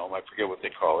that film. I forget what they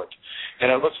call it.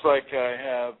 And it looks like I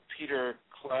have Peter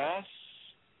Klaas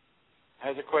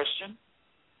has a question.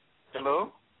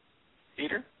 Hello,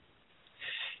 Peter?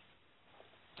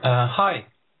 Hi.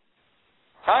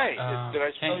 Hi. Did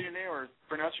I spell your name or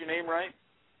pronounce your name right?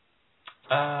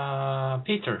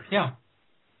 Peter, yeah.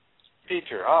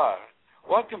 Peter,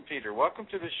 welcome, Peter. Welcome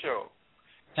to the show.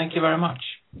 Thank you very much.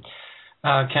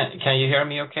 Can you hear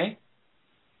me okay?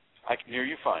 I can hear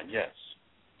you fine, yes.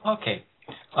 Okay.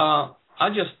 I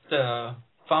just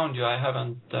found you. I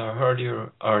haven't heard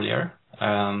you earlier,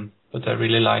 but I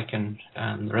really like and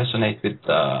resonate with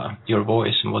your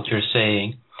voice and what you're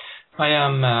saying. I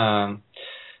am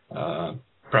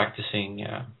practicing,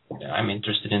 I'm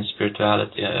interested in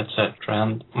spirituality, etc.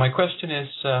 And my question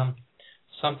is,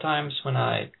 sometimes when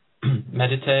I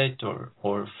meditate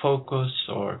or focus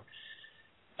or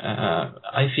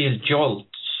I feel jolts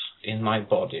in my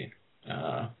body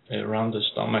around the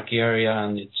stomach area,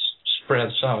 and it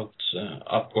spreads out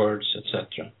upwards,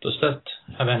 etc. Does that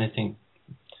have anything?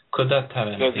 Could that have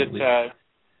anything?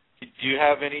 Do you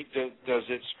have any? Does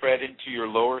it spread into your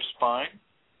lower spine?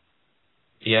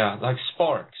 Yeah, like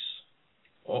sparks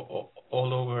all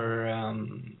over.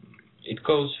 It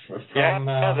goes from.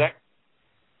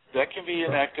 That can be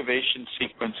an activation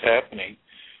sequence happening.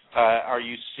 Are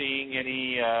you seeing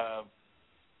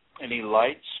any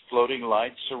lights, floating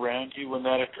lights around you when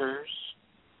that occurs?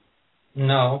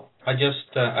 No, I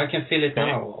can feel it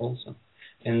now also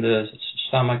in the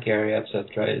stomach area,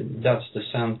 etc. That's the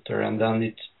center, and then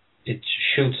it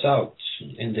shoots out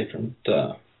in different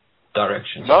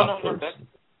directions. No.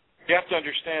 You have to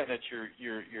understand that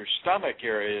your stomach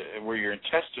area, where your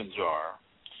intestines are,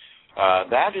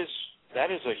 that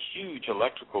is a huge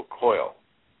electrical coil.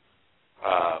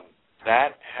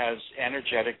 That has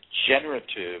energetic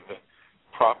generative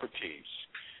properties.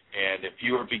 And if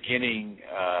you are beginning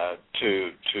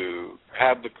to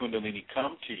have the Kundalini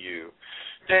come to you,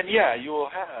 then you will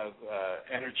have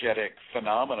energetic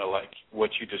phenomena like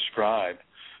what you described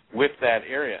with that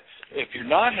area. If you're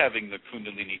not having the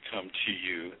Kundalini come to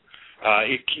you,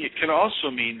 it can also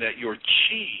mean that your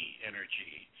chi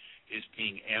energy is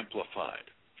being amplified.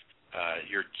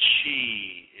 Your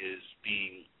chi is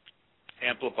being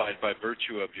amplified by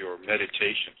virtue of your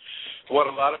meditation. What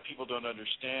a lot of people don't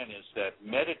understand is that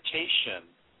meditation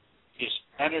is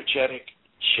energetic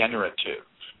generative.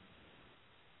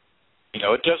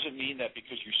 It doesn't mean that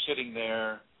because you're sitting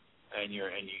there and your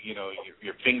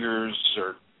fingers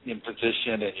are in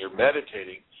position and you're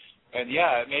meditating, and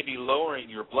it may be lowering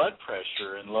your blood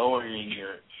pressure and lowering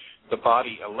the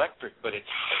body electric, but it's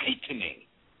heightening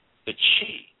the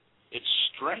chi. It's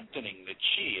strengthening the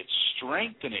chi. It's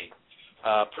strengthening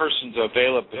person's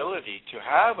availability to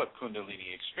have a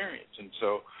Kundalini experience. And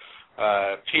so,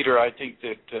 Peter, I think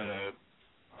that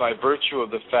by virtue of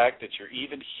the fact that you're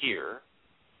even here,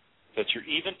 that you're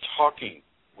even talking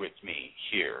with me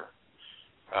here,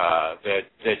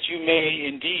 that you may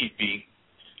indeed be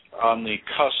on the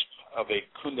cusp of a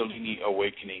Kundalini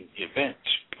awakening event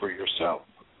for yourself.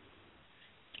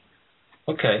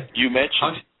 Okay. You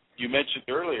mentioned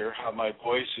earlier how my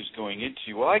voice is going into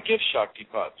you. Well, I give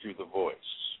Shaktipat through the voice,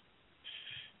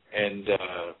 and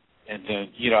then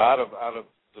out of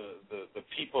the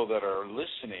people that are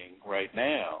listening right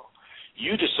now,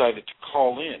 you decided to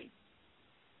call in.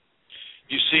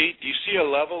 Do you see a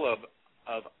level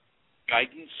of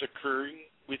guidance occurring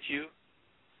with you?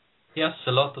 Yes,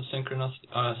 a lot of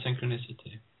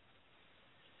synchronicity.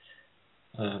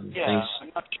 Yeah,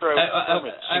 I'm not sure I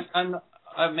would affirm it.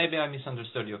 Maybe I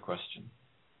misunderstood your question.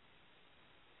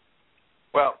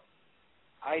 Well,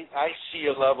 I see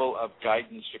a level of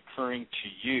guidance occurring to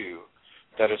you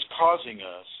that is causing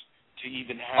us to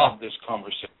even have this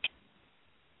conversation.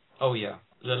 Oh, yeah.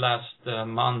 The last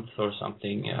month or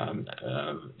something,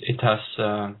 it has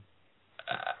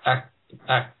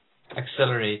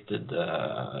accelerated.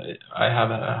 I have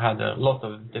had a lot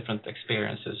of different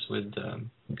experiences with,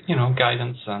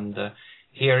 guidance and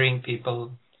hearing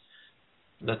people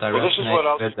that I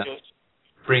resonate with. That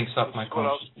brings up my consciousness. What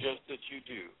I'll suggest that you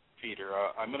do, Peter.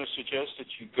 I'm going to suggest that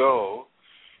you go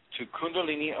to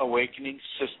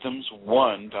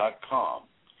KundaliniAwakeningSystems1.com,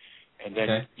 and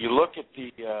then you look at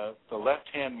the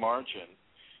left-hand margin,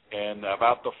 and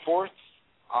about the fourth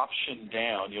option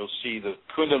down, you'll see the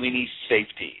Kundalini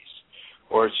safeties,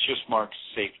 or it's just marked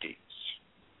safeties.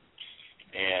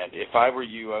 And if I were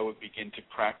you, I would begin to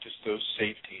practice those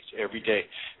safeties every day.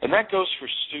 And that goes for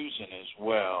Susan as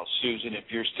well. Susan, if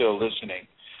you're still listening,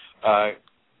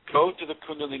 go to the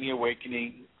Kundalini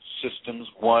Awakening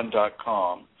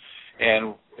Systems1.com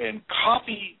and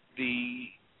copy the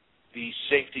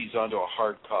safeties onto a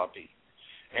hard copy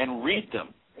and read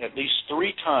them at least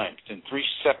 3 times in 3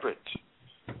 separate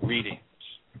readings.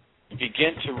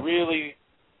 Begin to really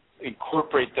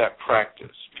incorporate that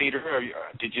practice. Peter,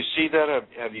 did you see that?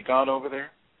 Have you gone over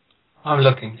there? I'm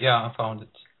looking. Yeah, I found it.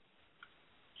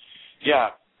 Yeah,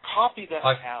 copy that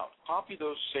out. Copy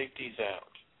those safeties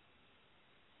out.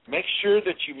 Make sure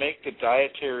that you make the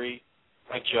dietary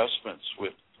adjustments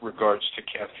with regards to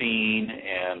caffeine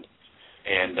and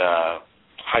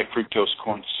high fructose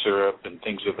corn syrup and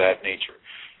things of that nature.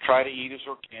 Try to eat as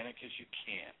organic as you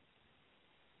can.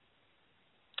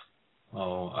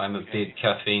 Oh, I'm a big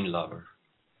caffeine lover.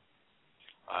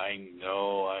 I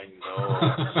know. I'm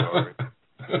sorry.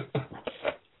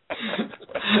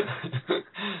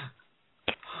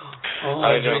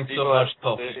 I drink so much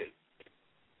coffee.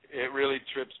 It really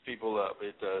trips people up.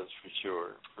 It does, for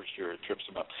sure. It trips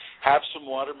them up. Have some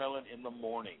watermelon in the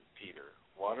morning, Peter.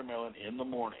 Watermelon in the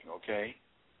morning, okay?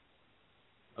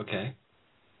 Okay.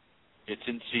 It's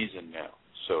in season now,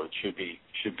 so it should be.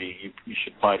 You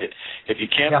should find it. If you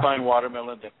can't find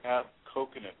watermelon, then have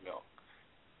coconut milk,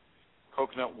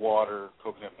 coconut water,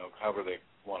 coconut milk, however they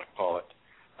want to call it.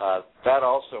 That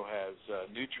also has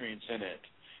nutrients in it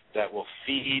that will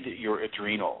feed your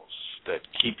adrenals, that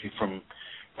keep you from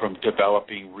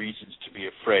developing reasons to be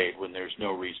afraid when there's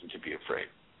no reason to be afraid.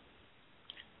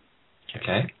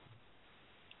 Okay.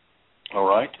 All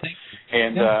right?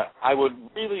 And I would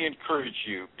really encourage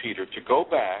you, Peter, to go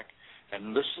back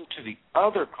and listen to the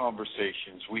other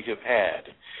conversations we have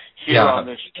had here on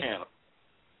this channel.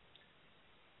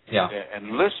 Yeah.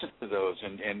 And listen to those.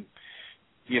 And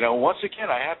once again,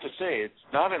 I have to say, it's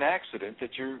not an accident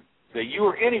that you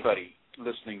or anybody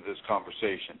listening to this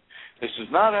conversation. This is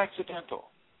not accidental.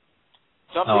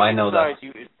 Something I know inside that.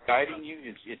 you is guiding you.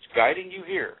 It's guiding you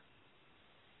here.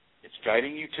 It's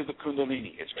guiding you to the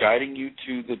Kundalini. It's guiding you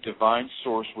to the divine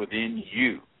source within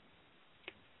you.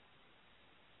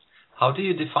 How do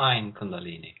you define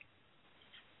Kundalini?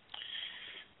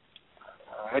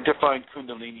 I define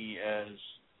Kundalini as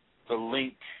the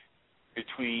link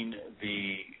between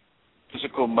the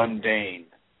physical mundane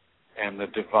and the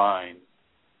divine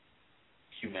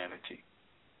humanity.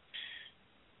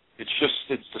 It's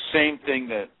the same thing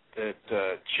that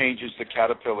changes the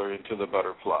caterpillar into the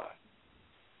butterfly.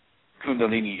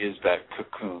 Kundalini is that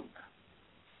cocoon.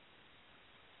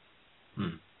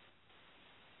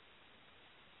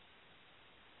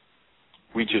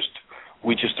 We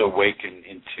just awaken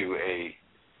into a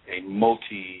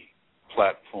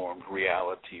multi-platform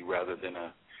reality rather than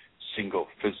a single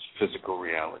physical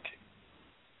reality.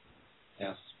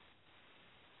 Yes.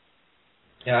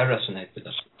 Yeah, I resonate with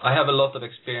that. I have a lot of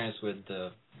experience with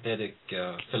Vedic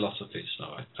philosophy,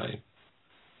 so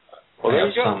Well, there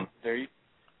you go.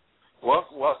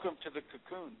 Welcome to the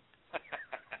cocoon.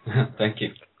 Thank you.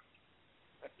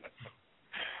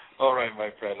 All right, my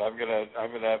friend. I'm gonna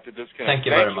have to disconnect. Thank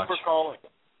you very much. Thank you for calling.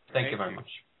 Thank you very much.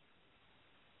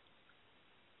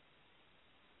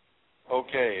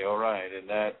 Okay, all right, and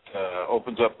that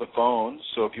opens up the phone.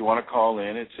 So if you want to call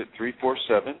in, it's at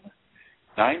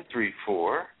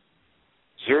 347-934-0026.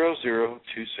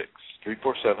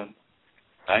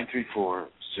 347-934-0026.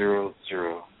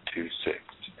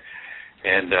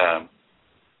 And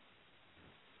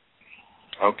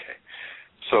okay,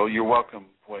 so you're welcome,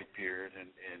 Whitebeard and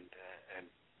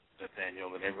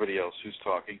Nathaniel and everybody else who's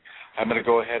talking. I'm going to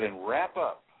go ahead and wrap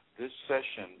up this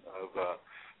session of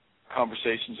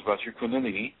conversations about your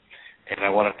Kundalini, and I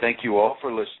want to thank you all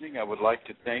for listening. I would like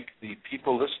to thank the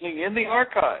people listening in the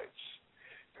archives.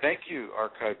 Thank you,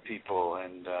 archive people,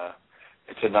 and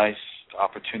it's a nice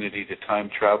opportunity to time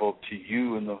travel to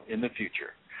you in the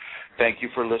future. Thank you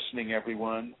for listening,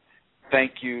 everyone.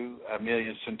 Thank you,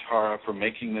 Amelia Santara, for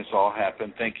making this all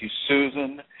happen. Thank you,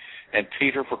 Susan and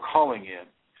Peter, for calling in.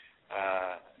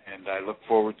 And I look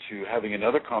forward to having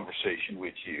another conversation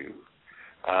with you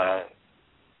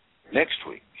next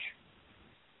week.